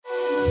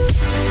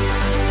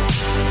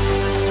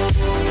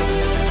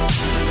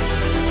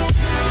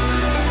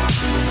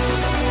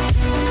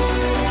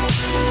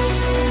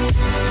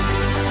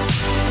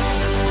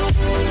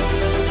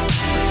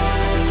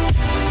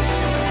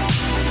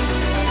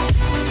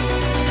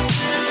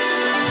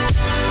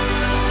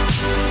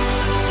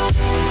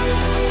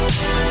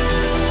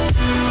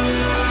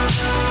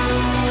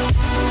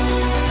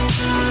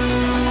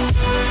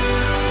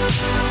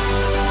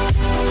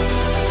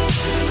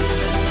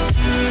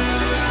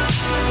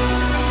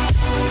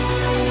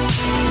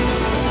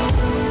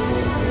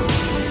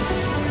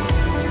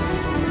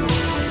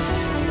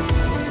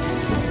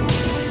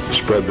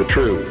Spread the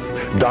truth.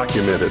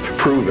 Document it.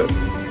 Prove it.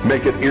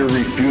 Make it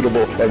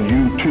irrefutable, and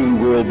you too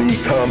will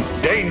become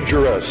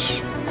dangerous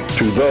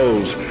to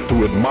those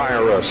who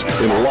admire us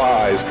in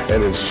lies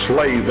and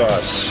enslave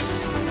us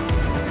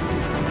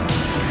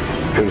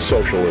in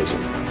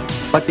socialism.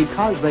 But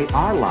because they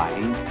are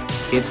lying,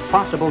 it's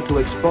possible to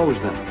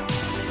expose them.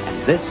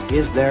 And this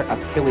is their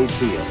Achilles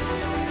heel.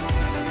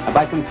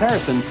 By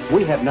comparison,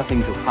 we have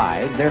nothing to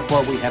hide,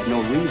 therefore we have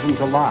no reason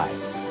to lie.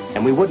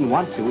 And we wouldn't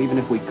want to even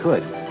if we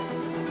could.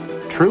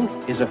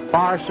 Truth is a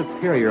far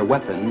superior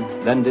weapon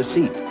than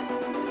deceit.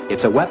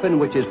 It's a weapon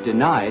which is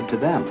denied to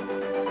them.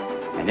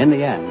 And in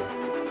the end,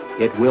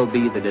 it will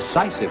be the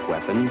decisive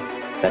weapon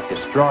that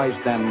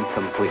destroys them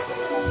completely.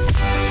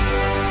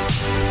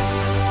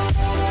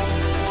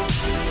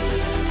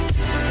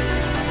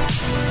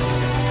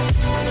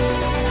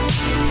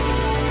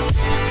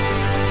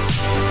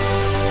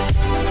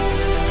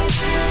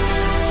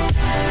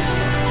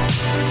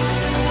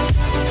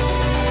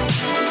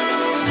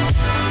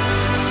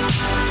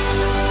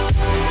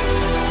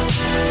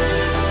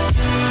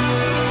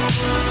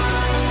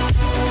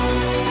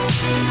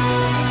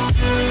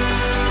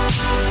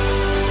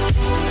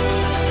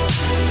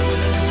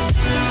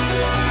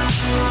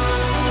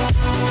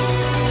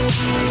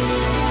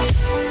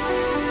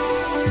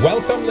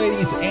 Welcome,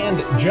 ladies and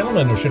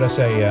gentlemen, or should I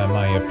say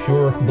my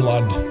pure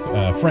blood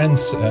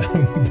friends,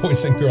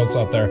 boys and girls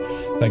out there.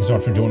 Thanks so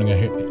much for joining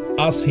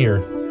us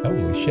here.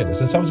 Holy shit, is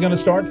this how it's going to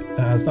start?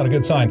 It's not a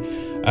good sign.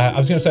 I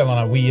was going to say,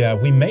 Lana,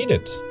 we made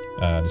it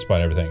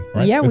despite everything,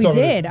 right? Yeah, we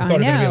did. We thought it was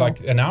going to be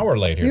like an hour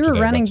late here. We were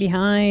running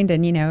behind,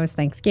 and, you know, it was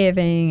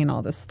Thanksgiving and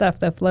all this stuff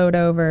that flowed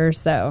over.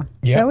 So,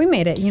 but we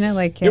made it, you know,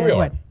 like,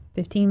 what,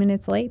 15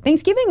 minutes late?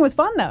 Thanksgiving was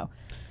fun, though.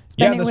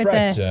 Spent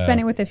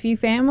it with a few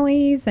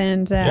families,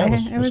 and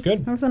it was good.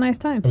 It was a nice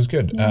time. It was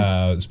good.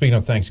 Yeah. Speaking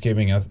of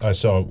Thanksgiving, I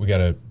saw we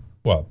got a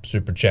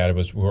super chat.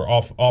 We were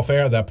off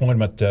air at that point,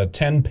 but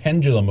 10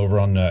 Pendulum over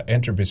on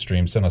Entropy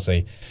Stream sent us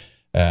a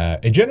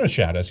generous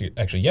chat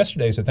actually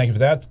yesterday. So thank you for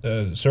that,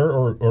 sir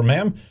or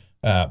ma'am.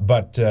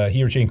 But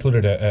he or she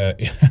included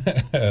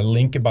a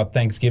link about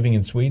Thanksgiving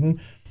in Sweden.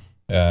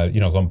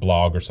 Some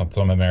blog or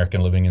some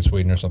American living in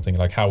Sweden or something,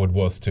 like how it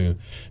was to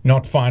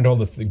not find all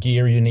the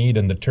gear you need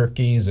and the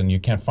turkeys, and you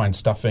can't find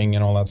stuffing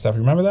and all that stuff.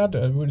 You remember that?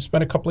 We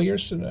spent a couple of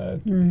years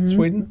in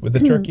Sweden with the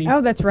turkey.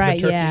 Oh, that's right,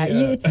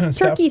 turkey,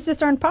 turkeys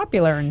just aren't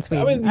popular in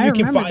Sweden. I mean, you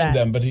can find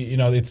them, but,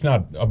 it's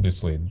not,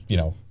 obviously, we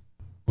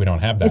don't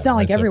have that. It's not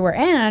like everywhere.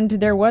 And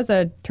there was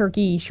a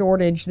turkey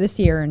shortage this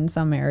year in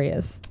some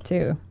areas,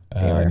 too.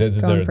 There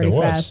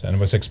was, and it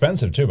was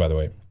expensive too, by the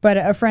way. But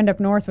a friend up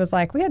north was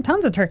like, we had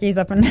tons of turkeys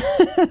up in,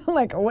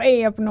 like,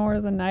 way up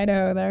north in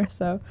Idaho there.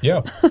 So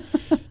yeah,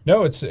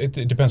 no, it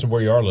depends on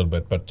where you are a little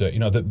bit, but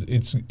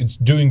it's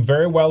doing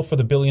very well for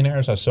the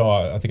billionaires. I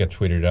think I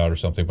tweeted it out or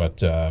something, but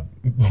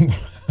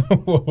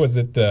what was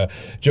it?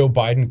 Joe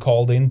Biden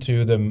called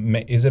into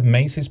is it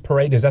Macy's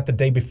parade? Is that the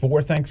day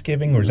before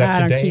Thanksgiving, or is that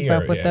today? I don't keep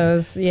up with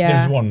those. Yeah,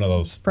 there's one of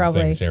those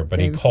things here. But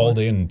he called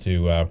in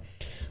to.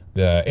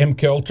 The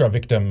MK Ultra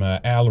victim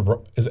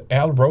is it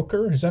Al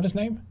Roker? Is that his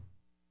name?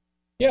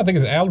 Yeah, I think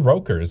it's Al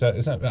Roker. Is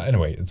that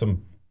anyway? It's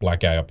some black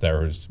guy up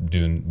there who's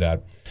doing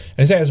that. And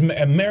he says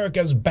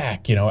America's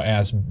back.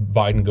 As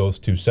Biden goes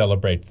to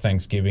celebrate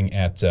Thanksgiving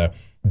at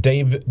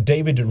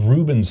David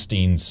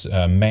Rubenstein's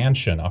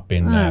mansion up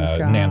in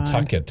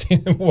Nantucket.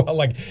 Well,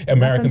 like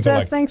Americans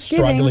are like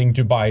struggling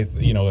to buy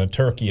a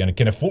turkey and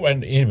can afford,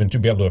 and even to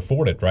be able to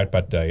afford it, right?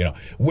 But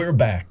we're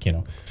back.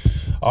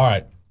 All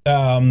right.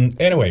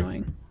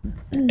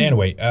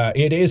 Anyway,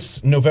 it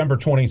is November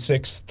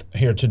 26th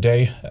here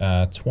today,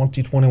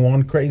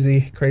 2021.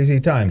 Crazy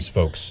times,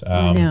 folks.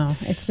 I know.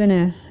 It's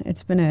been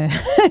a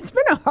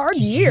hard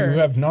year. You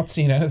have not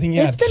seen anything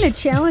yet. It's been a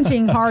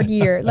challenging, hard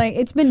year. Like,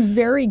 it's been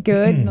very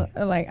good.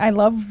 Like, I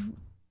love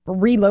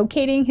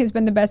relocating has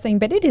been the best thing,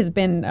 but it has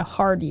been a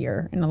hard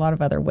year in a lot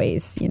of other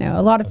ways.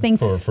 A lot of things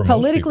for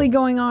politically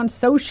going on,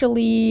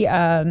 socially,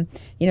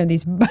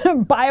 these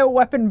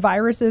bioweapon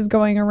viruses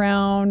going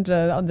around,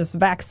 this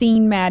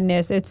vaccine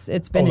madness. It's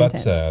been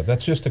intense.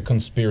 That's just a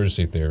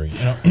conspiracy theory.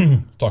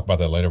 Talk about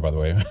that later, by the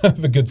way. I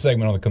have a good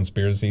segment on the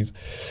conspiracies.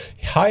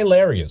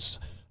 Hilarious.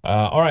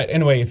 All right.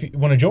 Anyway, if you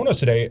want to join us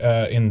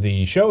today in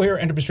the show here,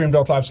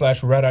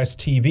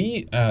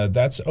 entropystream.live/RedIceTV,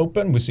 that's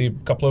open. We see a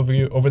couple of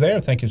you over there.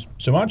 Thank you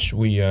so much.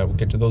 We'll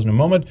get to those in a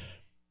moment,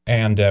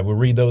 and we'll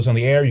read those on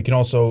the air. You can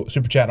also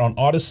super chat on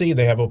Odyssey.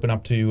 They have open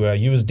up to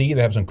USD.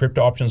 They have some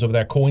crypto options over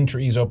there.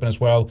 CoinTree is open as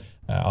well.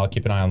 I'll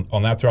keep an eye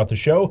on that throughout the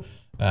show.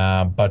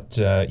 But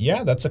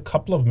that's a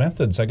couple of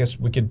methods. I guess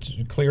we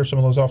could clear some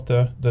of those off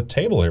the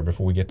table here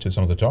before we get to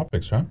some of the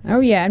topics, huh? Oh,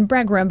 yeah. And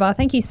Brad Grumbaugh,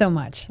 thank you so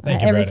much.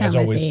 Thank you, every Brad. time As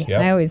always, I see.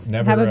 I always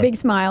have a big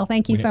smile.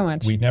 Thank you so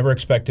much. We never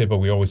expect it, but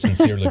we always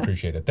sincerely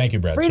appreciate it. Thank you,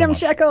 Brad. Freedom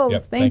so Shekels.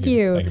 Yep. Thank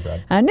you. Thank you,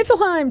 Brad.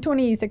 Niflheim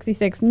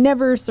 2066,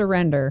 never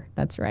surrender.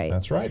 That's right.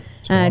 That's right.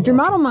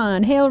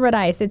 Dermodelman, hail Red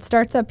Ice. It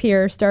starts up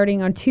here.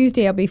 Starting on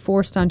Tuesday, I'll be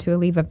forced onto a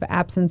leave of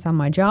absence on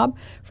my job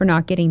for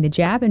not getting the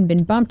jab and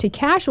been bumped to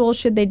casual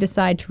should they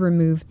decide to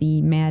remove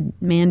the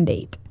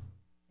mandate.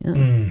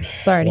 Yeah.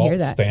 Sorry to hear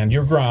that. Stand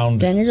your ground.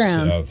 Stand your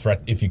ground.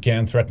 If you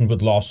can, threaten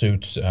with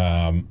lawsuits.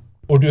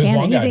 Or do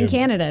he's in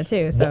Canada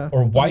too, so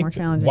or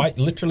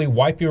literally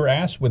wipe your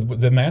ass with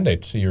the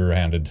mandate you're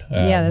handed.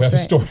 Yeah, that's we have right. a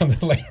story on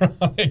the later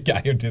on. A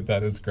guy who did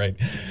that. It's great.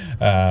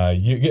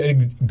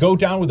 You go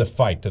down with a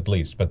fight at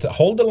least, but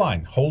hold the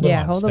line. Hold the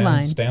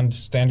line.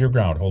 Stand your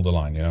ground. Hold the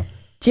line. You know.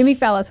 Jimmy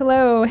Fallis,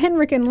 hello.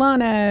 Henrik and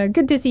Lana,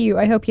 good to see you.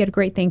 I hope you had a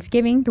great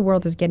Thanksgiving. The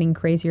world is getting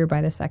crazier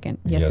by the second.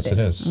 Yes, it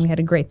is. And we had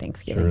a great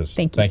Thanksgiving. Sure is.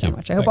 Thank you so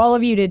much. I hope all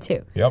of you did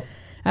too. Yep.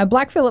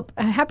 Black Phillip,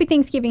 happy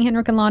Thanksgiving,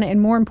 Henrik and Lana,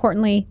 and more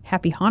importantly,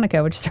 happy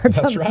Hanukkah, which starts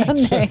on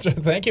Sunday. That's right.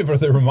 Thank you for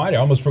the reminder.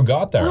 I almost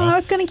forgot there. I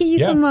was going to get you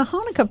some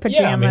Hanukkah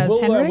pajamas,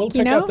 Henrik. We'll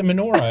take out the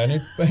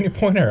menorah any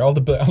point there. All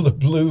the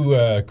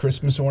blue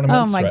Christmas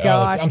ornaments. Oh my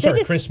gosh! I'm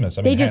sorry, Christmas.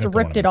 They just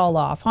ripped it all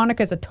off.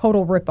 Hanukkah's a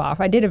total ripoff.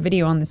 I did a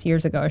video on this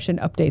years ago. I should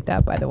update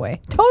that, by the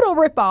way. Total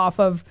ripoff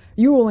of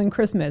Yule and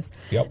Christmas.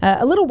 Yep.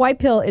 A little white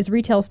pill is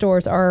retail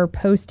stores are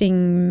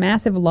posting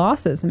massive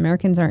losses.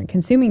 Americans aren't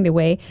consuming the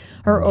way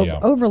our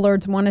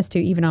overlords want us to,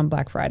 even on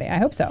Black Friday. I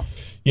hope so.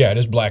 Yeah, it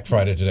is Black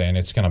Friday today, and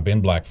it's kind of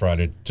been Black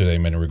Friday today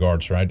in many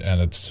regards, right?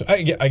 And it's,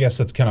 I guess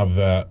it's kind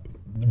of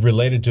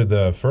related to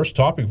the first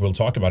topic we'll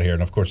talk about here,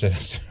 and of course it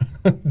is.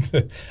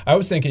 I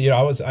was thinking,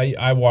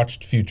 I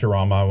watched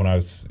Futurama when I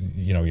was,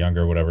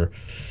 younger, or whatever.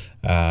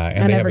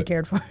 And I never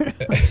cared for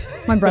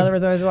it. My brother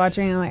was always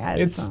watching. I'm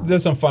like,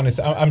 there's some funny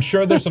stuff. I'm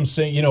sure there's some,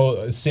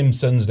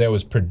 Simpsons. There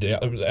was,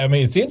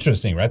 it's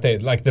interesting, right?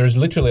 There's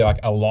literally like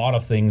a lot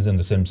of things in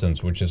the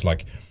Simpsons, which is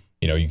like,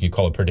 you could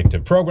call it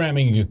predictive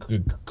programming. You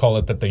could call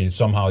it that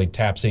it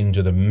taps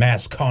into the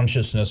mass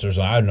consciousness or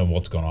something. I don't know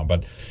what's going on,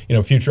 but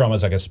Futurama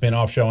is like a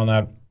spin-off show on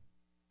that.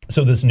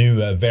 So this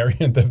new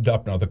variant of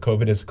the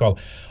COVID is called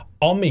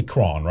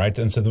Omicron, right?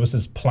 And so there was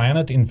this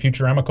planet in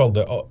Futurama called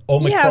the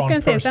Omicron. Yeah, I was going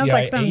to say, it sounds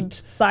like some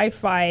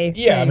sci-fi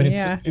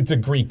thing. It's a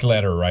Greek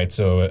letter, right?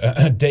 So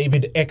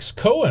David X.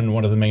 Cohen,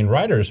 one of the main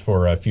writers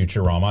for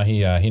Futurama,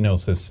 he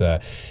knows this.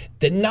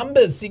 The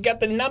numbers, he got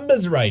the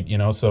numbers right,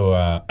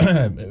 so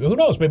who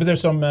knows? Maybe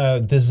there's some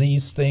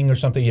disease thing or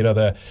something,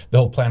 the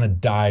whole planet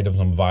died of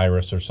some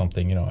virus or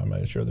something,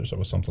 I'm sure there's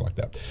always something like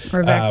that. Or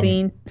a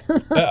vaccine.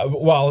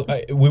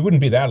 We wouldn't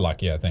be that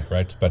lucky, I think,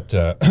 right? But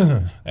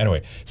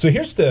anyway, so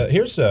here's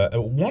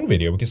one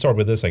video. We can start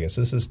with this, I guess.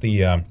 This is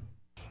the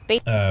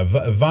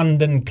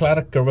Vanden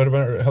Clark, or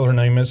whatever the hell her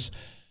name is,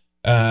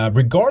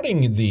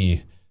 regarding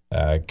the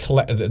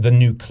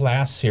new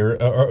class here,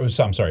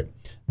 I'm sorry,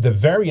 the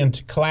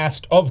variant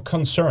class of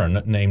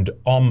concern named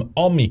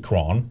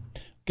Omicron.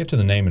 Get to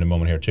the name in a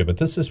moment here too, but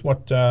this is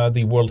what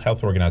the World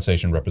Health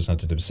Organization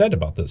representative said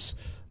about this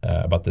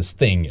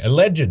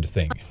alleged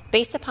thing.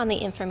 Based upon the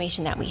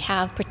information that we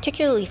have,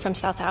 particularly from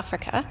South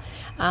Africa,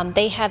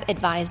 they have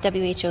advised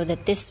WHO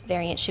that this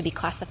variant should be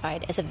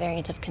classified as a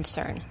variant of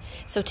concern.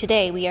 So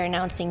today we are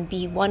announcing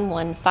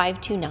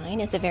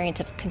B11529 as a variant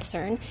of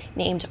concern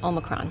named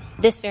Omicron.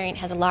 This variant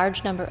has a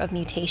large number of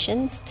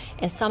mutations,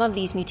 and some of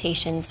these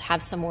mutations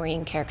have some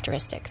worrying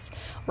characteristics.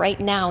 Right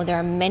now, there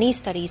are many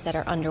studies that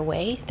are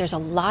underway. There's a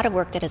lot of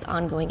work that is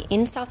ongoing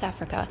in South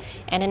Africa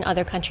and in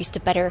other countries to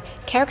better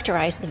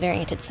characterize the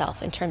variant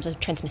itself in terms of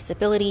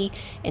transmissibility,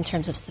 in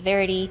terms of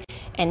severity,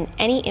 and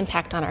any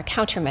impact on our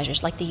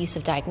countermeasures like the use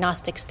of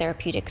diagnostics,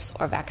 therapeutics,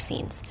 or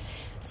vaccines.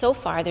 So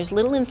far, there's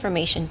little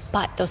information,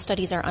 but those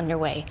studies are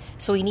underway.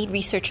 So we need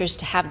researchers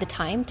to have the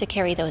time to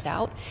carry those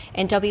out,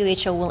 and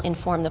WHO will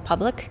inform the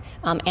public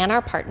and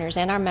our partners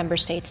and our member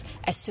states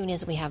as soon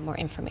as we have more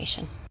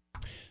information.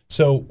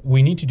 So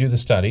we need to do the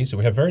studies.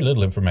 We have very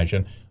little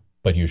information.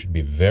 But you should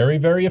be very,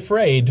 very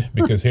afraid,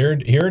 because here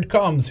it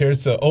comes.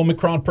 Here's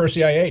Omicron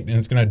Persei 8, and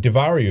it's going to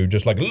devour you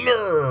just like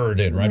Lurd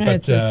did, right?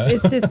 It's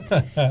just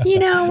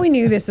we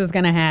knew this was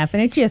going to happen.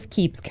 It just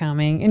keeps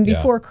coming, and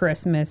before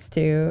Christmas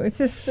too. It's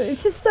just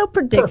so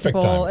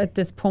predictable at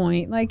this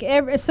point. Like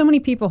so many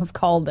people have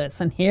called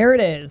this, and here it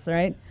is,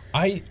 right?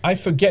 I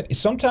forget.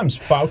 Sometimes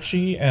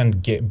Fauci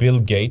and Bill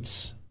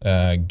Gates,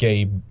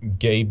 Gay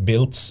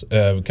Biltz,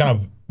 kind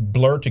of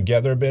blur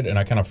together a bit, and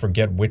I kind of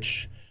forget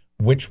which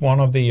one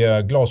of the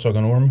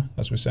glasögonorm,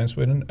 as we say in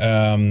Sweden,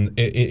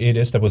 it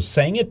is that was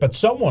saying it. But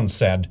someone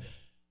said,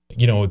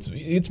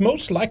 it's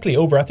most likely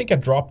over. I think I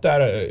dropped that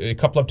a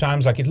couple of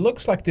times. Like, it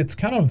looks like it's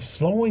kind of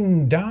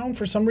slowing down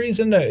for some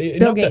reason.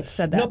 Bill Gates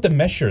said that. Not the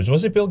measures.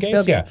 Was it Bill Gates?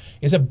 Bill Gates. Yeah.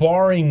 Is it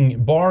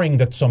barring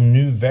that some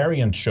new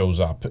variant shows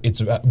up,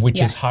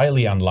 which is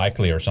highly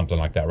unlikely or something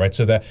like that, right?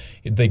 So that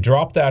they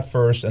dropped that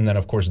first, and then,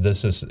 of course,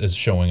 this is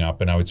showing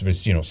up. And now it's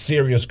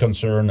serious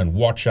concern and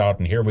watch out,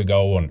 and here we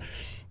go. And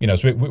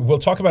so we'll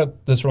talk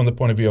about this from the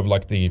point of view of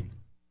like the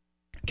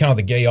kind of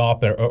the gay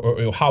op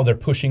or how they're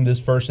pushing this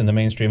first in the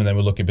mainstream, and then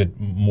we'll look a bit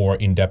more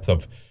in depth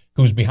of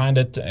who's behind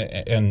it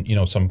and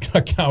some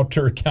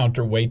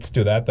counterweights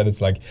to that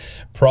it's like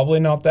probably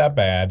not that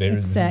bad.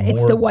 It's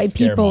the white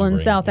people in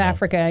South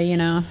Africa,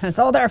 it's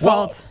all their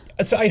fault.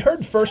 So I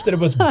heard first that it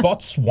was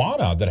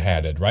Botswana that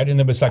had it, right? And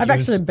it was like I've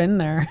actually been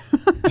there.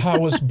 How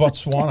was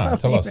Botswana?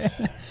 Tell us.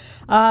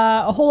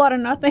 A whole lot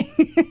of nothing.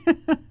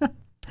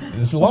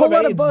 there's a lot of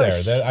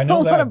AIDS there. I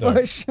know a that. lot of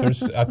bush.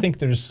 I think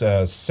there's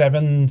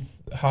 7th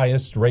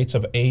highest rates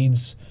of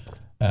AIDS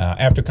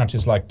after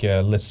countries like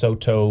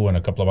Lesotho and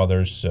a couple of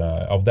others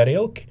of that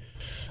ilk.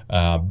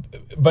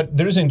 But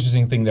there's an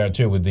interesting thing there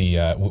too with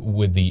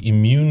the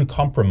immune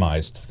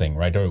compromised thing,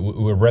 right?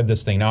 We read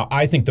this thing now.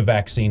 I think the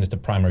vaccine is the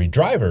primary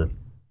driver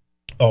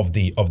of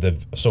the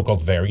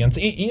so-called variants.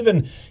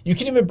 Even you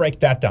can even break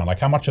that down. Like,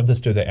 how much of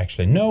this do they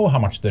actually know? How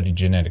much do they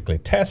genetically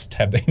test?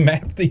 Have they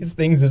mapped these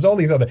things? There's all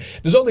these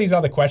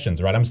other questions,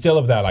 right? I'm still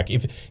of that. Like,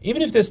 even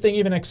if this thing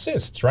even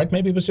exists, right?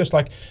 Maybe it was just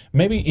like,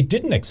 maybe it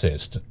didn't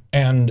exist,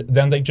 and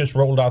then they just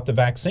rolled out the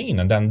vaccine,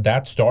 and then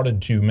that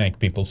started to make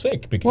people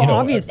sick. Because,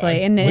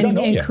 obviously,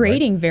 and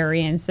creating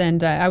variants.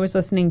 And I was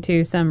listening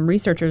to some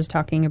researchers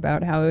talking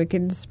about how it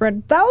can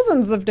spread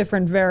thousands of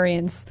different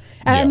variants.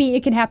 I mean,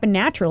 it can happen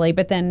naturally,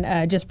 but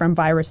then just from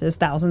viruses,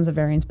 thousands of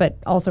variants, but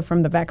also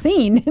from the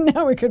vaccine.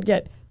 Now we could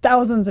get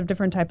thousands of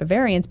different type of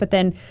variants, but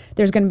then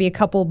there's going to be a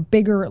couple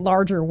bigger,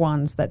 larger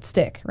ones that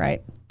stick,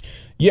 right?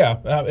 Yeah.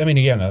 I mean,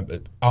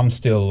 again, I'm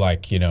still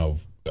like,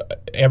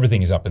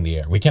 everything is up in the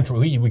air. We can't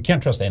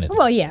trust anything.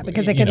 Well, yeah,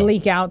 because it could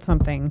leak out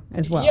something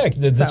as well. Yeah,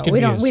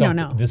 we don't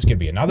know. This could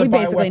be another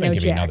bioweapon. It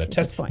could be another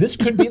test. This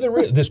could be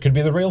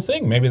the real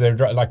thing. Maybe they're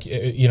like,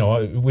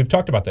 we've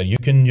talked about that. You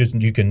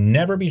can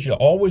never be,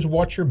 always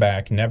watch your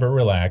back, never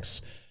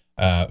relax.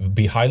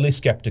 Be highly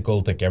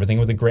skeptical, take everything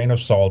with a grain of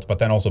salt, but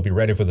then also be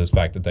ready for this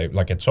fact that they,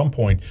 like, at some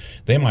point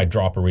they might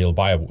drop a real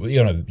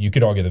you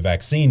could argue the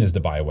vaccine is the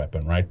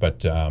bioweapon, right? But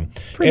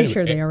pretty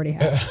sure they already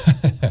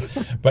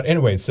have. But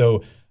anyway,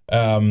 so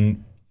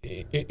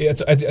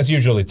it's as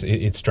usual,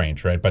 it's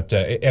strange, right? But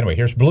anyway,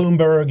 here's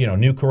Bloomberg.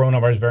 New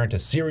coronavirus variant, a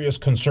serious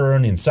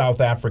concern in South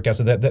Africa.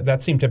 So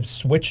that seemed to have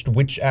switched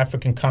which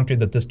African country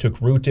that this took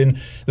root in.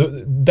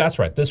 That's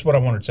right. This is what I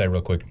wanted to say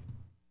real quick.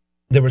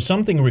 There was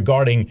something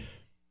regarding,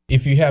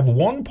 if you have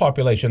one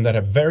population that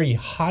have very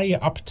high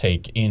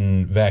uptake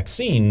in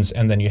vaccines,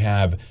 and then you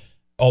have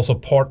also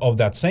part of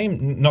that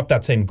same, not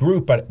that same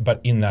group,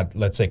 but in that,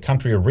 let's say,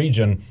 country or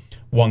region,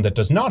 one that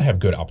does not have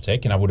good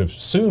uptake, and I would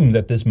assume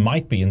that this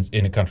might be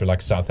in a country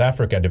like South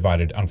Africa,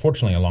 divided,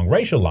 unfortunately, along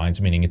racial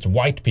lines, meaning it's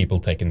white people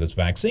taking this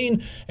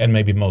vaccine, and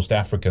maybe most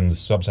Africans,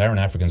 sub-Saharan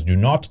Africans, do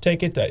not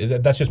take it.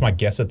 That's just my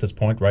guess at this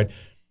point, right?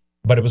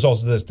 But it was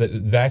also this,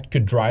 that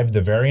could drive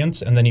the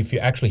variants. And then if you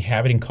actually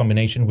have it in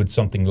combination with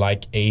something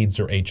like AIDS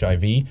or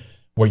HIV,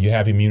 where you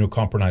have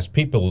immunocompromised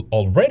people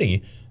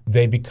already,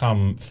 they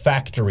become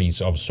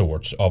factories of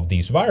sorts of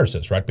these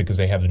viruses, right? Because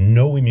they have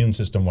no immune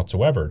system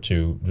whatsoever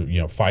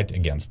to fight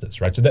against this,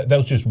 right? So that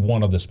was just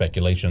one of the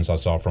speculations I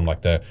saw from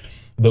like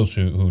those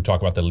who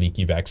talk about the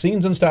leaky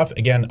vaccines and stuff.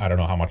 Again, I don't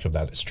know how much of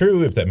that is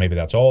true. If maybe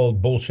that's all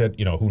bullshit,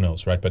 who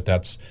knows, right? But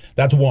that's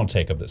one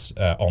take of this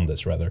on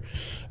this rather.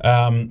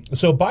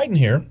 So Biden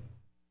here,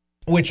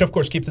 which, of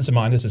course, keep this in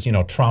mind. This is,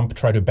 Trump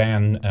tried to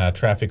ban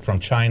traffic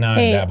from China.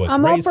 Hey, and that was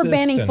I'm racist, all for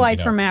banning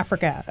flights from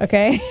Africa,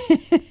 okay?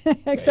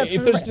 except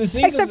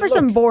for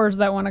some boars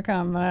that want to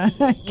come.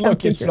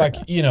 Look, it's like,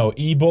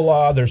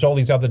 Ebola. There's all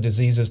these other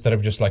diseases that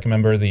have just like,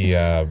 remember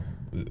the,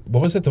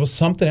 what was it? There was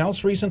something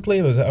else recently.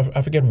 It was,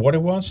 I forget what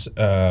it was.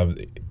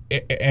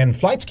 And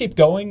flights keep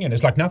going, and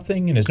it's like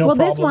nothing, and there's no problem.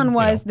 Well, this one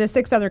was, the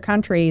 6 other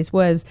countries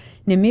was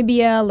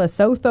Namibia,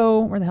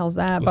 Lesotho, where the hell's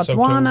that? Lesotho,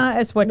 Botswana,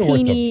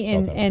 Eswatini,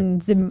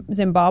 and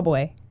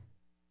Zimbabwe.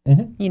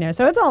 Mm-hmm.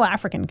 So it's all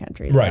African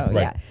countries. Right, so,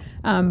 right.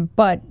 Yeah.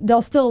 But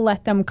they'll still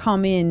let them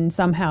come in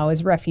somehow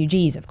as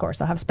refugees, of course.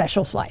 They'll have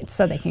special flights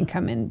so they can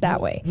come in that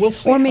way. We'll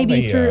see or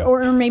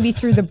maybe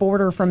through the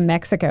border from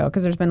Mexico,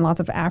 because there's been lots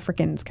of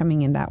Africans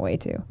coming in that way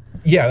too.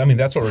 Yeah, I mean,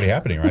 that's already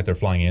happening, right? They're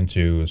flying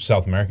into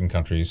South American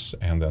countries,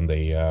 and then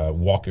they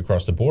walk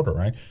across the border,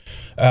 right?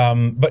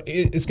 But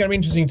it's going to be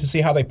interesting to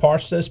see how they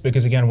parse this,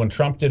 because, again, when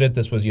Trump did it,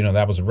 this was,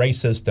 that was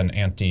racist and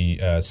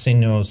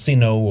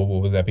anti-Sino,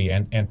 what would that be?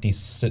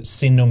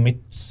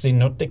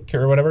 Sinotic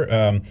or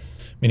whatever,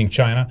 meaning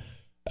China.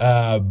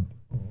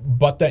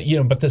 But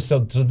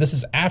this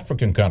is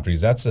African countries.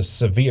 That's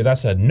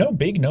a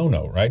big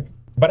no-no, right?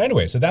 But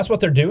anyway, so that's what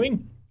they're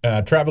doing.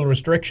 Travel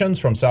restrictions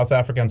from South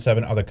Africa and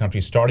 7 other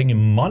countries starting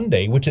in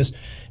Monday, which is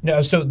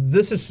so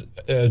this is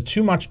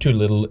too much, too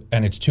little,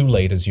 and it's too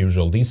late as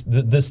usual.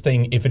 This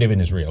thing, if it even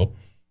is real,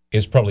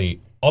 is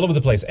probably all over the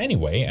place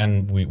anyway,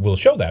 and we will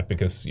show that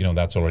because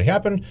that's already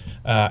happened.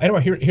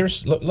 Anyway,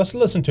 let's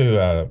listen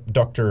to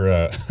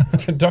Doctor.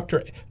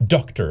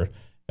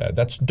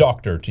 That's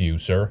doctor to you,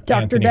 sir.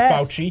 Dr. Anthony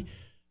Death. Fauci.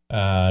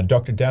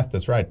 Dr. Death.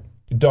 That's right.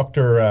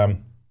 Dr.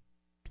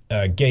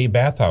 Gay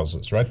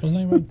bathhouses, right?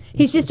 Wasn't that right?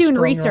 He's just doing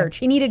research.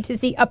 He needed to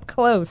see up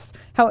close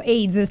how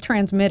AIDS is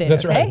transmitted.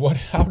 That's okay? right.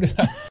 How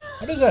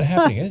does that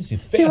happen? It's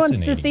fascinating. He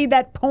wants to see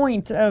that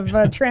point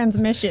of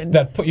transmission.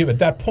 That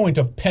point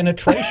of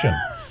penetration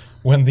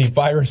when the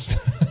virus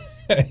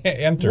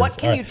enters. What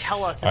can you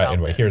tell us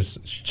about this?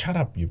 Shut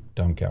up, you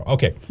dumb cow.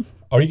 Okay.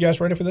 Are you guys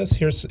ready for this?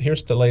 Here's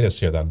the latest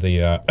here then.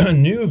 The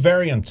new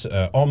variant,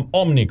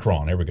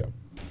 Omicron. Here we go.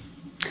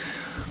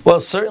 Well,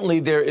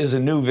 certainly there is a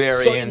new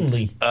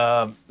variant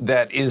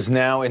that is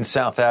now in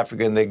South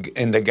Africa in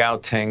the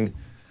Gauteng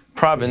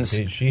province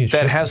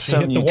that has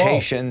some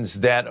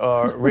mutations that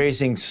are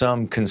raising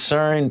some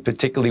concern,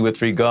 particularly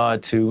with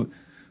regard to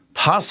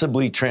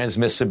possibly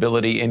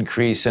transmissibility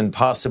increase and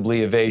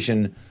possibly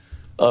evasion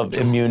of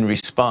immune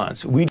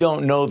response. We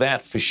don't know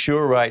that for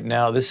sure right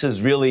now. This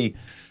is really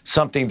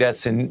something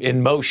that's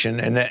in motion,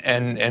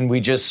 and we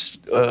just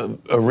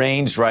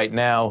arranged right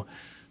now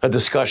a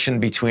discussion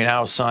between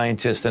our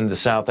scientists and the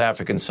South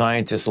African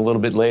scientists a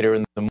little bit later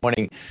in the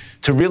morning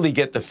to really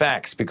get the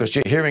facts, because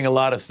you're hearing a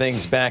lot of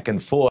things back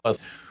and forth.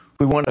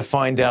 We want to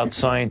find out,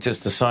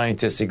 scientist to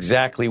scientist,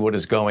 exactly what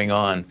is going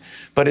on.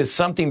 But it's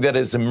something that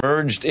has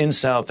emerged in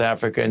South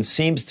Africa and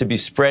seems to be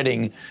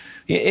spreading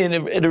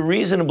at a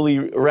reasonably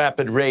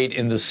rapid rate,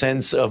 in the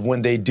sense of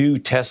when they do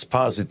test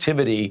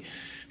positivity,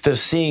 they're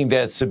seeing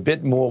that it's a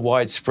bit more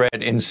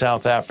widespread in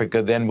South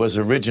Africa than was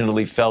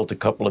originally felt a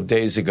couple of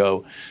days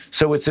ago.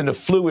 So it's in a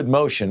fluid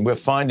motion. We're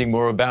finding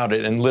more about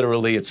it, and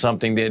literally it's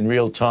something that in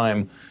real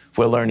time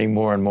we're learning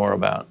more and more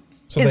about.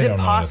 So is it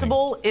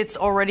possible it's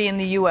already in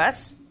the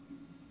U.S.?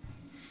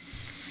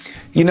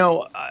 You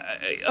know,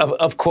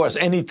 of course,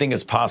 anything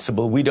is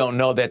possible. We don't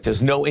know that.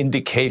 There's no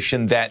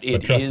indication that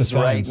it is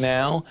right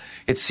now.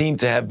 It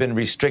seemed to have been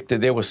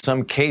restricted. There were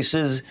some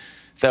cases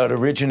that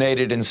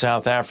originated in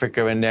South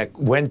Africa and that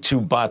went to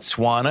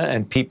Botswana,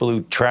 and people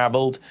who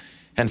traveled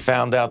and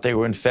found out they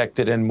were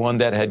infected, and one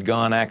that had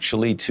gone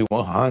actually to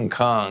Hong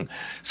Kong.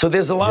 So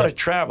there's a lot of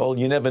travel.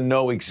 You never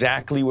know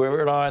exactly where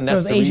it are, and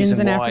that's the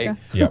reason why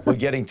we're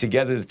getting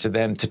together to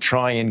them to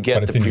try and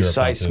get the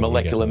precise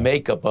molecular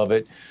makeup of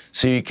it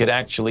so you could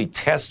actually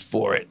test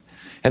for it.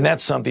 And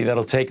that's something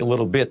that'll take a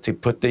little bit to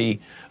put the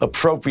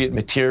appropriate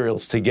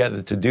materials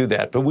together to do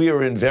that. But we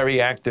are in very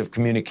active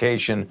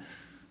communication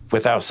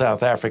with our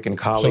South African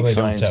colleagues,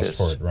 scientists. So they don't test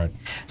for it, right?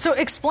 So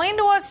explain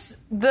to us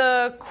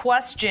the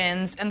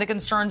questions and the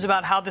concerns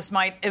about how this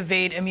might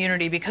evade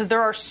immunity, because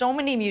there are so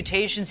many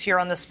mutations here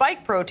on the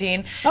spike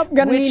protein. Oh,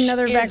 gonna need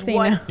another vaccine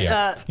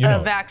now.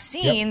 The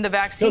vaccine.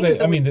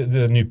 I mean,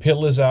 the new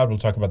pill is out. We'll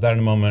talk about that in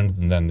a moment.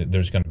 And then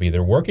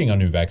they're working on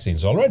new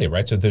vaccines already,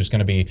 right? So there's going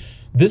to be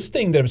this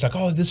thing that was like,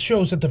 oh, this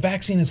shows that the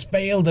vaccine has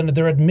failed, and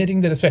they're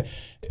admitting that it's failed.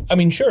 I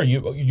mean, sure,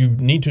 you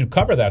need to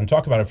cover that and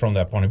talk about it from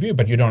that point of view,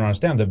 but you don't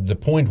understand the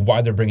point why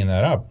they're bringing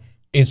that up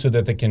is so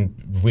that they can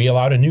reel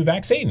out a new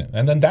vaccine,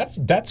 and then that's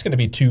going to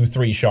be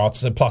 2-3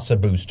 shots plus a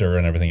booster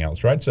and everything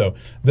else, right? So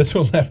this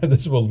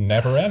will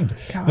never end.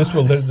 God.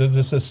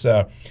 This is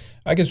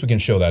I guess we can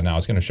show that now. I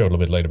was going to show it a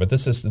little bit later, but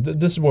this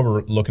is what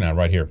we're looking at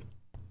right here.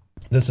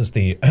 This is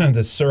the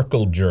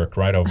circle jerk,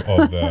 right, of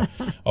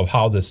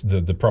how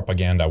the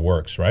propaganda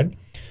works, right?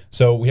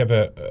 So we have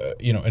a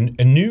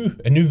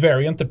new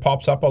variant that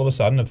pops up all of a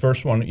sudden. The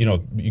first one,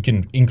 you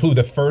can include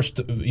the first,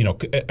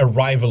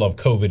 arrival of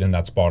COVID in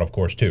that spot, of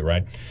course, too,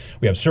 right?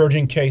 We have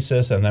surging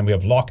cases, and then we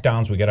have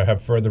lockdowns. We got to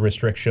have further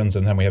restrictions,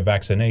 and then we have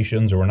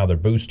vaccinations or another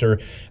booster.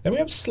 Then we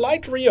have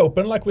slight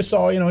reopen, like we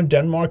saw, in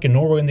Denmark and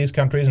Norway and these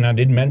countries. And I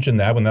did mention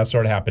that when that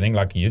started happening,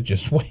 like you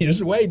just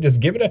wait, just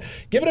give it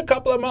a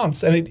couple of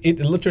months, and it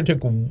literally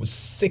took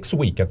 6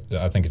 weeks.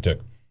 I think it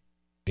took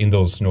in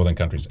those northern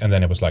countries, and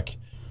then it was like,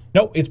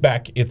 no, it's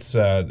back.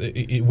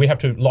 We have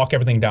to lock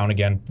everything down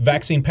again.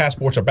 Vaccine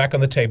passports are back on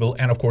the table.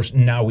 And, of course,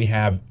 now we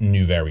have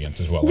new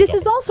variants as well. This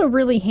is also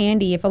really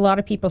handy if a lot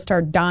of people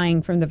start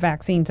dying from the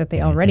vaccines that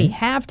they already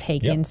have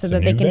taken, so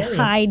that they can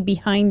hide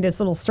behind this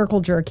little circle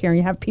jerk here.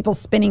 You have people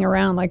spinning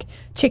around like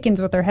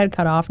chickens with their head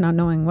cut off, not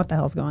knowing what the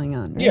hell's going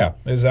on. Right? Yeah,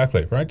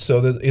 exactly. Right.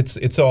 So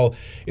it's all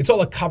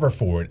a cover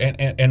for it.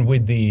 And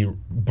with the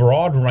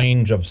broad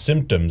range of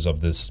symptoms of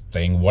this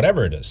thing,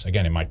 whatever it is,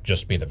 again, it might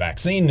just be the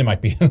vaccine. It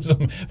might be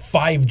some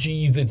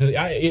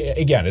 5G.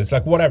 Again, it's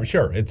like whatever.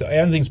 Sure,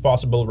 anything's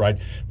possible, right?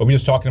 But we're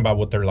just talking about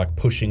what they're like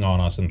pushing on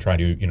us and trying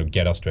to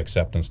get us to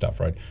accept and stuff,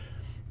 right?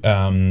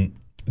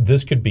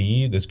 This could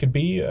be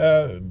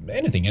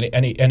anything,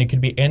 and it could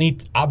be any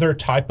other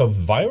type of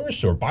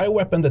virus or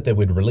bioweapon that they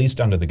would release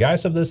under the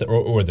guise of this,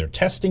 or they're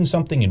testing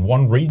something in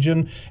one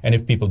region, and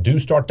if people do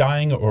start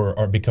dying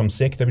or become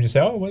sick, they would just say,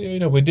 oh,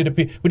 well, we did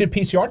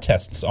PCR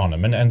tests on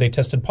them, and they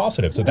tested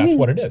positive, so that's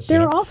what it is.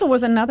 There also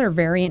was another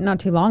variant not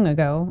too long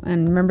ago,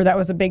 and remember that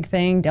was a big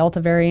thing, Delta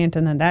variant,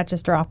 and then that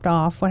just dropped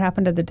off. What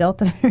happened to the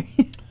Delta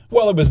variant?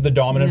 Well, it was the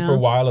dominant for a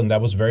while, and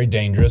that was very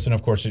dangerous. And,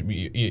 of course,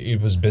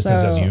 it was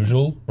business as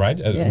usual, right?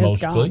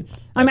 Mostly.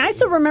 I mean, I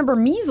still remember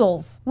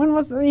measles. When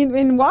was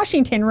in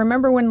Washington?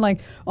 Remember when,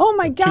 like, oh,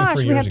 my gosh,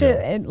 we have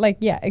to,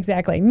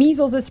 exactly.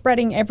 Measles is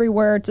spreading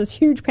everywhere. It's this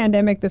huge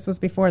pandemic. This was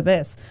before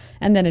this.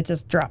 And then it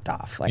just dropped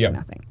off like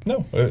nothing.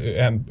 No,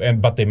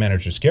 but they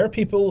managed to scare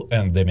people,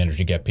 and they managed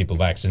to get people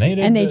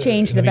vaccinated. And they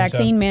changed the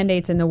vaccine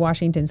mandates in the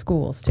Washington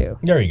schools, too.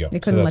 There you go. They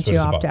couldn't let you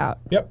opt out.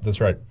 Yep,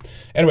 that's right.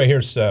 Anyway,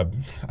 here's, I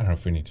don't know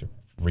if we need to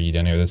read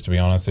any of this, to be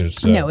honest.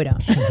 There's no, we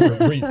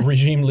don't.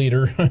 Regime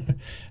leader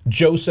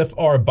Joseph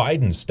R.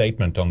 Biden's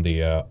statement on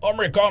the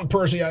Omicron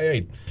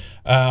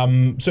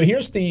 .48. So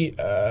here's the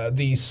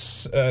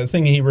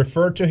thing he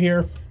referred to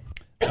here.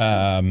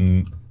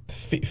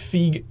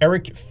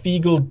 Eric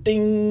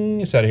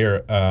Fiegelding said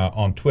here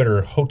on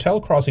Twitter,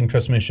 hotel crossing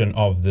transmission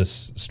of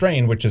this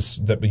strain, which is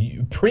that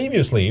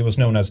previously was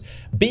known as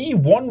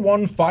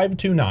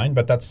B11529,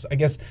 but that's, I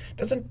guess,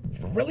 doesn't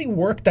really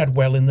work that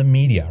well in the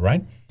media,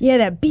 right? Yeah,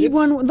 that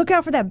B1. Look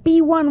out for that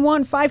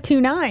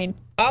B11529.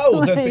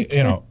 Oh,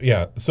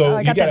 yeah. So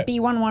I got that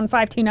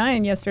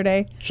B11529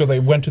 yesterday. So they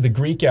went to the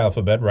Greek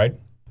alphabet, right?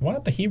 Why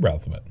not the Hebrew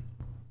alphabet?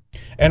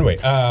 Anyway,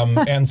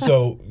 and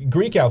so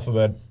Greek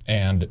alphabet,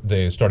 and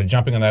they started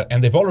jumping on that,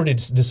 and they've already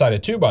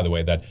decided too, by the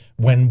way, that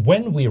when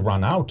we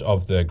run out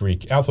of the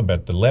Greek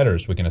alphabet, the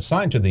letters we can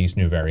assign to these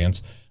new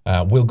variants,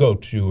 we'll go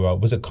to,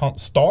 was it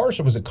stars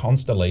or was it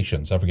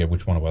constellations? I forget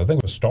which one it was. I think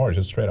it was stars,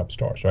 just straight up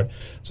stars, right?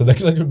 So there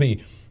could literally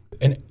be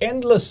an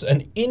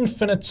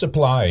infinite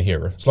supply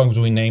here, as long as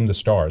we name the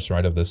stars,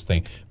 right, of this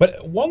thing.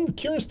 But one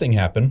curious thing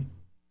happened.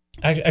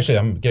 Actually,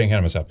 I'm getting ahead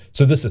of myself.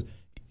 So this is,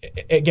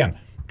 again,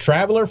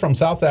 traveler from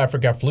South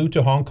Africa flew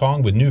to Hong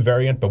Kong with new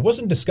variant, but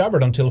wasn't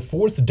discovered until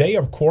 4th day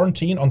of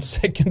quarantine on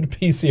 2nd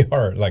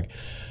PCR. Like,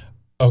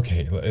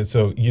 okay,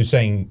 so you're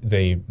saying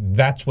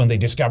that's when they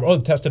discovered,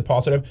 it tested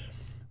positive.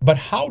 But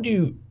how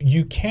do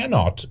you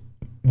cannot,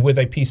 with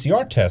a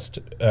PCR test,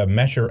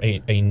 measure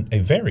a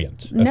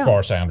variant, as far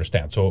as I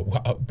understand.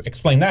 So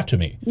explain that to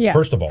me,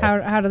 first of all.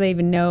 How do they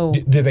even know?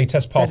 Did they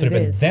test positive?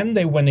 And then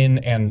they went in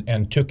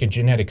and took a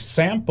genetic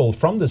sample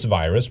from this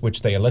virus,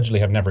 which they allegedly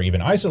have never even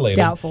isolated.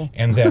 Doubtful.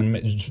 And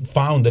then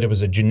found that it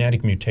was a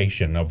genetic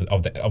mutation of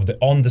the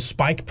on the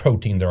spike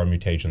protein. There are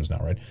mutations now,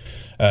 right?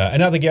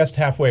 Another guest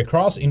halfway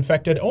across,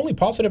 infected, only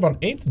positive on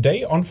 8th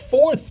day on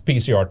 4th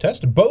PCR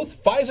test,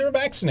 both Pfizer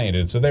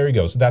vaccinated. So there you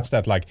go. So that's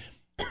that, like,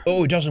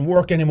 it doesn't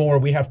work anymore.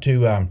 We have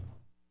to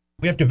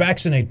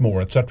vaccinate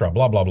more, etc.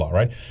 Blah blah blah.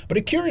 Right. But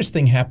a curious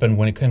thing happened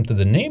when it came to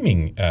the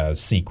naming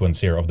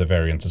sequence here of the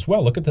variants as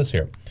well. Look at this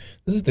here.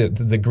 This is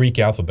the Greek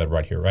alphabet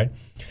right here. Right.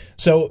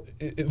 So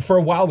for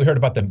a while we heard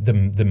about the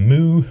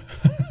mu,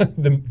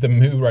 the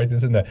mu. Right. This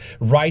is in the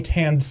right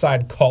hand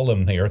side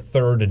column here,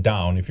 third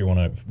down, if you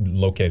want to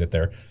locate it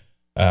there.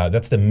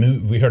 That's the mu.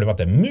 We heard about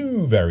the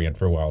mu variant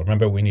for a while.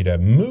 Remember, we need a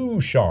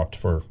mu shot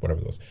for whatever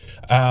it was.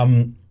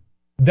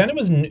 Then it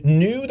was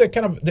new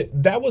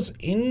that was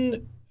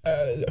in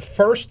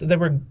first they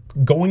were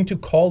going to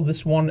call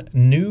this one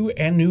new.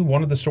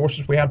 One of the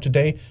sources we have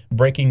today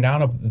breaking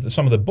down of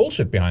some of the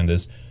bullshit behind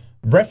this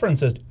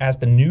references as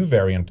the new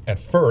variant at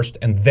first,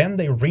 and then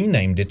they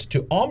renamed it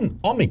to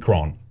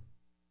Omicron.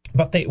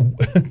 But they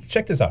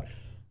check this out.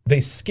 They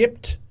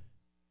skipped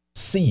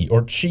C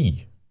or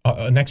chi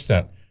next to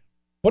that.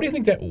 What do you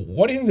think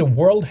the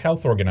World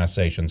Health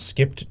Organization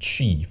skipped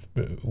chi?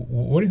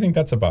 What do you think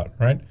that's about,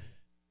 right?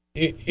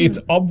 It's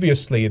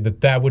obviously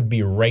that would be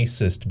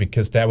racist,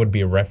 because that would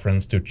be a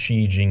reference to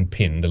Xi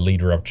Jinping, the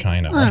leader of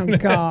China. Oh,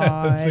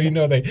 God. So,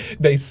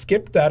 they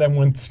skipped that and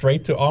went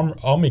straight to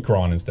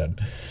Omicron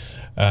instead.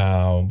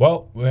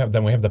 Well, we have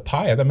the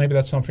Pi. Maybe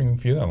that's something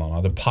for you,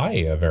 Alana. The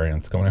Pi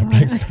variant's going up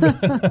next.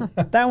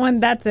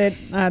 That's it.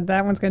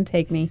 That one's going to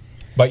take me.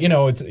 But,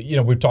 it's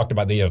we've talked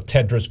about the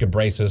Tedros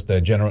Ghebreyesus,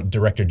 the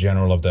Director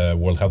General of the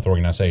World Health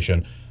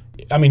Organization.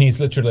 I mean, he's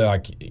literally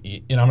like,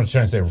 I'm not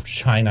trying to say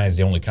China is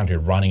the only country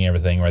running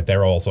everything, right?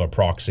 They're also a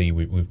proxy.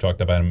 We've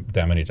talked about him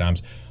that many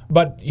times.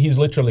 But he's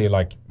literally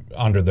like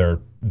under their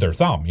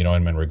thumb,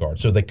 in many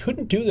regards. So they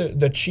couldn't do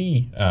the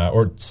chi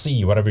or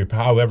C,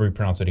 however you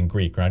pronounce it in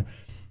Greek, right?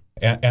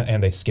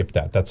 And they skipped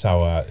that. That's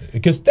how,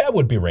 because that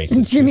would be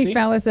racist. Jimmy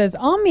Fowler says,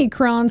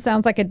 Omicron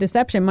sounds like a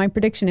deception. My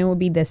prediction, it will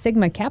be the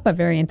Sigma Kappa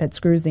variant that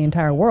screws the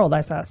entire world.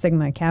 I saw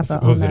Sigma Kappa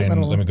on that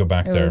little... Let me go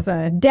back there. It was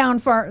down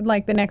far,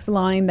 like the next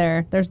line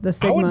there. There's the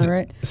Sigma,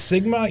 right?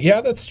 Sigma,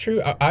 yeah, that's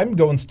true. I'm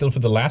going still for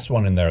the last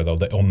one in there, though,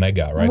 the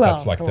Omega, right? Well,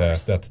 that's like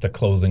that's the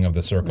closing of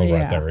the circle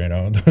right there,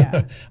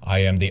 Yeah. I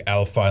am the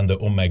Alpha and the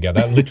Omega.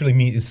 That literally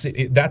means,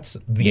 that's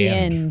the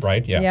end,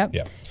 right? Yeah,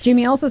 yeah.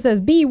 Jimmy also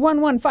says,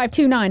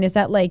 B11529, is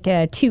that like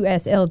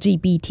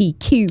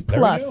 2SLGBTQ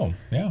plus?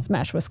 Yeah.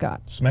 Smash with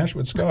Scott. Smash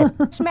with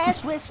Scott.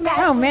 Smash with Scott.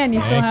 Oh, man,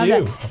 you still have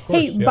that. Of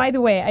course, hey, by the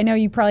way, I know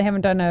you probably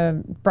haven't done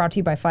a brought to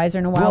you by Pfizer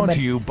in a while. Brought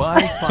to you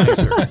by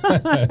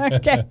Pfizer.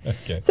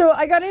 Okay. So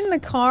I got in the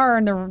car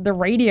and the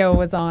radio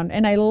was on,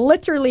 and I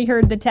literally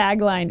heard the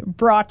tagline,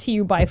 brought to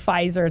you by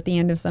Pfizer, at the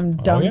end of some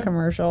dumb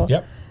commercial.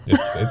 Yep.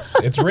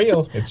 It's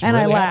real. It's and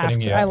really I laughed.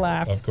 happening. Yeah, I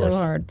laughed so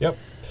hard. Yep.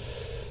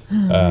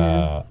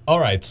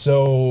 All right,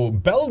 so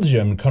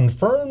Belgium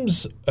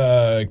confirms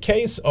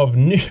case of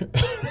new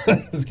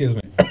excuse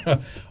me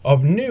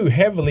of new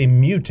heavily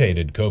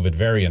mutated COVID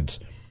variant.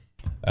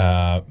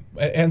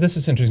 And this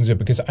is interesting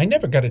because I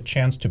never got a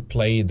chance to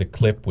play the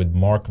clip with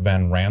Mark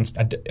Van Ranst.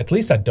 At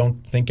least I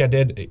don't think I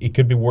did. It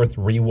could be worth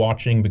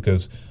rewatching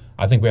because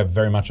I think we have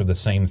very much of the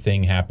same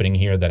thing happening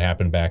here that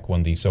happened back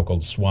when the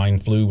so-called swine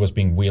flu was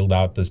being wheeled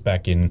out this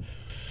back in...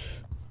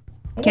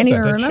 Can't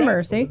even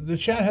remember, see? The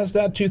chat has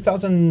that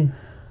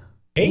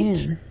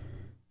 2008?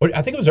 Or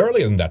I think it was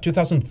earlier than that,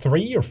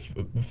 2003 or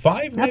 5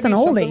 That's maybe, an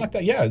oldie. something like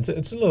that. Yeah, it's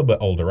a little bit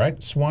older,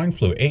 right? Swine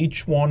flu,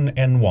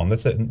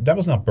 H1N1. That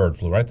was not bird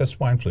flu, right? That's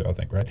swine flu, I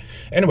think, right?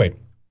 Anyway,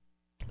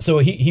 so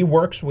he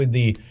works with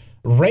the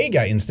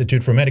Rega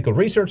Institute for Medical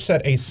Research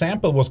said a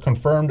sample was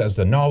confirmed as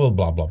the novel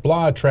blah, blah,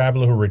 blah. A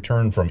traveler who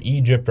returned from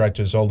Egypt, right?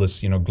 There's all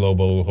this,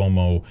 global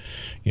homo,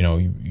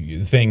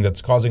 thing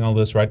that's causing all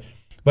this, right?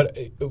 But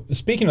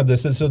speaking of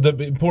this, so the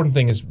important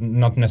thing is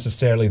not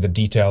necessarily the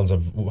details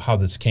of how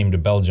this came to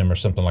Belgium or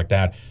something like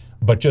that,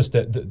 but just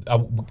it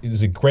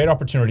was a great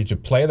opportunity to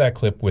play that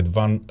clip with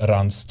Van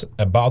Ranst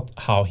about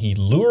how he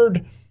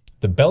lured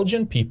the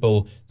Belgian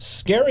people,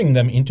 scaring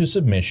them into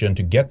submission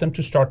to get them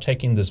to start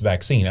taking this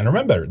vaccine. And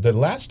remember, the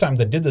last time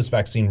they did this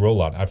vaccine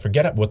rollout, I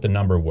forget what the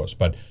number was,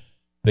 but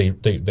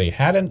they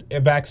had a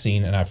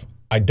vaccine, and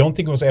I don't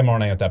think it was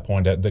mRNA at that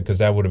point, because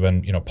that would have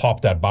been,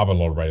 popped that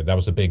bubble already. That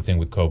was a big thing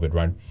with COVID,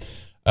 right?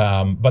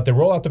 But they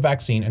roll out the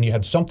vaccine, and you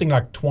had something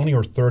like 20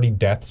 or 30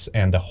 deaths,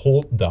 and the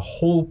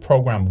whole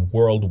program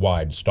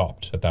worldwide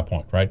stopped at that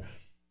point, right?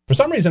 For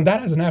some reason,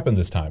 that hasn't happened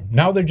this time.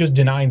 Now they're just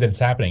denying that it's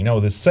happening.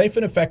 No, this is safe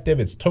and effective.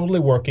 It's totally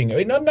working. I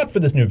mean, not for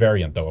this new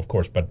variant, though, of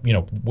course, but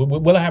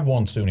we'll have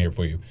one soon here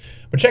for you.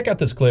 But check out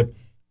this clip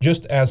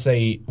just as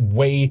a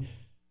way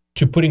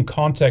to put in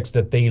context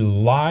that they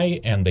lie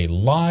and they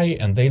lie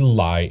and they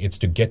lie. It's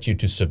to get you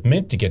to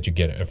submit, to get you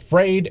to get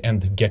afraid,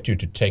 and to get you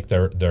to take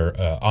their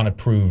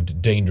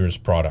unapproved, dangerous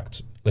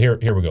products. Here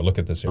we go. Look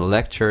at this here. A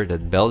lecture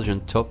that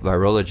Belgian top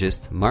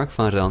virologist Mark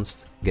van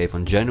Ranst gave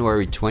on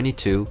January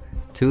 22,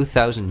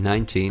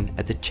 2019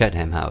 at the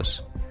Chatham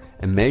House,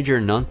 a major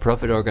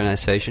non-profit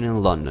organization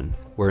in London,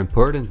 where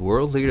important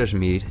world leaders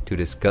meet to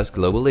discuss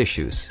global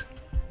issues.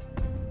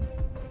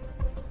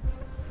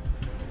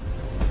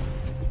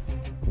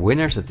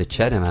 Winners of the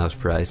Chatham House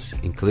Prize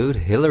include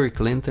Hillary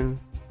Clinton,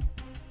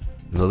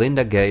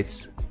 Melinda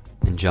Gates,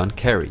 and John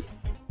Kerry.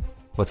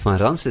 What Van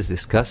Ranst is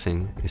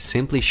discussing is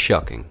simply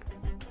shocking.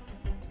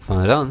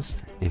 Van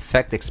Ranst, in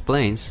fact,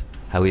 explains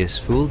how he has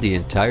fooled the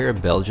entire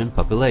Belgian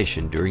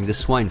population during the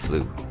swine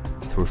flu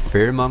through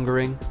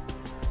fear-mongering,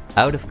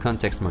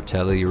 out-of-context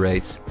mortality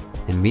rates,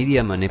 and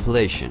media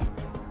manipulation.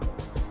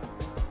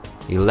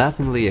 He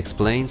laughingly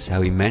explains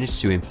how he managed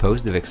to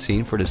impose the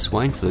vaccine for the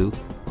swine flu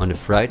on the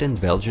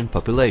frightened Belgian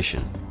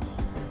population,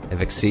 a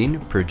vaccine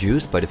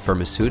produced by the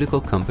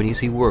pharmaceutical companies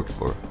he worked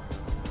for.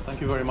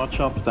 Thank you very much,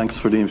 Ab. Thanks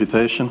for the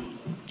invitation.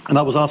 And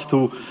I was asked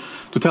to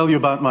tell you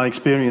about my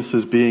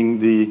experiences being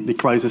the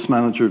crisis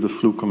manager, the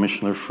flu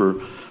commissioner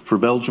for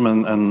Belgium,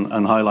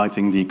 and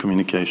highlighting the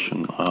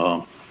communication.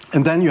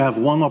 And then you have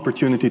one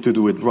opportunity to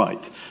do it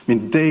right. I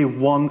mean, day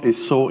one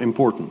is so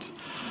important.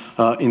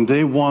 In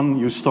day one,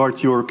 you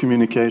start your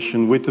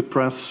communication with the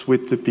press,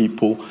 with the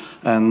people,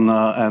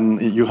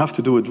 and you have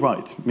to do it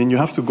right. I mean, you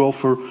have to go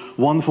for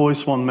one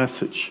voice, one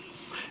message.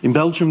 In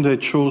Belgium, they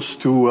chose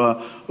to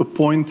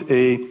appoint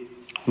a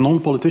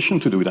non-politician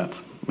to do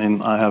that. I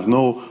mean, I have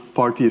no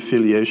party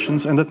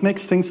affiliations, and that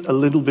makes things a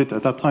little bit,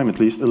 at that time at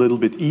least, a little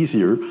bit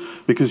easier,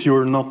 because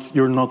you're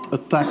not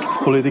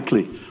attacked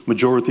politically,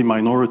 majority,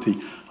 minority.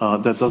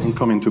 That doesn't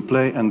come into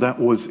play, and that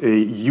was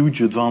a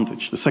huge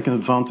advantage. The second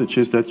advantage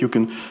is that you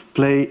can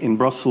play in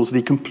Brussels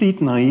the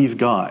complete naive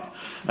guy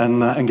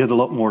and get a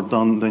lot more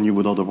done than you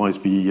would otherwise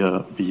be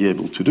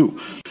able to do.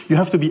 You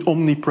have to be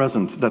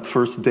omnipresent that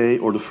first day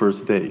or the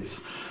first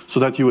days, so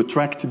that you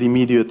attract the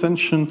media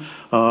attention.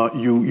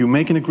 You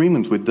make an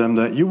agreement with them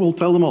that you will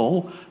tell them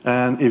all,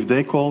 and if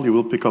they call, you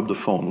will pick up the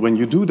phone. When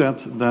you do that,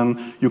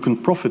 then you can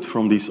profit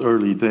from these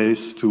early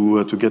days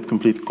to get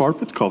complete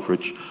carpet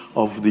coverage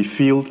of the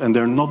field, and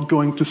they're not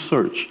going to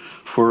search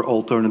for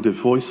alternative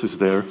voices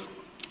there.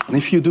 And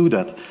if you do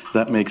that,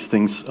 that makes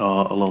things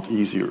a lot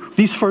easier.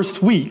 These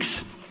first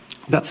weeks,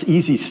 that's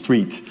easy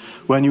street.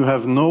 When you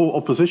have no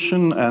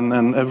opposition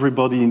and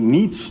everybody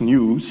needs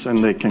news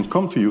and they can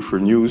come to you for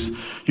news,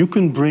 you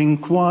can bring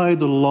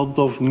quite a lot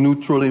of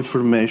neutral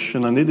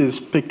information, and it is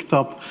picked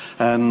up,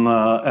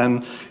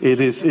 and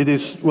it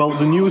is well,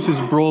 the news is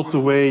brought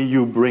the way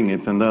you bring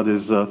it, and that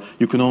is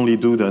you can only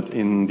do that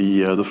in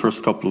the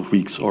first couple of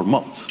weeks or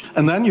months.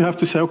 And then you have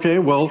to say, okay,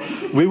 well,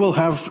 we will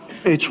have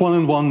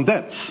H1N1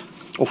 deaths.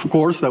 Of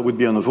course, that would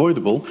be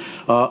unavoidable.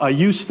 I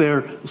used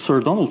there Sir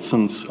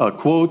Donaldson's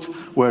quote,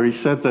 where he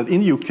said that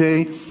in the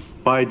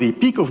UK, by the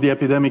peak of the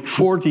epidemic,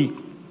 40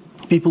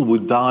 people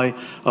would die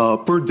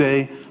per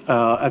day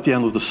at the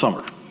end of the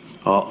summer.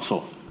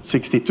 So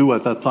 62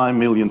 at that time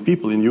million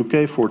people in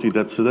UK, 40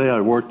 deaths a day. I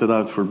worked it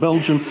out for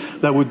Belgium.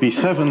 That would be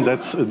 7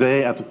 deaths a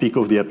day at the peak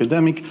of the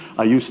epidemic.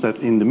 I used that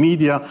in the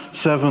media.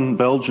 7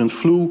 Belgian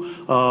flu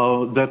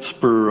deaths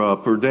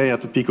per day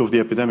at the peak of the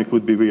epidemic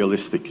would be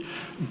realistic.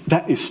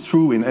 That is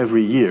true in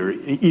every year,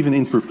 even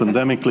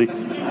interpandemically.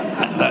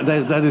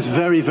 That is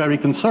very, very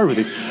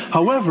conservative.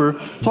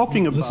 However,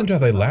 talking about listen to how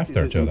they laugh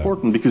there, is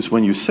important, because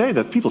when you say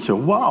that, people say,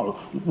 wow,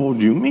 what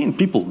do you mean?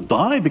 People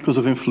die because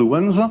of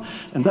influenza?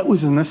 And that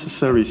was a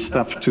necessary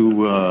step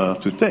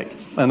to take.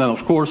 And then,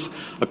 of course,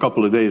 a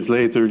couple of days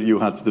later, you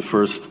had the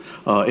first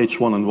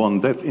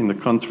H1N1 death in the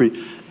country,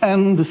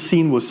 and the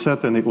scene was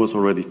set and it was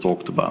already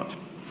talked about.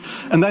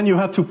 And then you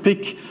had to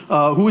pick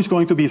who is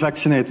going to be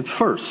vaccinated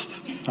first.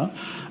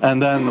 And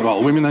then,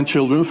 well, women and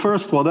children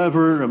first,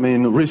 whatever. I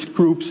mean, risk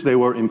groups, they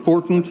were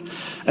important.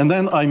 And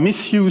then I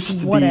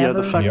misused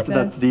the fact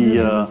that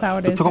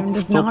the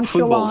top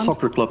football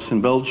soccer clubs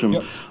in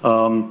Belgium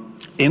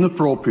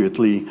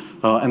inappropriately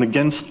and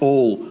against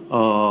all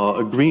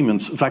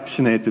agreements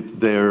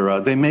vaccinated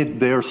they made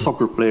their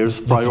soccer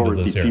players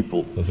priority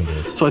people.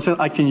 So I said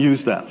I can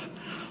use that.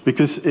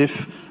 Because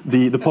if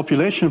the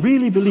population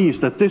really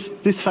believes that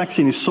this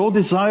vaccine is so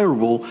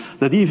desirable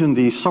that even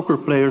the soccer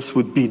players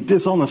would be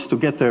dishonest to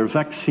get their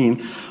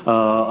vaccine,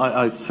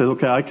 I said,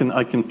 okay, I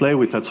can play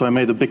with that. So I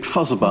made a big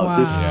fuss about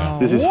this. Yeah.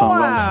 This is Van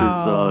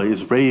Rans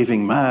is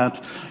raving mad.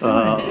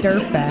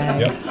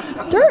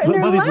 Dirtbag. They're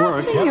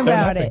laughing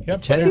about it.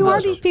 Who are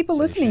these people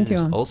listening to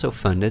him? Also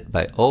funded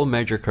by all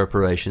major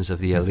corporations of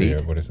the elite,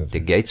 the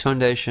Gates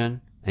Foundation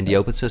and the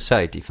Open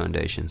Society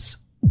Foundations.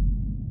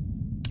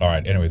 All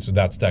right. Anyway, so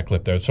that's that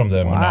clip there. It's from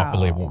the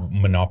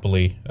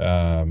Monopoly.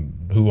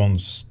 Who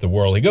owns the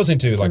world? He goes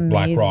into like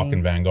BlackRock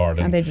and Vanguard,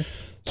 and they just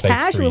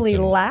casually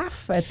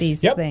laugh at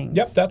these things.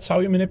 Yep, that's how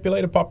you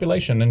manipulate a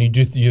population, and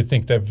you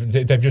think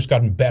they've just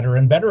gotten better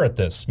and better at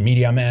this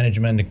media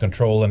management and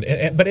control,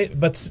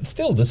 but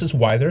still, this is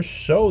why they're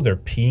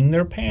peeing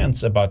their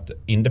pants about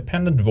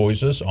independent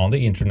voices on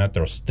the internet.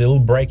 They're still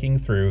breaking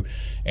through,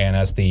 and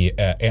as the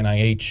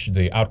NIH,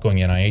 the outgoing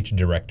NIH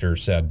director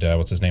said,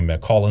 what's his name,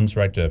 Collins,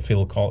 right? Not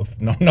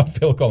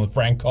Phil Collins,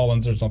 Frank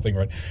Collins or something,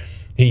 right?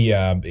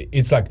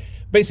 It's like,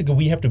 basically,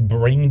 we have to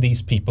bring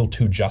these people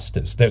to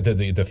justice. The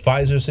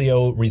Pfizer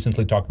CEO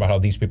recently talked about how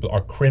these people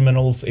are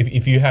criminals.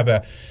 If you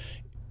have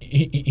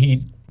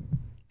he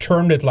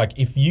termed it like,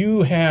 if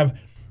you have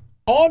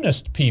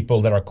honest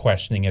people that are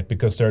questioning it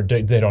because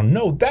they don't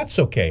know, that's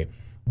okay.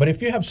 But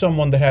if you have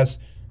someone that has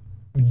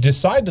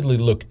decidedly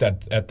looked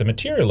at the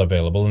material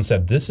available and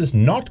said this is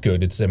not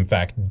good, it's in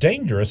fact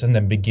dangerous, and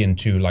then begin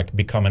to like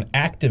become an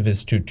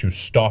activist to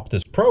stop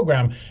this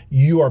program,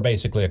 you are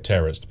basically a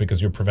terrorist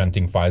because you're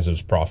preventing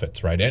Pfizer's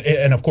profits, right?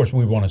 And of course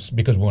we want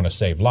to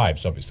save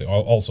lives, obviously,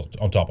 also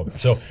on top of it.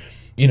 So,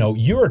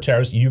 you're a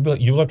terrorist. You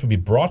will have to be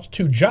brought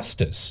to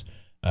justice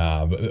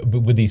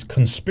with these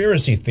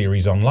conspiracy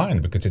theories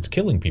online because it's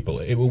killing people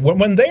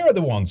when they are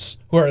the ones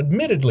who are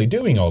admittedly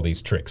doing all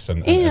these tricks.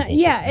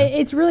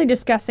 It's really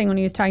disgusting when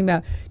he was talking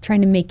about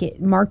trying to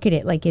market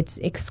it like it's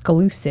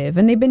exclusive,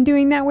 and they've been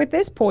doing that with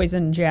this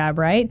poison jab,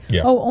 right?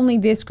 Yeah. Oh, only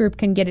this group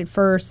can get it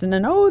first, and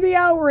then the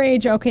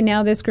outrage. Okay,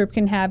 now this group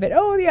can have it.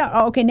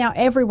 Okay, now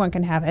everyone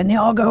can have it, and they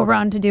all go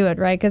around to do it,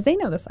 right? Because they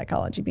know the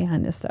psychology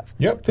behind this stuff.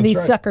 Yep, for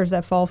these suckers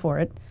that fall for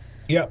it.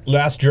 Yeah,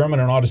 last German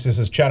on Odyssey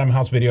says Chatham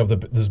House video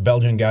of this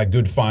Belgian guy.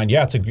 Good find.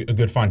 Yeah, it's a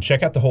good find.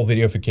 Check out the whole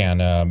video if you can.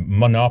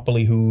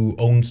 Monopoly, who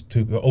owns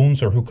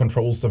or who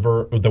controls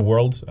the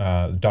world.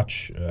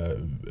 Dutch,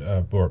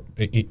 or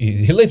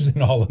he lives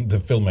in Holland. The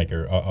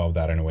filmmaker of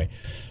that, anyway.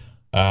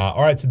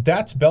 All right, so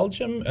that's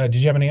Belgium. Did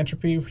you have any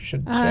entropy we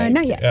should take?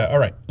 Not yet. All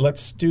right,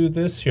 let's do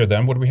this here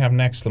then. What do we have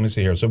next? Let me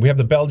see here. So we have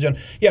the Belgian.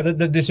 Yeah,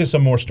 there's just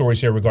some more stories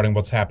here regarding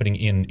what's happening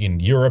in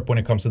Europe when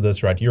it comes to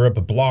this, right?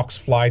 Europe blocks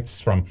flights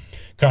from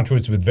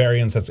countries with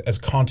variants as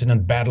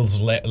continent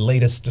battles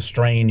latest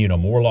strain,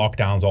 more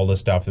lockdowns, all this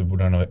stuff. We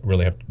don't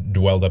really have to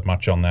dwell that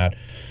much on that.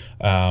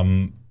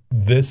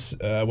 This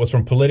was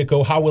from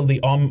Politico. How will the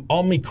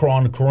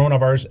Omicron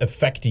coronavirus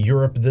affect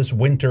Europe this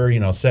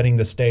winter? Setting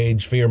the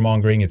stage,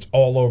 fear-mongering. It's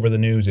all over the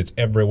news. It's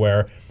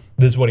everywhere.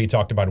 This is what he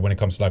talked about when it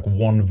comes to like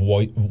one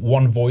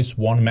voice,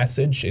 one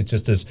message. It's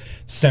just this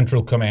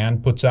central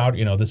command puts out.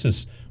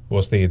 This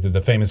was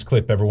the famous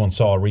clip everyone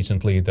saw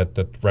recently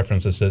that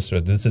references this. So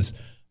this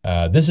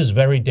is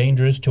very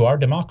dangerous to our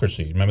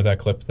democracy. Remember that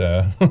clip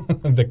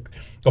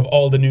of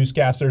all the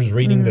newscasters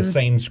reading the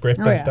same script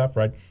and stuff,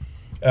 right?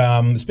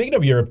 Speaking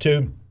of Europe,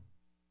 too,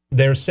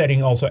 they're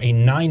setting also a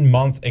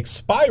 9-month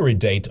expiry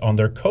date on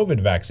their COVID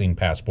vaccine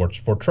passports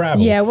for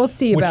travel. Yeah, we'll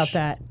see about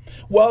that.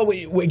 Well,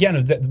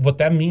 again, what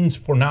that means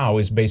for now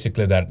is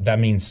basically that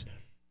means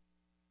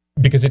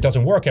because it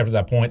doesn't work after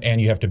that point, and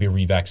you have to be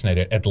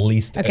revaccinated at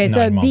least 9 months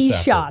so these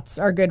after. shots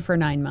are good for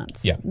 9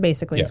 months,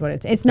 basically is what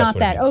it's. It's That's not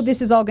that,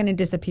 this is all going to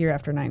disappear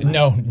after 9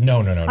 No. months.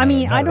 I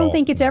mean, I don't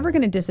think it's all. ever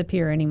going to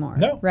disappear anymore,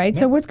 right? No.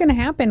 So what's going to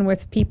happen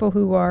with people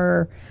who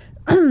are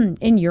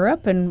in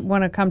Europe and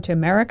want to come to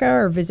America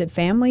or visit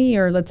family,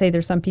 or let's say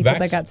there's some people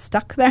that got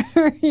stuck there,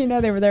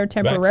 they were there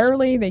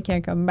temporarily, they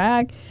can't come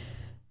back.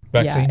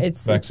 Vaccine,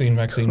 it's vaccine.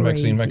 That's the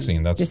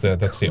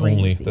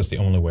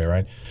only way,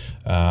 right?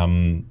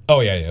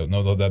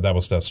 That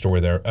was that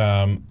story there.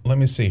 Let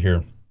me see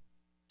here.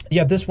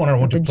 Yeah, this one I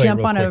want to play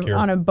jump real quick here.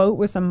 on a boat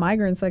with some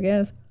migrants, I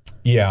guess.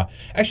 Yeah,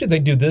 actually they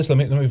do this.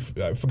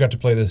 I forgot to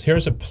play this.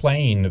 Here's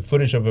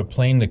footage of a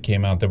plane that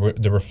came out.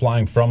 They were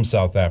flying from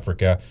South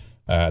Africa.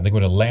 They're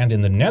going to land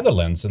in the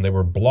Netherlands, and they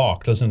were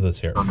blocked. Listen to this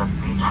here. What that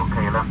means for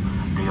KLM,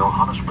 the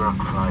Johannesburg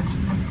flight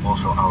and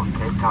also our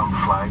Cape Town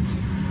flight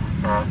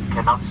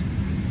cannot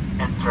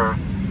enter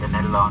the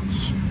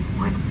Netherlands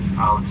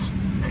without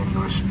any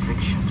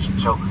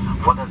restrictions. So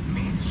what that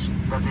means,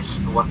 that is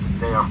what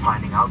they are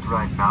finding out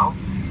right now.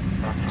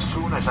 And as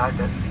soon as I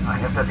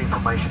have that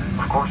information,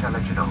 of course I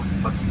let you know.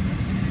 But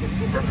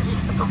that is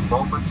at the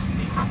moment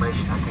the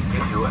information I can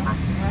give you, and I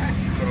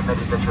can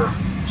imagine that you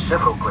have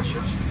several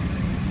questions,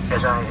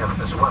 as I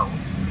have as well.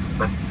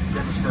 But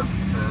that is the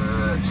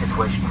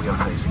situation we are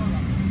facing.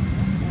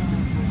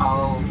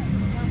 I'll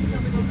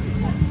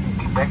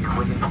be back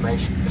with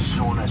information as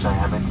soon as I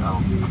have it.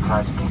 I'll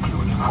try to keep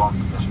you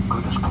informed as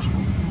good as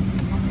possible.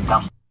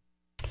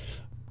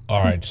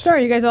 All right.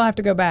 Sorry, you guys all have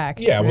to go back.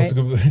 Yeah, right?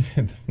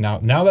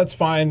 now that's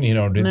fine. You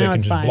know, they can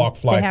just block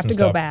flights. They have to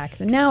go back.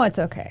 Now it's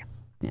okay.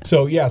 Yes.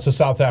 So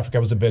South Africa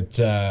was a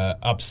bit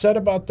upset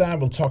about that.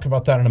 We'll talk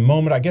about that in a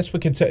moment. I guess we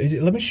could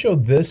let me show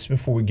this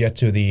before we get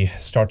to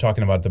start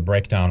talking about the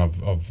breakdown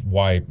of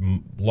why a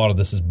lot of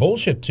this is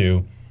bullshit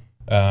too.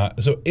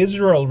 So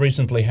Israel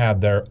recently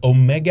had their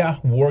Omega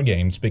war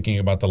game, speaking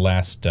about the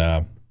last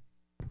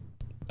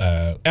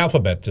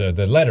alphabet,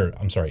 the letter,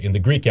 in the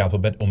Greek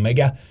alphabet,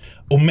 Omega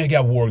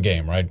war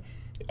game, right?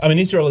 I mean,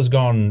 Israel has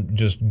gone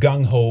just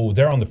gung-ho.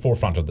 They're on the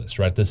forefront of this,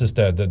 right? This is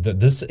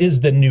this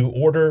is the new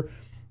order.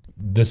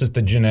 This is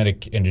the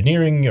genetic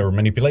engineering or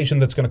manipulation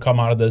that's going to come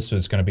out of this. So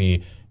it's going to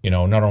be,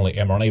 not only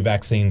mRNA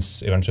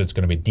vaccines, eventually it's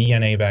going to be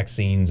DNA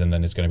vaccines, and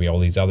then it's going to be all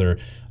these other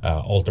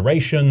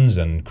alterations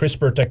and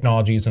CRISPR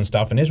technologies and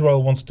stuff. And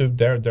Israel wants to,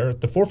 they're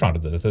at the forefront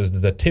of this. They're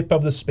the tip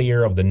of the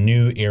spear of the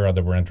new era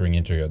that we're entering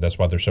into here. That's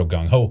why they're so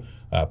gung-ho,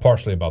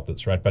 partially about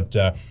this, right? But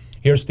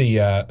here's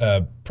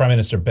the Prime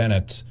Minister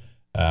Bennett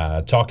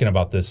talking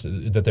about this,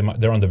 that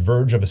they're on the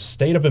verge of a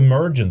state of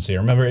emergency.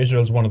 Remember,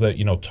 Israel is one of the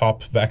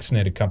top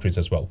vaccinated countries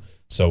as well.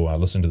 So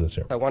listen to this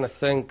here. I want to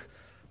thank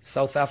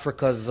South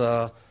Africa's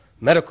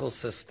medical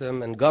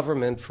system and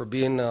government for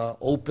being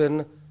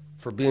open,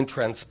 for being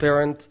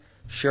transparent,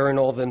 sharing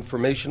all the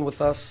information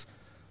with us.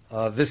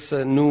 This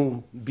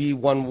new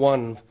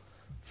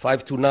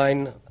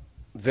B11529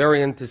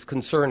 variant is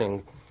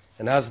concerning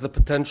and has the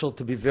potential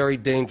to be very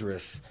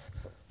dangerous.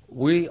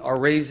 We are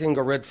raising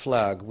a red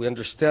flag. We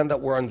understand that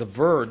we're on the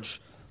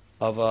verge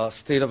of a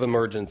state of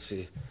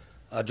emergency.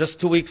 Just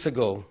 2 weeks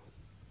ago,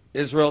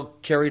 Israel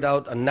carried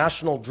out a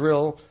national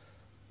drill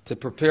to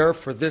prepare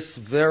for this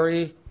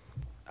very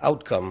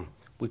outcome.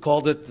 We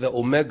called it the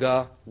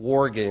Omega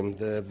war game,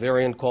 the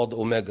variant called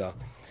Omega,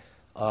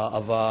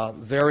 of a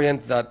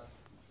variant that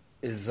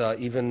is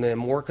even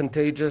more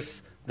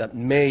contagious, that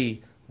may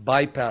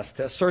bypass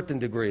to a certain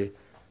degree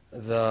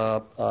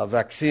the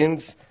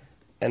vaccines.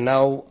 And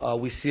now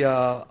we see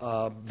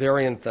a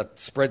variant that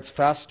spreads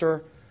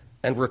faster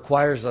and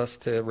requires us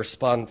to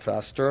respond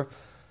faster.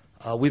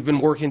 We've been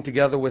working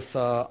together with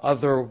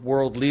other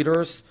world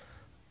leaders,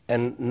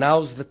 and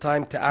now's the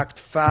time to act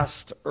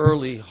fast,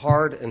 early,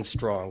 hard, and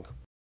strong.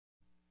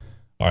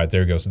 All right,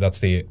 there we go. So that's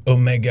the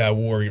Omega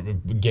War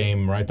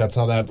game, right? That's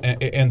how that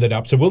ended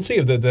up. So we'll see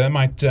if they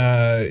might,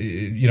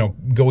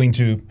 go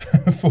into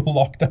full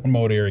lockdown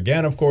mode here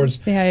again, of course.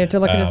 See how you have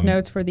to look at his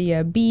notes for the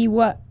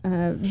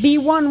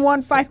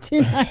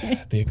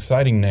B11529. The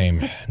exciting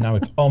name. Now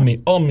it's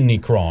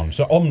Omicron.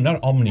 So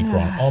not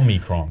Omicron,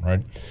 Omicron,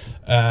 right?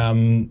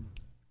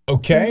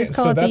 Okay,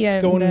 so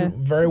that's going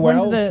very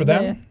well for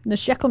them. The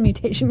shekel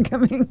mutation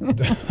coming.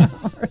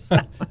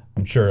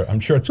 I'm sure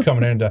it's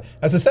coming in.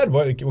 As I said,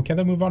 can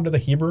they move on to the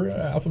Hebrew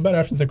alphabet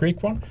after the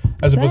Greek one,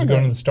 as opposed to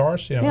going to the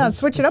stars? Yeah, let's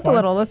switch it up a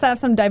little. Let's have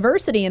some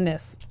diversity in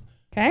this.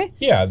 Okay.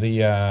 Yeah, the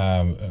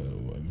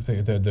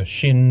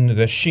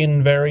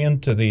Shin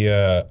variant,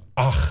 the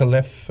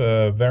Aleph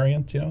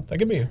variant. That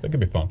could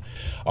be fun.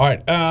 All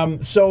right.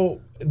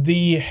 So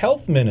the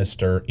health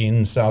minister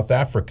in South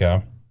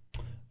Africa,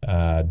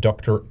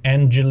 Dr.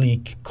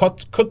 Angelique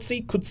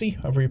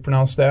Kutsi, however you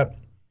pronounce that.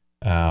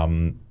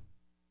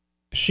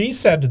 She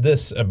said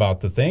this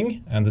about the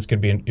thing, and this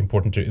could be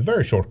important to a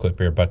very short clip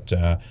here, but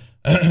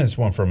it's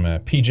one from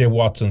PJ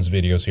Watson's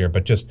videos here.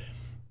 But just,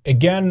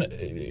 again,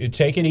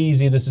 take it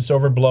easy. This is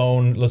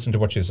overblown. Listen to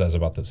what she says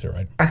about this here,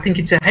 right? I think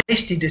it's a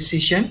hasty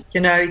decision.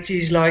 It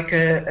is like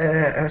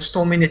a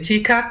storm in a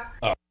teacup.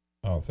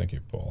 Oh, thank you,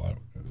 Paul. I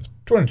was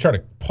trying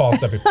to pause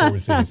that before we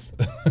see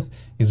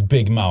his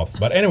big mouth.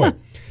 But anyway.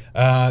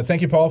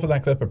 Thank you, Paul, for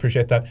that clip. I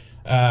appreciate that.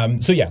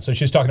 So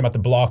she's talking about the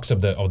blocks of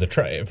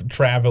the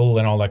travel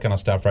and all that kind of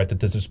stuff, right? That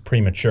this is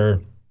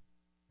premature.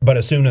 But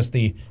as soon as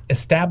the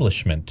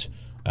establishment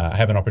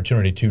have an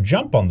opportunity to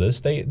jump on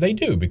this, they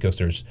do, because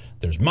there's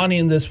money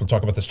in this. We'll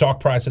talk about the stock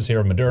prices here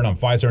of Moderna and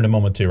Pfizer in a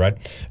moment too, right?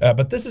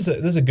 But this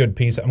is a good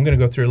piece. I'm going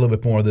to go through a little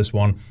bit more of this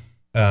one.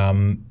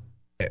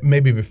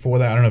 Maybe before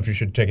that, I don't know if you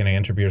should take an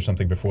interview or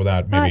something before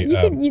that. Maybe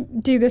you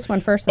do this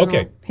one first. And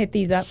okay, I'll hit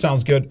these up.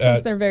 Sounds good.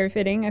 Since they're very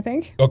fitting, I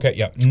think. Okay,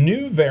 yeah.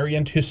 New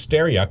variant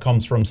hysteria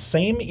comes from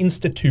same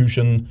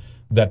institution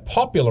that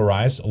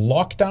popularized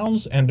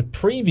lockdowns and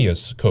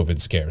previous COVID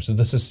scares. So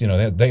this is,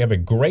 they have a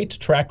great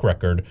track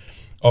record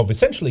of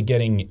essentially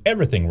getting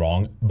everything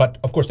wrong, but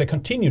of course they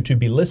continue to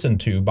be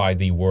listened to by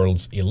the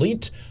world's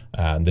elite,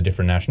 the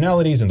different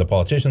nationalities and the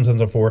politicians and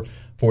so forth.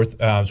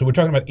 So we're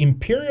talking about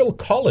Imperial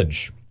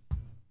College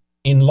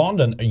in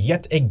London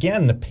yet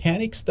again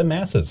panics the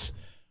masses.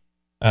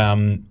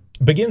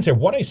 begins here.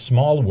 What a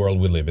small world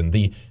we live in.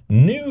 The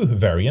new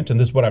variant, and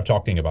this is what I'm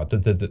talking about.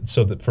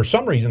 So that for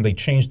some reason they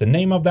changed the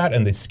name of that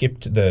and they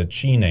skipped the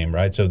Chi name,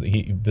 right? So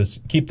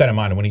keep that in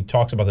mind when he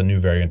talks about the new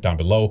variant down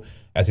below,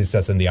 as he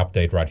says in the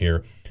update right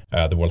here.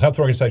 The World Health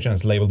Organization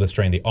has labeled the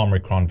strain the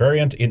Omicron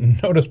variant,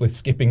 noticeably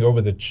skipping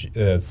over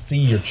the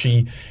C or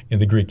Chi in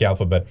the Greek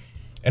alphabet.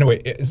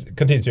 Anyway, it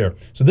continues here.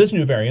 So this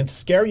new variant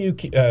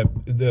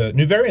the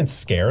new variant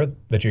scare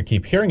that you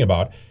keep hearing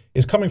about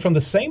is coming from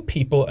the same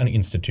people and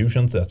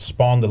institutions that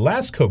spawned the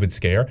last COVID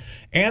scare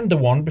and the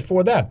one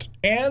before that,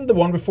 and the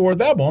one before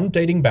that one,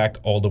 dating back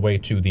all the way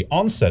to the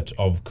onset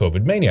of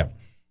COVID mania.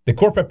 The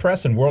corporate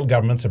press and world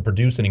governments have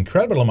produced an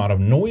incredible amount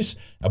of noise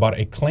about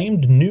a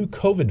claimed new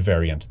COVID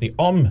variant, the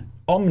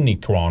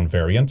Omicron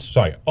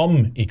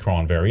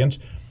variant,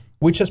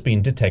 which has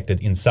been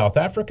detected in South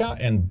Africa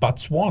and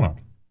Botswana.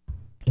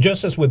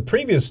 Just as with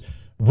previous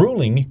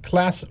ruling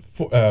class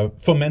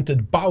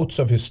fomented bouts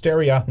of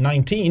hysteria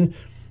 19,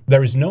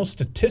 there is no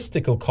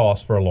statistical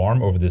cause for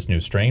alarm over this new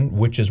strain,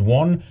 which is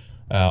one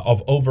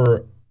of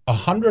over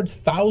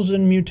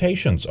 100,000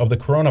 mutations of the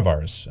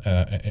coronavirus.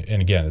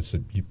 And again,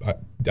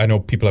 I know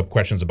people have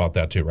questions about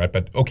that too, right?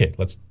 But okay,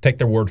 let's take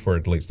their word for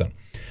it at least then.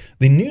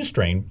 The new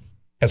strain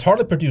has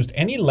hardly produced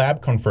any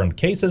lab-confirmed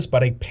cases,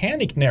 but a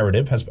panic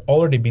narrative has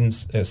already been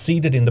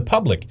seeded in the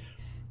public.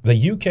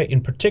 The UK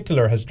in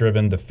particular has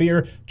driven the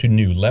fear to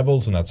new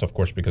levels, and that's of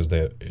course because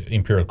the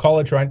Imperial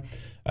College, right?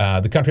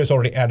 The country has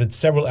already added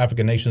several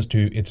African nations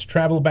to its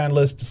travel ban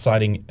list,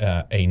 citing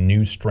a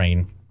new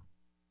strain.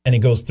 And it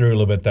goes through a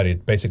little bit that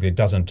it basically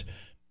doesn't,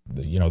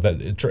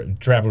 that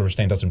travel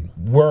restraint doesn't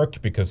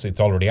work because it's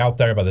already out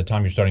there. By the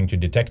time you're starting to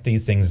detect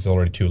these things, it's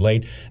already too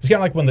late. It's kind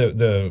of like when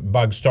the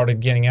bug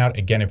started getting out.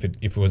 Again, if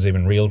it was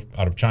even real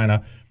out of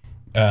China,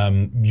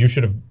 you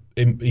should have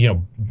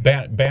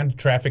banned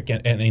traffic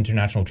and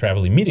international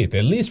travel immediately,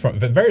 at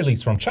the very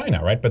least from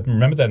China, right? But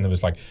remember then there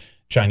was like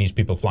Chinese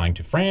people flying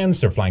to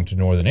France, they're flying to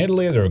northern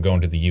Italy, they were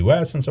going to the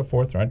US and so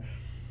forth, right?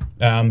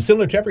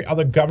 Similar to every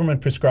other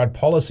government-prescribed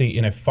policy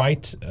in a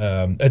fight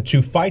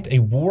to fight a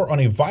war on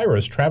a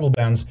virus, travel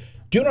bans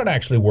do not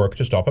actually work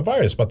to stop a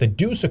virus, but they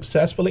do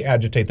successfully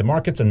agitate the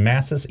markets and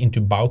masses into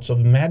bouts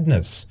of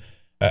madness.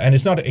 And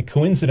it's not a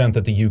coincidence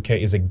that the UK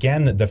is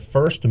again the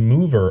first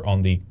mover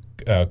on the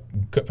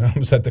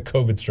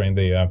COVID strain.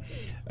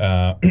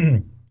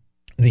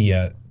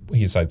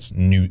 He cites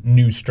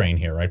new strain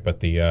here, right? But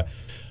the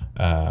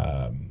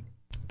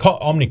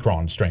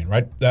Omicron strain,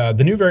 right?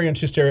 The new variant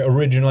hysteria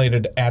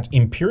originated at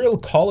Imperial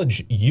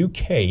College,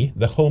 UK,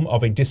 the home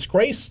of a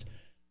disgraced,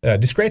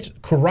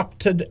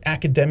 corrupted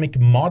academic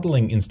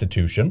modeling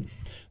institution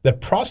that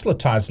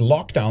proselytized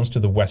lockdowns to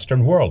the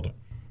Western world.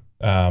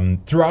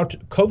 Throughout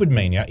COVID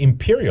mania,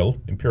 Imperial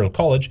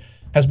College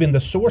has been the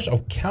source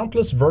of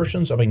countless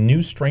versions of a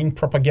new strain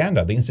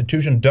propaganda. The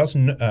institution does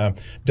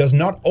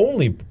not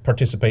only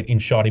participate in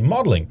shoddy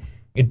modeling,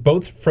 it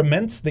both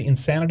foments the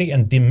insanity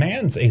and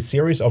demands a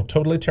series of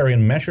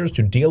totalitarian measures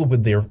to deal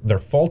with their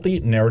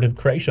faulty narrative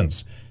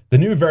creations. The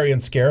new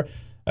variant scare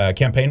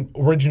campaign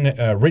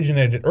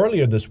originated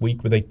earlier this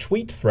week with a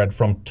tweet thread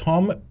from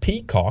Tom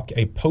Peacock,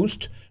 a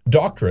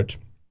postdoctorate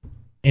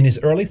in his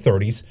early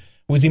 30s,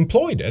 who is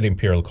employed at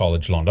Imperial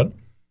College London.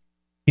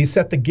 He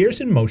set the gears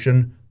in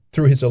motion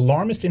through his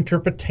alarmist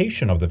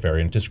interpretation of the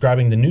variant,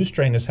 describing the new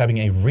strain as having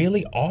a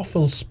really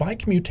awful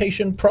spike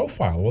mutation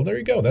profile. Well, there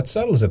you go. That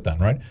settles it then,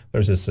 right?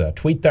 There's this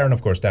tweet there, and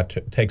of course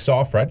that takes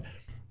off, right?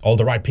 All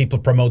the right people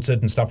promotes it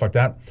and stuff like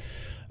that.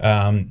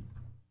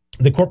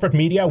 The corporate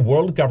media,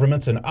 world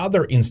governments, and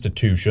other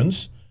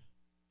institutions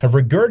have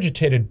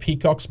regurgitated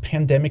Peacock's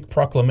pandemic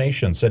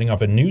proclamation, setting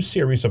off a new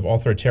series of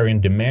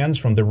authoritarian demands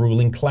from the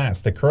ruling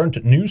class. The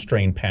current new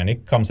strain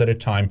panic comes at a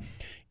time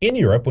in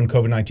Europe when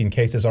COVID-19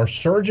 cases are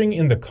surging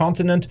in the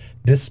continent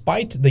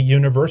despite the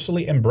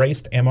universally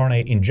embraced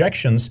mRNA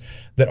injections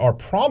that are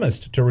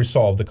promised to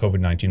resolve the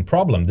COVID-19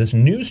 problem. This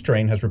new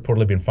strain has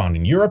reportedly been found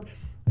in Europe,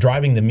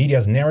 driving the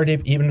media's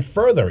narrative even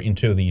further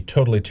into the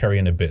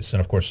totalitarian abyss. And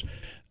of course,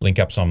 link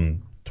up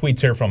some tweets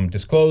here from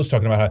Disclosed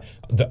talking about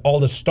how all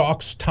the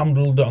stocks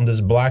tumbled on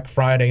this Black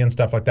Friday and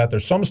stuff like that.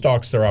 There's some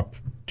stocks that are up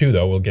too,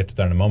 though. We'll get to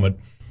that in a moment.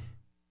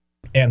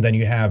 And then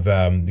you have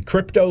the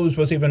cryptos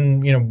was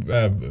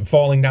even,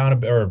 falling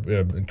down or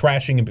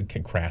crashing, but,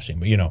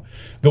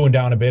 going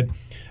down a bit.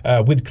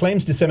 With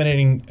claims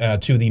disseminating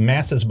to the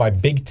masses by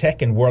big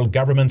tech and world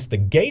governments, the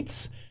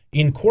Gates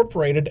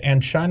Incorporated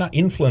and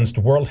China-influenced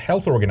World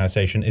Health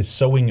Organization is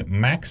sowing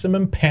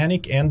maximum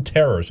panic and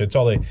terror. So it's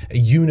all a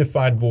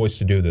unified voice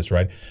to do this,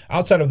 right?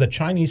 Outside of the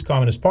Chinese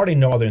Communist Party,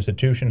 no other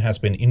institution has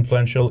been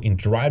influential in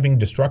driving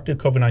destructive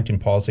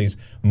COVID-19 policies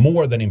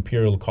more than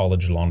Imperial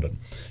College London.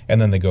 And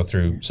then they go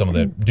through some of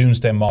the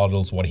doomsday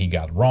models, what he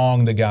got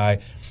wrong, the guy,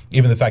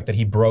 even the fact that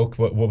he broke,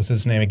 what was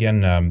his name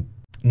again?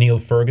 Neil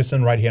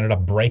Ferguson, right? He ended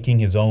up breaking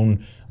his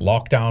own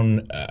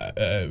lockdown,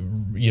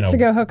 to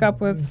go hook up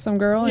with some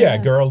girl? Yeah,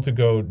 girl to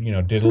go,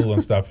 diddle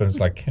and stuff. And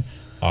it's like,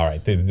 all right,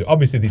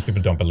 obviously these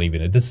people don't believe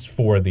in it. This is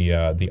for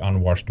the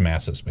unwashed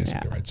masses,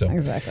 basically, right? So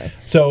exactly.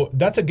 So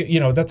that's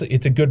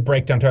it's a good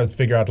breakdown to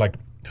figure out, like,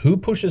 who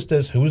pushes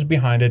this, who's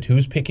behind it,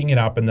 who's picking it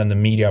up, and then the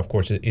media, of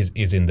course,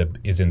 is in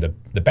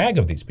the bag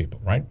of these people,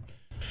 right?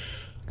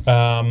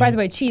 By the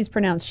way, she is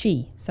pronounced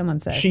she. Someone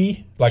says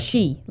she,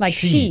 she, like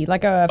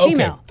a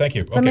female. Okay, thank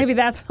you. So maybe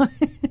that's why.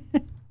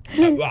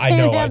 I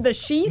know. Have the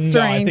she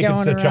strain going going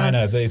it's around.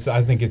 China. I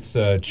think it's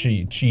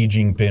Xi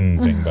Jinping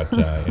thing, but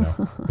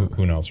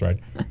who knows, right?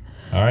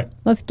 All right.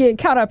 Let's get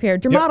caught up here.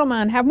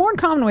 Dermatoman have more in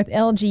common with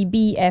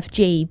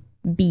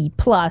LGBFJB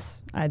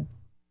plus. I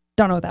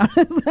don't know what that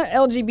is.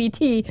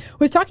 LGBT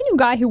was talking to a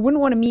guy who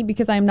wouldn't want to meet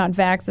because I am not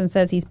vaxxed and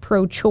says he's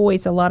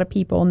pro-choice. A lot of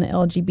people in the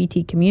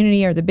LGBT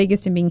community are the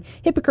biggest in being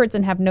hypocrites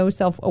and have no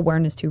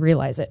self-awareness to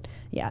realize it.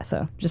 Yeah,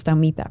 so just don't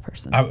meet that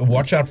person.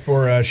 Watch out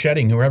for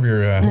shedding whoever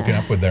you're hooking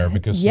up with there,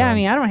 because I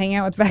mean, I don't hang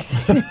out with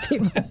vaccinated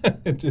people.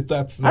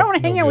 that's I don't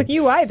want to hang out with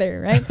you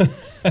either, right?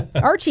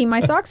 Archie,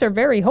 my socks are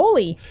very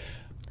holy.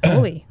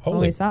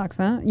 Holy socks,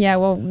 huh? Yeah,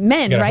 well,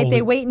 men, right?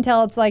 They wait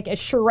until it's like a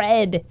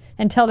shred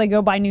until they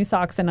go buy new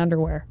socks and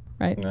underwear,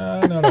 right?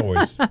 Not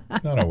always.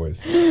 Not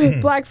always.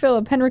 Black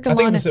Phillip, Henrik and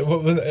Lana.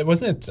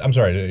 Wasn't it? I'm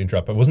sorry to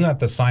interrupt, but wasn't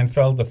that the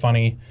Seinfeld, the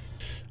funny?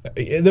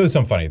 There was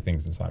some funny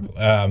things in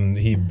Seinfeld.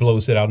 He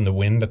blows it out in the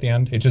wind at the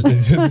end. It's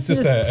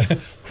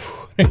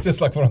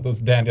just like one of those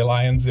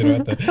dandelions,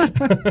 At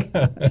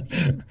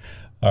the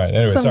all right,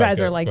 anyway, some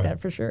guys are like that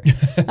for sure.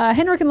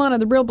 Henrik and Lana,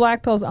 the real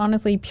black pills,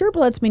 honestly,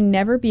 purebloods may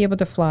never be able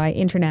to fly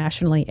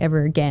internationally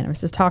ever again. I was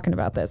just talking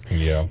about this.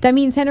 Yeah. That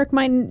means Henrik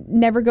might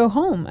never go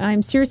home.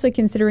 I'm seriously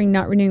considering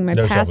not renewing my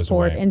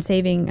passport and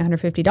saving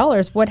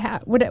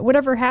 $150.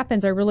 Whatever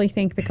happens, I really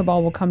think the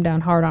cabal will come down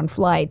hard on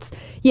flights.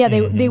 Yeah,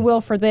 they will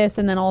for this,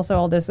 and then also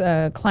all this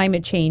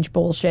climate change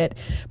bullshit.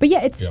 But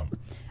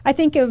I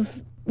think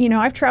of...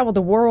 I've traveled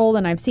the world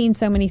and I've seen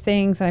so many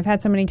things and I've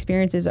had so many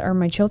experiences. Are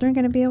my children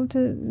going to be able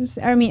to?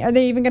 I mean, are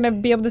they even going to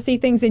be able to see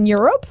things in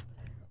Europe?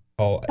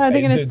 Are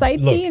they going to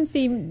sightsee and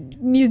see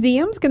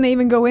museums? Can they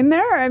even go in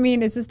there? I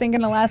mean, is this thing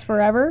going to last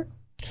forever?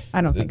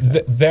 I don't think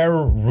so. Their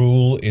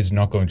rule is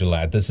not going to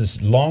last. This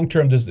is long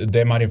term.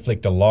 They might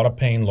inflict a lot of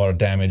pain, a lot of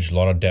damage, a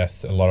lot of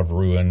death, a lot of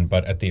ruin.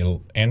 But at the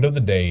end of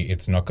the day,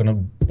 it's not going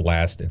to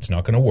last. It's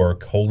not going to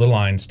work. Hold the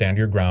line. Stand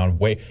your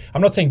ground. Wait.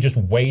 I'm not saying just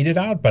wait it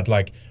out, but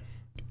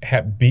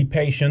be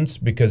patient,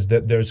 because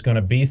there's going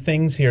to be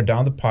things here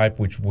down the pipe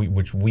which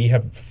we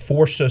have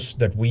forces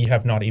that we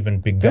have not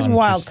even begun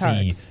to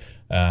see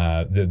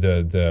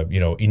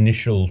the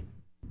initial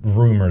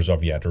rumors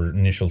of yet, or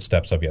initial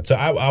steps of yet. So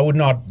I would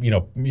not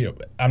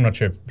I'm not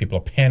sure if people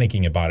are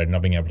panicking about it,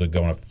 not being able to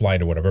go on a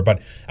flight or whatever.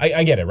 But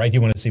I get it, right?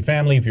 You want to see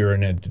family if you're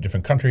in a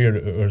different country or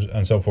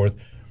and so forth.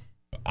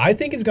 I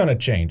think it's going to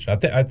change.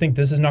 I think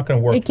this is not going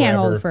to work forever. It can't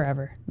hold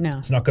forever. No.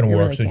 It's not going to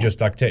work. Really so just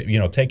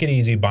take it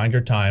easy, bide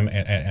your time,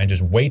 and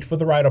just wait for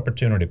the right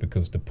opportunity,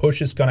 because the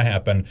push is going to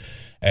happen.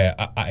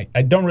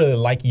 I don't really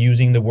like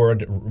using the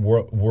word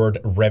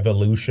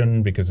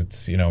revolution, because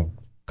it's,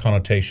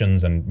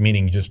 connotations and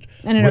meaning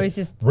and it always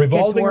just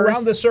revolving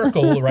around the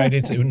circle, right?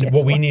 It's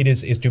what we need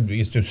is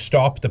to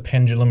stop the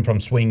pendulum from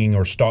swinging,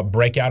 or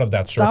break out of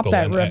that circle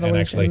and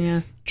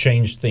actually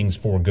change things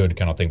for good,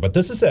 kind of thing. But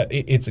this is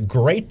it's a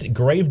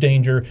grave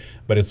danger,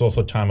 but it's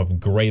also a time of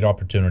great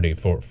opportunity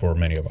for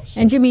many of us.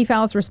 And Jimmy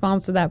Fowles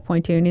responds to that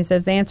point too, and he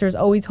says the answer is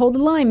always hold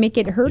the line, make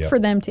it hurt for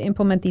them to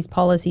implement these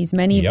policies.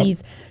 Many of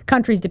these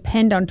countries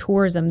depend on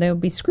tourism. They will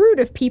be screwed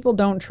if people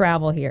don't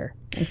travel here.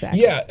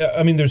 Exactly. Yeah,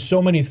 I mean, there's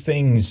so many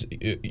things,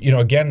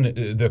 again,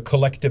 the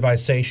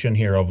collectivization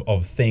here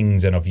of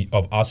things and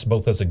of us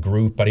both as a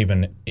group, but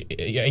even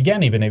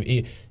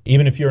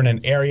if you're in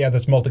an area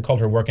that's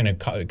multicultural, work in a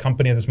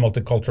company that's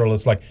multicultural,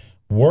 it's like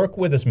work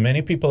with as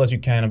many people as you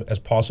can as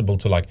possible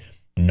to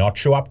not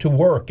show up to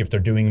work if they're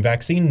doing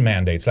vaccine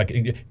mandates.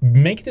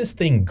 Make this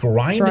thing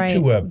grind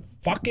to a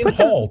fucking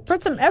halt.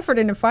 Put some effort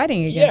into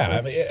fighting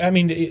against this. I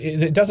mean,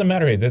 it doesn't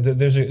matter.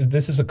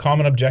 This is a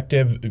common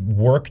objective.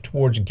 Work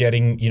towards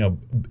getting,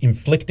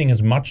 inflicting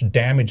as much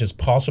damage as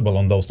possible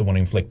on those that want to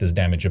inflict this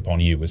damage upon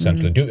you,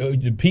 essentially.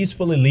 Do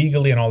peacefully,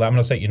 legally, and all that. I'm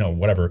going to say,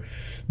 whatever.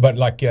 But,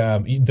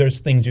 there's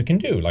things you can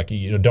do.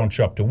 Don't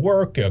show up to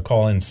work,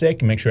 call in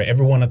sick, make sure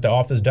everyone at the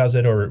office does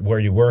it, or where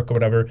you work or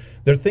whatever.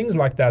 There are things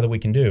like that we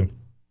can do.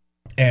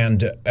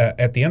 And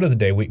at the end of the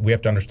day, we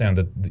have to understand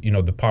that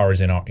the power is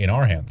in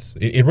our hands.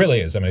 It really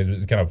is. I mean,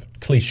 it's kind of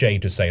cliche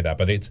to say that,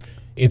 but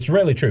it's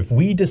really true. If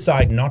we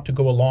decide not to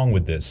go along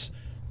with this,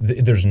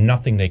 there's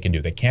nothing they can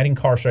do. They can't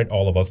incarcerate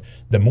all of us.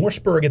 The more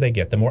spurgy they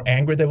get, the more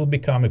angry they will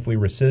become if we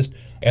resist,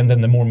 and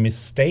then the more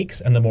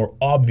mistakes and the more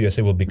obvious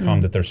it will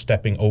become that they're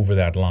stepping over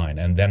that line,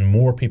 and then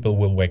more people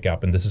will wake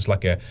up, and this is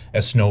like a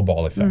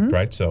snowball effect,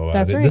 right? So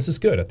this is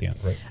good at the end,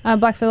 right?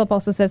 Black Phillip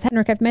also says,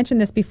 Henrik, I've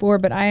mentioned this before,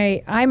 but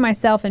I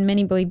myself and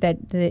many believe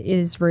that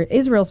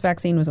Israel's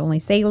vaccine was only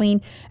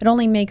saline. It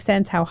only makes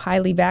sense how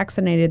highly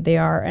vaccinated they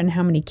are and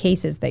how many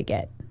cases they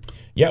get.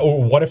 Yeah,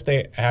 or what if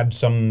they add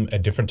a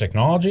different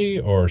technology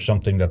or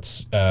something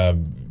that's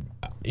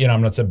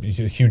I'm not a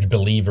huge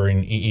believer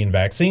in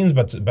vaccines,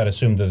 but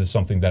assume that it's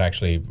something that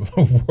actually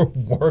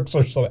works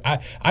or something. I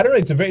don't know.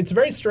 It's a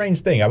very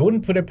strange thing. I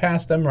wouldn't put it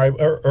past them. Right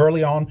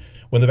early on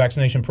when the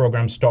vaccination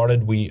program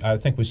started, I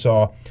think we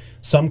saw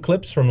some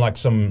clips from like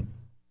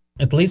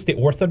at least the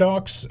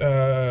Orthodox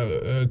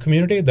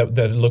community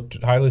that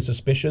looked highly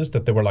suspicious,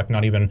 that they were like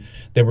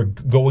they were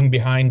going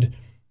behind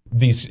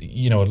these,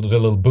 the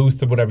little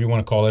booth or whatever you want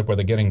to call it, where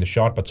they're getting the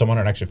shot, but someone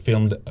had actually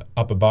filmed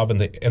up above,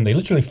 and they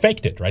literally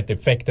faked it, right? They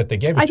faked that they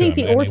gave it to them. I think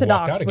the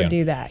Orthodox would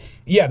do that.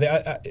 Yeah,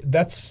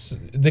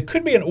 there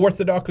could be an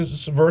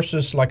Orthodox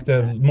versus like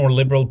the more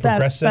liberal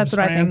progressive. That's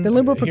what I think. The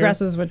liberal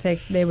progressives would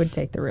take the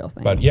real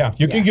thing. But yeah,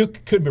 you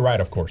could be right,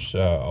 of course.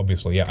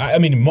 Obviously, yeah. I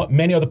mean,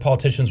 many other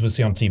politicians we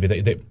see on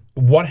TV.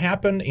 What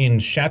happened in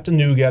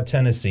Chattanooga,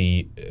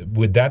 Tennessee,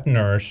 with that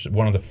nurse?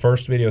 One of the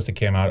first videos that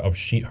came out of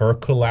her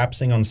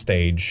collapsing on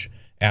stage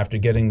after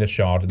getting the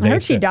shot. I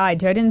heard she died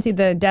too. I didn't see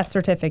the death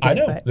certificate. I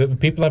know. The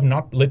people have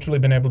not literally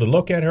been able to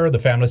look at her. The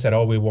family said,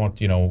 "Oh, we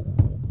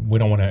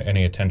don't want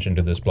any attention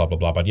to this, blah blah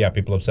blah." But yeah,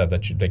 people have said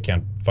that they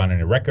can't find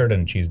any record,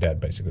 and she's dead,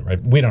 basically, right?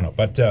 We don't know.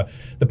 But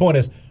the point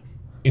is,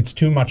 it's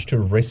too much to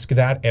risk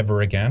that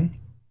ever again.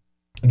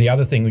 The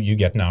other thing you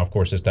get now, of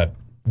course, is that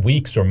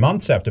weeks or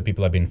months after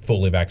people have been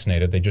fully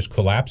vaccinated, they just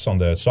collapse on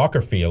the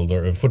soccer field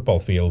or a football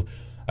field.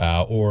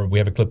 Or we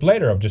have a clip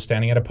later of just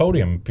standing at a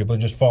podium. People are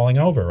just falling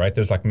over, right?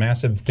 There's like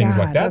massive things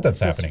like that's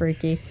happening.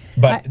 Freaky.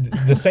 But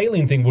the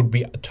saline thing would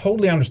be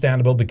totally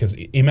understandable, because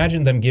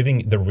imagine them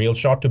giving the real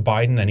shot to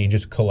Biden and he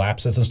just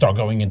collapses and start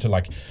going into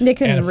like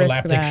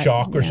anaphylactic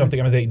shock or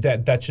something. I mean,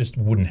 that just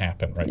wouldn't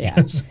happen, right?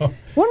 Yeah. So.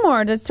 One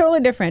more that's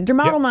totally different.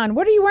 Dermatoman,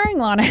 what are you wearing,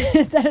 Lana?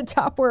 Is that a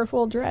top or a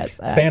full dress?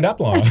 Stand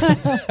up,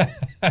 Lana.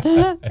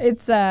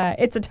 It's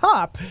a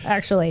top,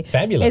 actually.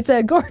 Fabulous. It's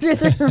a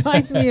gorgeous. It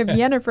reminds me of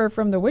Yennefer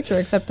from The Witcher,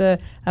 except a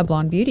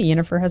blonde beauty.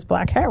 Yennefer has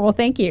black hair. Well,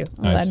 thank you.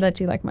 I'm glad that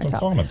you like my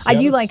top. I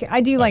do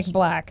like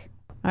black.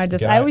 I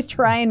always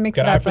try and mix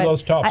it up, but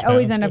I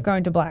always end up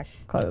going to black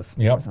clothes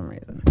for some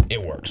reason.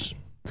 It works.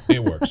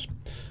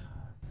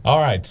 All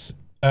right.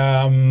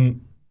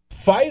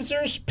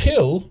 Pfizer's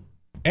pill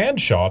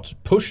and shot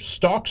push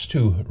stocks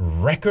to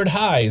record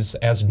highs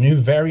as new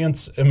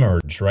variants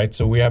emerge, right?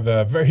 So we have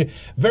very,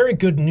 very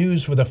good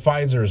news for the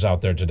Pfizers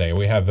out there today.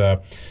 We have,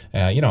 a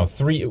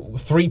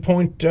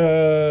 6-point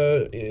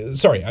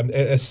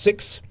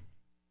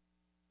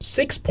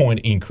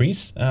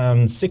increase,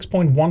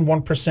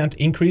 6.11%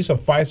 increase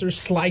of Pfizer,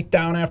 slight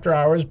down after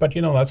hours, but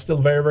that's still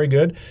very, very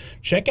good.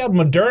 Check out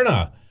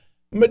Moderna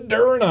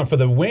for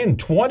the win,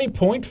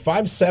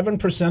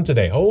 20.57%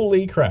 today.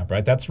 Holy crap,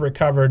 right? That's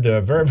recovered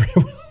very, very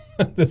well.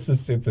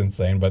 It's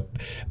insane, but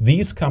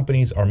these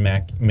companies are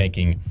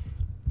making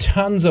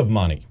tons of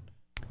money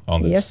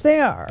on this. Yes, they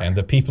are. And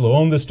the people who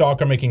own the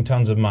stock are making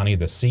tons of money.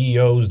 The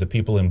CEOs, the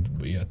people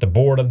at the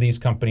board of these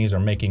companies are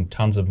making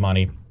tons of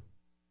money.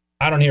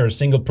 I don't hear a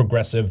single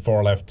progressive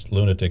far-left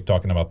lunatic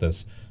talking about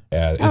this.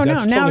 Now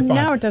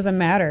it doesn't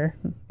matter.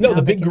 No,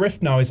 the big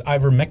grift now is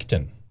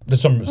ivermectin.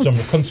 There's some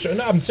concern.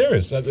 No, I'm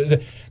serious.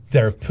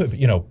 They're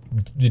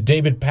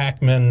David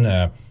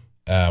Pakman.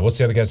 What's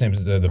the other guy's name?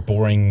 The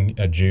boring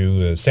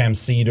Jew, Sam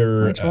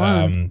Cedar,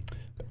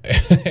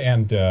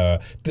 and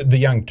the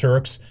Young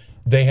Turks.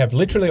 They have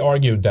literally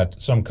argued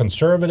that some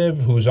conservative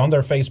who's on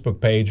their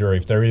Facebook page, or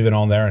if they're even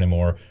on there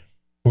anymore,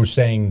 who's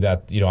saying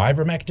that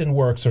ivermectin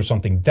works or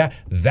something,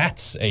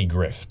 that's a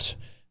grift.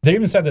 They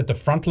even said that the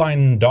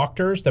frontline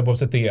doctors, that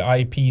was at the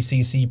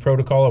IPCC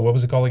protocol, or what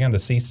was it called again? I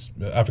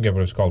forget what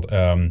it was called.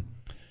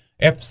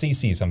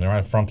 FCC something,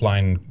 right?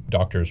 Frontline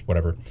doctors,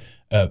 whatever.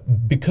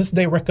 Because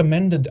they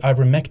recommended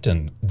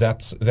ivermectin,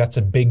 that's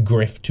a big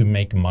grift to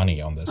make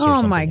money on this.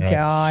 Oh my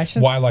gosh,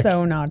 it's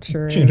so not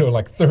true.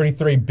 Like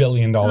 $33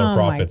 billion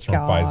profits from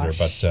Pfizer,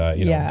 but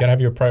gotta have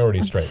your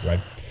priorities straight,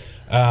 right?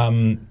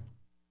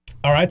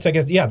 All right, so I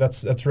guess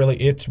that's really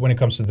it when it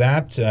comes to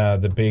that.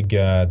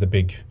 The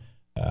big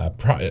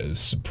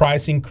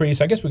price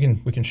increase. I guess we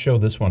can show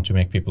this one to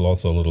make people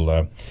also a little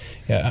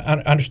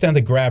understand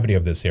the gravity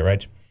of this here,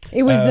 right?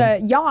 It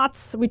was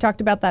yachts. We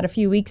talked about that a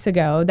few weeks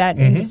ago. That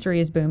industry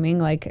is booming,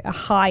 like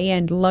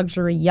high-end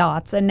luxury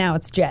yachts, and now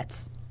it's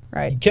jets,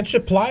 right? You can't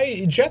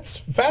supply jets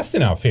fast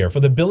enough here for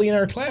the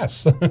billionaire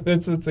class.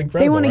 It's incredible.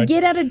 They want to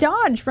get out of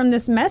Dodge from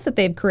this mess that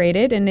they've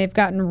created, and they've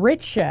gotten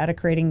rich out of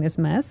creating this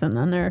mess, and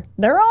then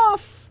they're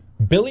off.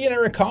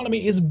 Billionaire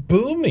economy is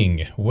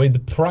booming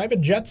with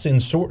private jets in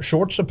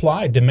short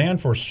supply. Demand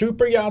for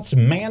super yachts,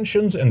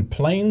 mansions, and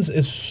planes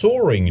is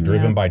soaring,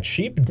 driven by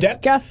cheap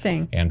debt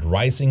and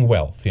rising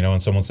wealth.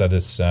 And someone said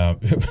this.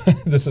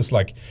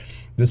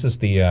 This is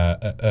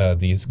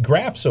the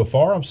graph so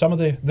far of some of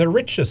the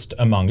richest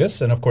among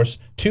us, and of course,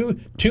 two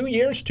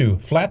years to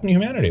flatten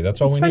humanity. That's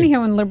all we need. It's funny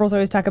how when liberals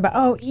always talk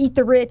about, eat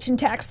the rich and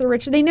tax the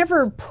rich, they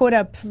never put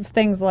up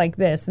things like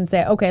this and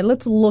say, okay,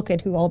 let's look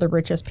at who all the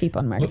richest people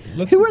in America.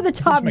 Who are the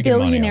top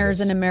billionaires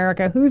in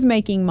America? Who's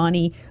making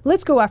money?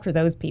 Let's go after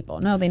those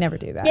people. No, they never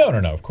do that. No,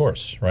 of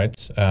course, right?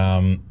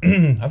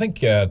 I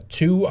think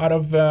 2 out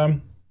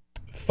of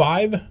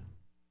 5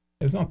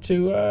 is not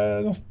too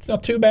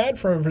bad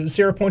for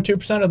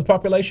 0.2% of the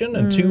population,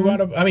 and 2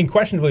 out of, I mean,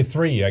 questionably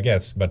 3, I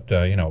guess, but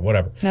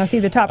whatever. Now see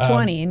the top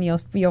 20, and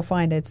you'll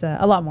find it's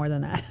a lot more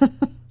than that.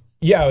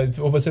 Yeah,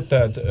 what was it?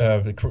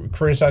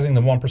 Criticizing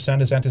the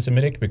 1% is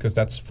anti-Semitic because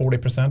that's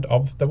 40%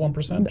 of the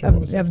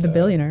 1%? Of the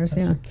billionaires,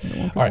 yeah. The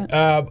 1%. All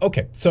right,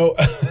 okay, so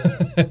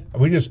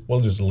we'll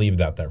just leave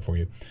that there for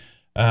you.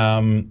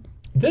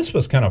 This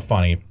was kind of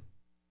funny.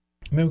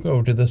 Maybe we'll go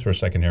over to this for a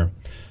second here.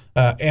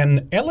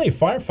 An LA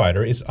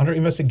firefighter is under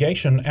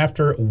investigation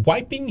after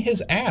wiping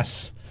his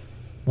ass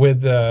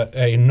with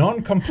a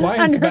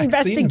non-compliance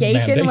vaccine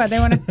mandate. What,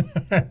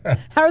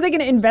 how are they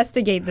going to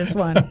investigate this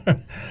one?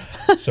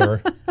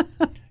 Sir,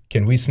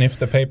 can we sniff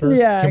the paper?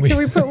 Yeah, we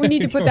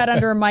need to put that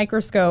under a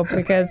microscope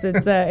because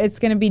it's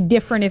going to be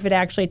different if it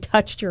actually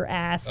touched your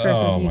ass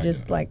versus you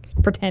just like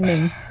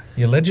pretending.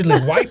 He allegedly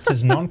wiped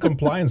his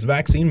non-compliance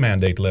vaccine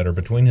mandate letter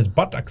between his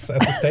buttocks at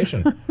the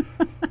station.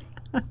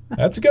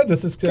 That's good.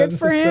 This is good.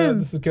 This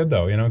is good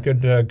though.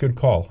 Good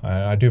call.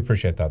 I do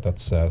appreciate that.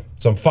 That's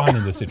some fun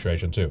in this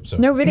situation too. So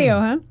no video,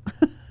 huh?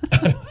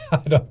 I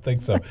don't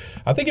think so.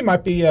 I think it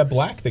might be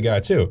Black, the guy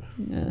too.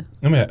 Yeah.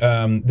 I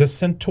mean, the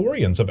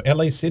Centurions of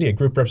LA City, a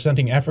group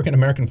representing African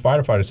American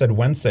firefighters, said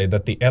Wednesday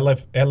that the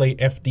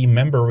LAFD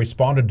member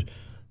responded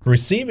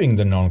receiving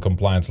the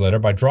non-compliance letter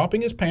by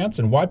dropping his pants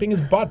and wiping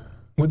his butt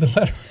with the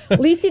letter. At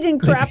least he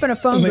didn't crap in a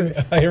phone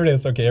booth. Here it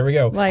is. Okay, here we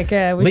go. Like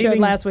we showed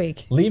last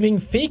week. Leaving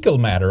fecal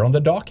matter on the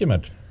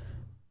document.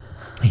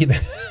 He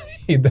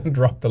then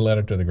dropped the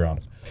letter to the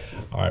ground.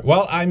 All right.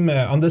 Well, I'm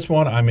on this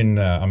one. I'm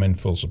in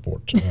full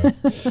support.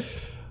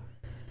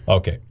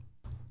 Okay.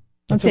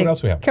 Let's see what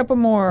else we have. A couple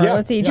more. Yeah,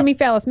 let's see. Jimmy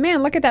Fallis.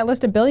 Man, look at that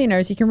list of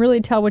billionaires. You can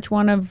really tell which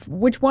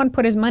one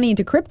put his money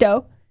into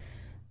crypto.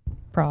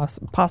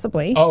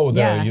 Possibly. Oh,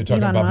 you're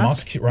talking about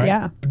Musk, right?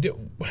 Yeah.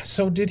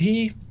 So did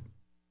he?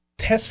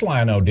 Tesla,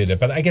 I know, did it,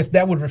 but I guess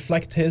that would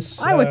reflect his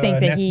I would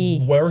think that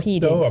net worth, he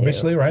though, did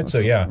obviously, too, right? So,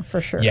 yeah.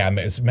 For sure. Yeah,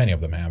 many of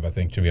them have, I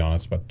think, to be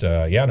honest. But,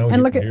 no,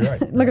 and you're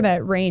right. Look at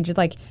that range. It's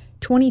like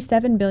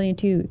 27 billion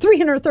to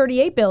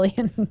 338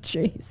 billion.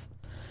 Jeez.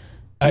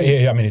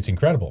 I mean, it's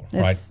incredible,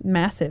 right? It's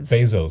massive.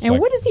 Bezos. And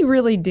what does he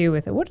really do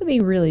with it? What do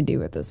they really do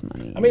with this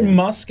money? I mean,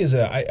 Musk is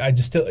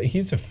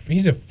he's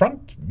a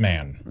front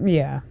man.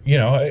 Yeah.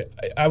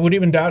 I would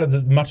even doubt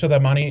that much of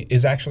that money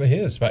is actually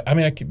his. But I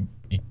mean,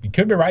 he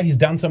could be right. He's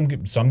done some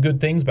good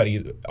things, but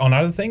on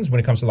other things, when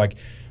it comes to like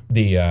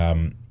the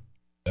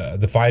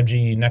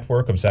 5G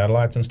network of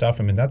satellites and stuff,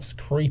 I mean, that's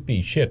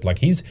creepy shit. Like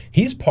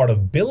he's part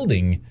of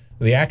building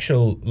the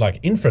actual like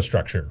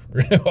infrastructure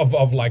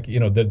of like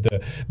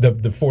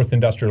the fourth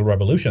industrial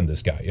revolution.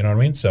 This guy, you know what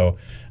I mean? So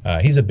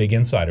he's a big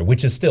insider,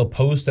 which is still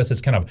posed as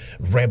this kind of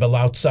rebel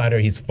outsider.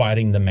 He's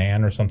fighting the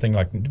man or something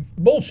like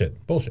bullshit.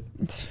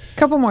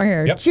 Couple more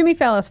here. Yep. Jimmy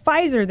Fallis,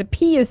 Pfizer. The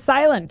P is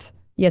silent.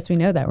 Yes, we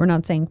know that. We're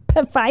not saying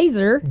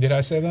Pfizer. Did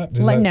I say that?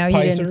 No,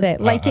 you didn't say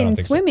it. Like in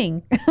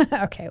swimming. So.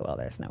 Okay, well,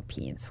 there's no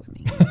pee in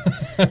swimming.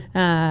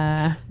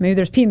 Maybe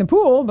there's pee in the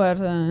pool, but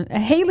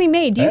Haley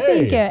May, do you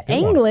think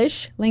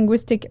English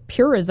linguistic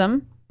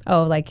purism,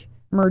 like